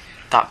back.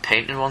 That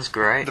painted one's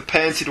great. The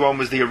painted one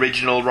was the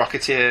original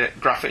Rocketeer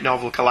graphic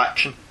novel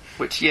collection,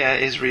 which, yeah,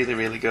 is really,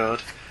 really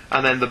good.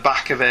 And then the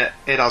back of it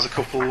has a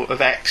couple of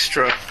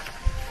extra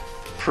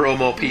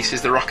promo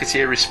pieces. The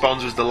Rocketeer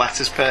Responds was the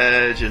letters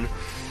page, and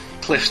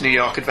Cliff's New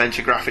York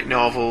Adventure graphic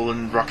novel,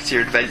 and Rocketeer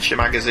Adventure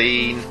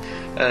magazine.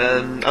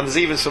 And there's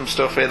even some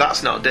stuff here.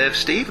 That's not Dave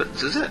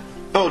Stevens, is it?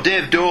 Oh,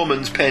 Dave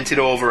Dorman's painted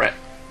over it.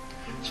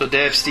 So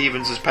Dave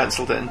Stevens has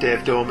penciled it, and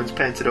Dave Dorman's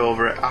painted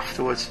over it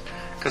afterwards.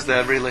 Because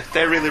they're really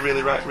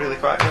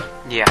quite good.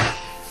 Yeah.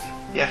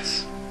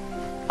 Yes.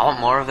 I want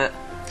more of it.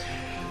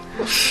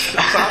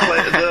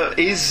 Sadly, there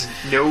is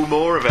no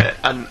more of it,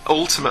 and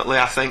ultimately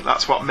I think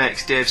that's what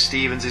makes Dave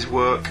Stevens'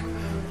 work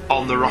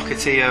on the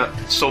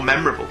Rocketeer so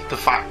memorable. The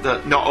fact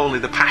that not only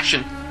the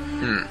passion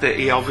that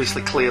he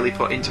obviously clearly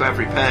put into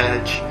every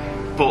page,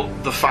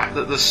 but the fact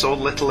that there's so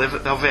little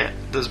of it.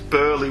 There's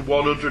barely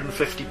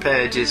 150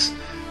 pages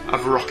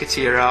of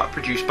Rocketeer art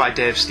produced by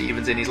Dave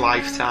Stevens in his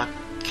lifetime.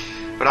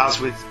 But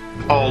as with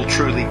all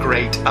truly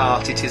great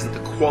art, it isn't the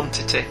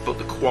quantity but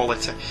the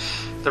quality.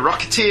 The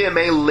Rocketeer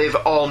may live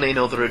on in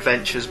other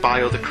adventures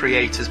by other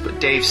creators, but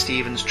Dave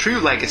Stevens' true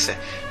legacy,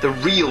 the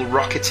real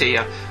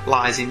Rocketeer,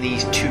 lies in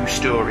these two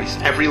stories.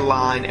 Every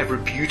line, every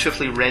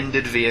beautifully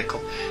rendered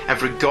vehicle,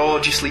 every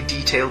gorgeously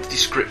detailed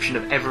description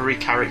of every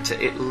character,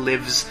 it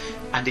lives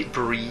and it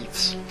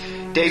breathes.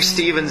 Dave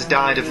Stevens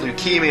died of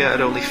leukemia at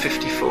only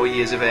 54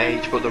 years of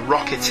age, but the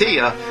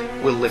Rocketeer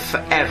will live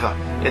forever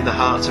in the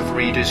hearts of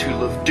readers who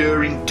love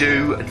daring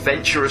do,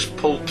 adventurous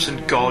pulps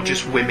and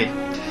gorgeous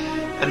women.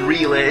 And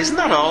really, isn't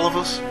that all of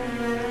us?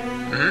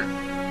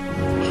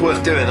 Mm-hmm. It's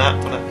worth doing that,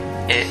 wasn't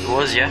it? It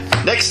was, yeah.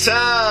 Next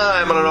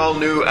time on an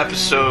all-new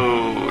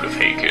episode of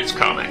Hey Kids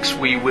Comics,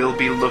 we will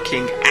be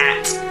looking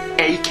at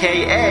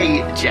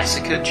AKA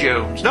Jessica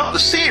Jones. Not the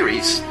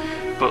series,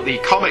 but the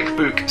comic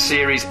book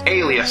series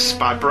Alias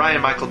by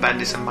Brian Michael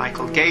Bendis and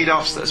Michael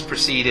Gaydos that has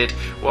preceded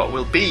what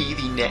will be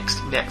the next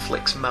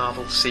Netflix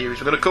Marvel series.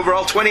 We're going to cover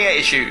all 28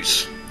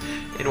 issues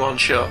in one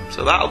shot,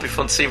 so that'll be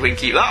fun to see if we can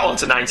keep that one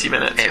to 90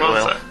 minutes. It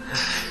will.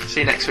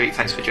 See you next week.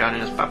 Thanks for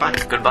joining us. Bye-bye.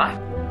 Goodbye.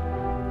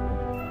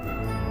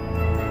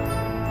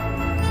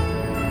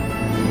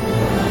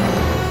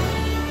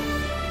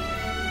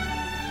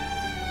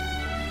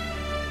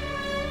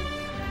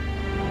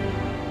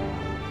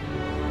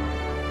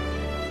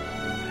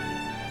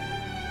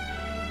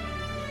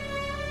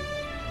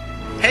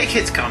 Hey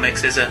Kids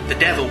Comics is a The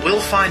Devil Will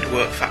Find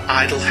Work for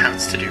Idle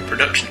Hands to Do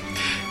production.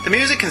 The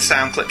music and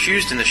sound clips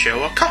used in the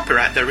show are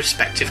copyright their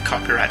respective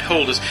copyright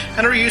holders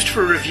and are used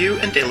for review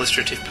and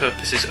illustrative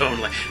purposes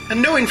only,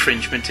 and no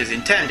infringement is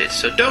intended,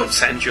 so don't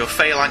send your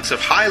phalanx of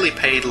highly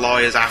paid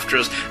lawyers after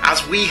us,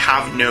 as we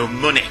have no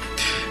money.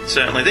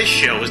 Certainly this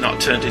show has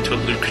not turned into a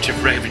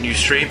lucrative revenue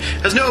stream,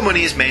 as no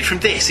money is made from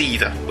this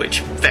either, which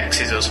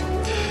vexes us.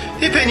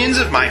 The opinions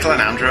of Michael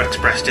and Andrew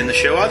expressed in the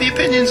show are the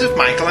opinions of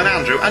Michael and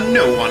Andrew and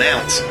no one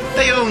else.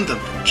 They own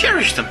them,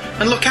 cherish them,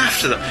 and look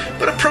after them,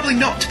 but are probably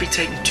not to be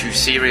taken too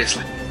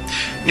seriously.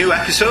 New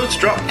episodes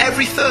drop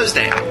every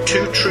Thursday at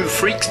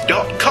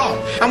twotruefreaks.com,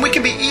 and we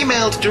can be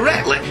emailed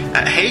directly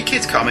at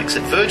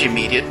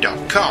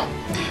heykidscomics@virginmedia.com.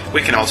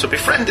 We can also be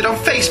friended on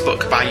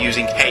Facebook by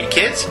using Hey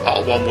Kids,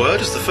 all one word,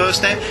 as the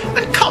first name,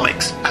 and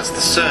Comics as the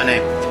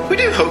surname. We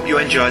do hope you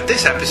enjoyed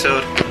this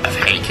episode of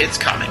Hey Kids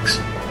Comics.